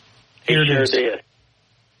 Here it is. Did.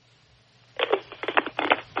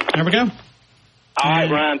 There we go. All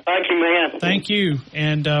right, Ryan. Thank you, man. Thank you.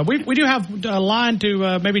 And we do have a line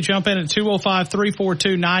to maybe jump in at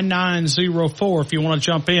 205-342-9904 if you want to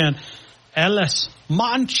jump in. Ellis,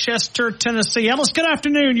 Manchester, Tennessee. Ellis, good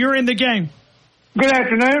afternoon. You're in the game. Good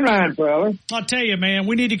afternoon, Ryan Feller. I'll tell you, man,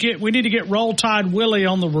 we need to get Roll Tide Willie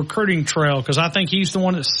on the recruiting trail because I think he's the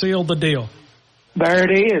one that sealed the deal. There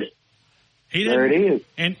it is. There it is.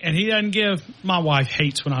 And he doesn't give. My wife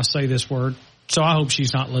hates when I say this word, so I hope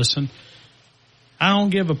she's not listening. I don't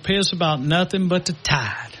give a piss about nothing but the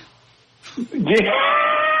Tide. Yeah.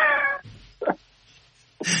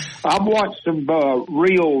 I've watched some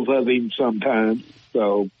reels of him sometimes,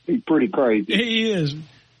 so he's pretty crazy. He is.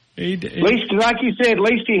 At least, like you said, at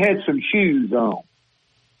least he had some shoes on.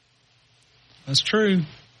 That's true.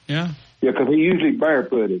 Yeah. Yeah, because he usually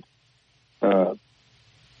barefooted. But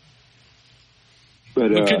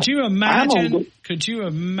could you imagine? Could you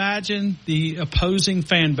imagine the opposing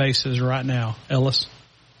fan bases right now, Ellis?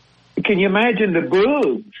 Can you imagine the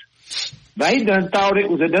Bugs? They done thought it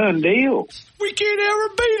was a done deal. We can't ever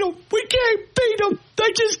beat them. We can't beat them.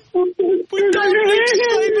 They just we thought Nick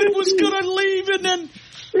Saban was going to leave, and then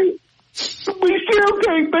we still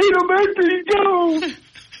can't beat them after he goes.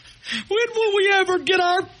 When will we ever get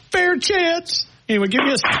our fair chance? Anyway, give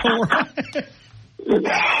me a score.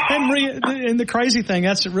 And the crazy thing,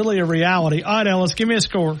 that's really a reality. All right, Ellis, give me a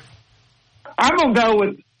score. I'm going to go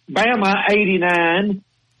with Bama 89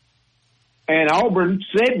 and Auburn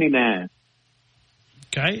 79.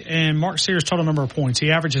 Okay, and Mark Sears' total number of points.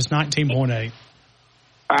 He averages 19.8.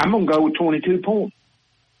 I'm going to go with 22 points.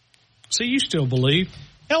 See, you still believe.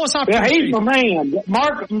 Ellis, he's my man.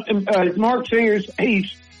 Mark Sears,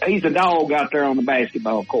 he's a dog out there on the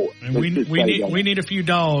basketball court. And we need a few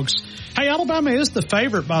dogs. Hey, Alabama is the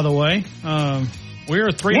favorite, by the way.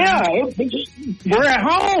 We're 3. Yeah, we're at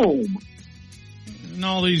home. And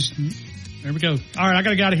all these. There we go. All right, I got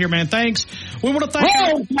to get out of here, man. Thanks. We want to thank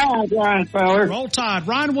Roll Tide, Ryan Feller. Roll Tide.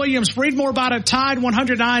 Ryan Williams. Read more about it.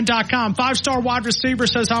 Tide109.com. 5-star wide receiver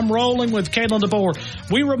says, I'm rolling with Kalen DeBoer.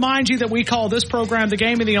 We remind you that we call this program the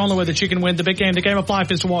game, and the only way that you can win the big game, the game of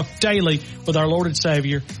life, is to walk daily with our Lord and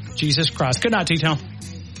Savior, Jesus Christ. Good night, T-Town.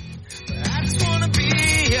 I just want to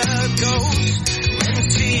be a ghost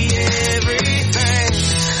and see everything.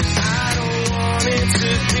 I don't want it to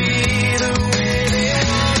be the way that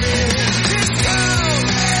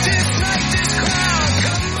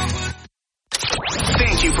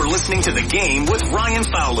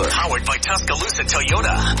Tuscaloosa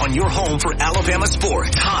Toyota on your home for Alabama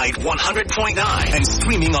sports. Tide 100.9 and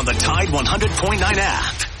streaming on the Tide 100.9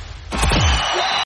 app.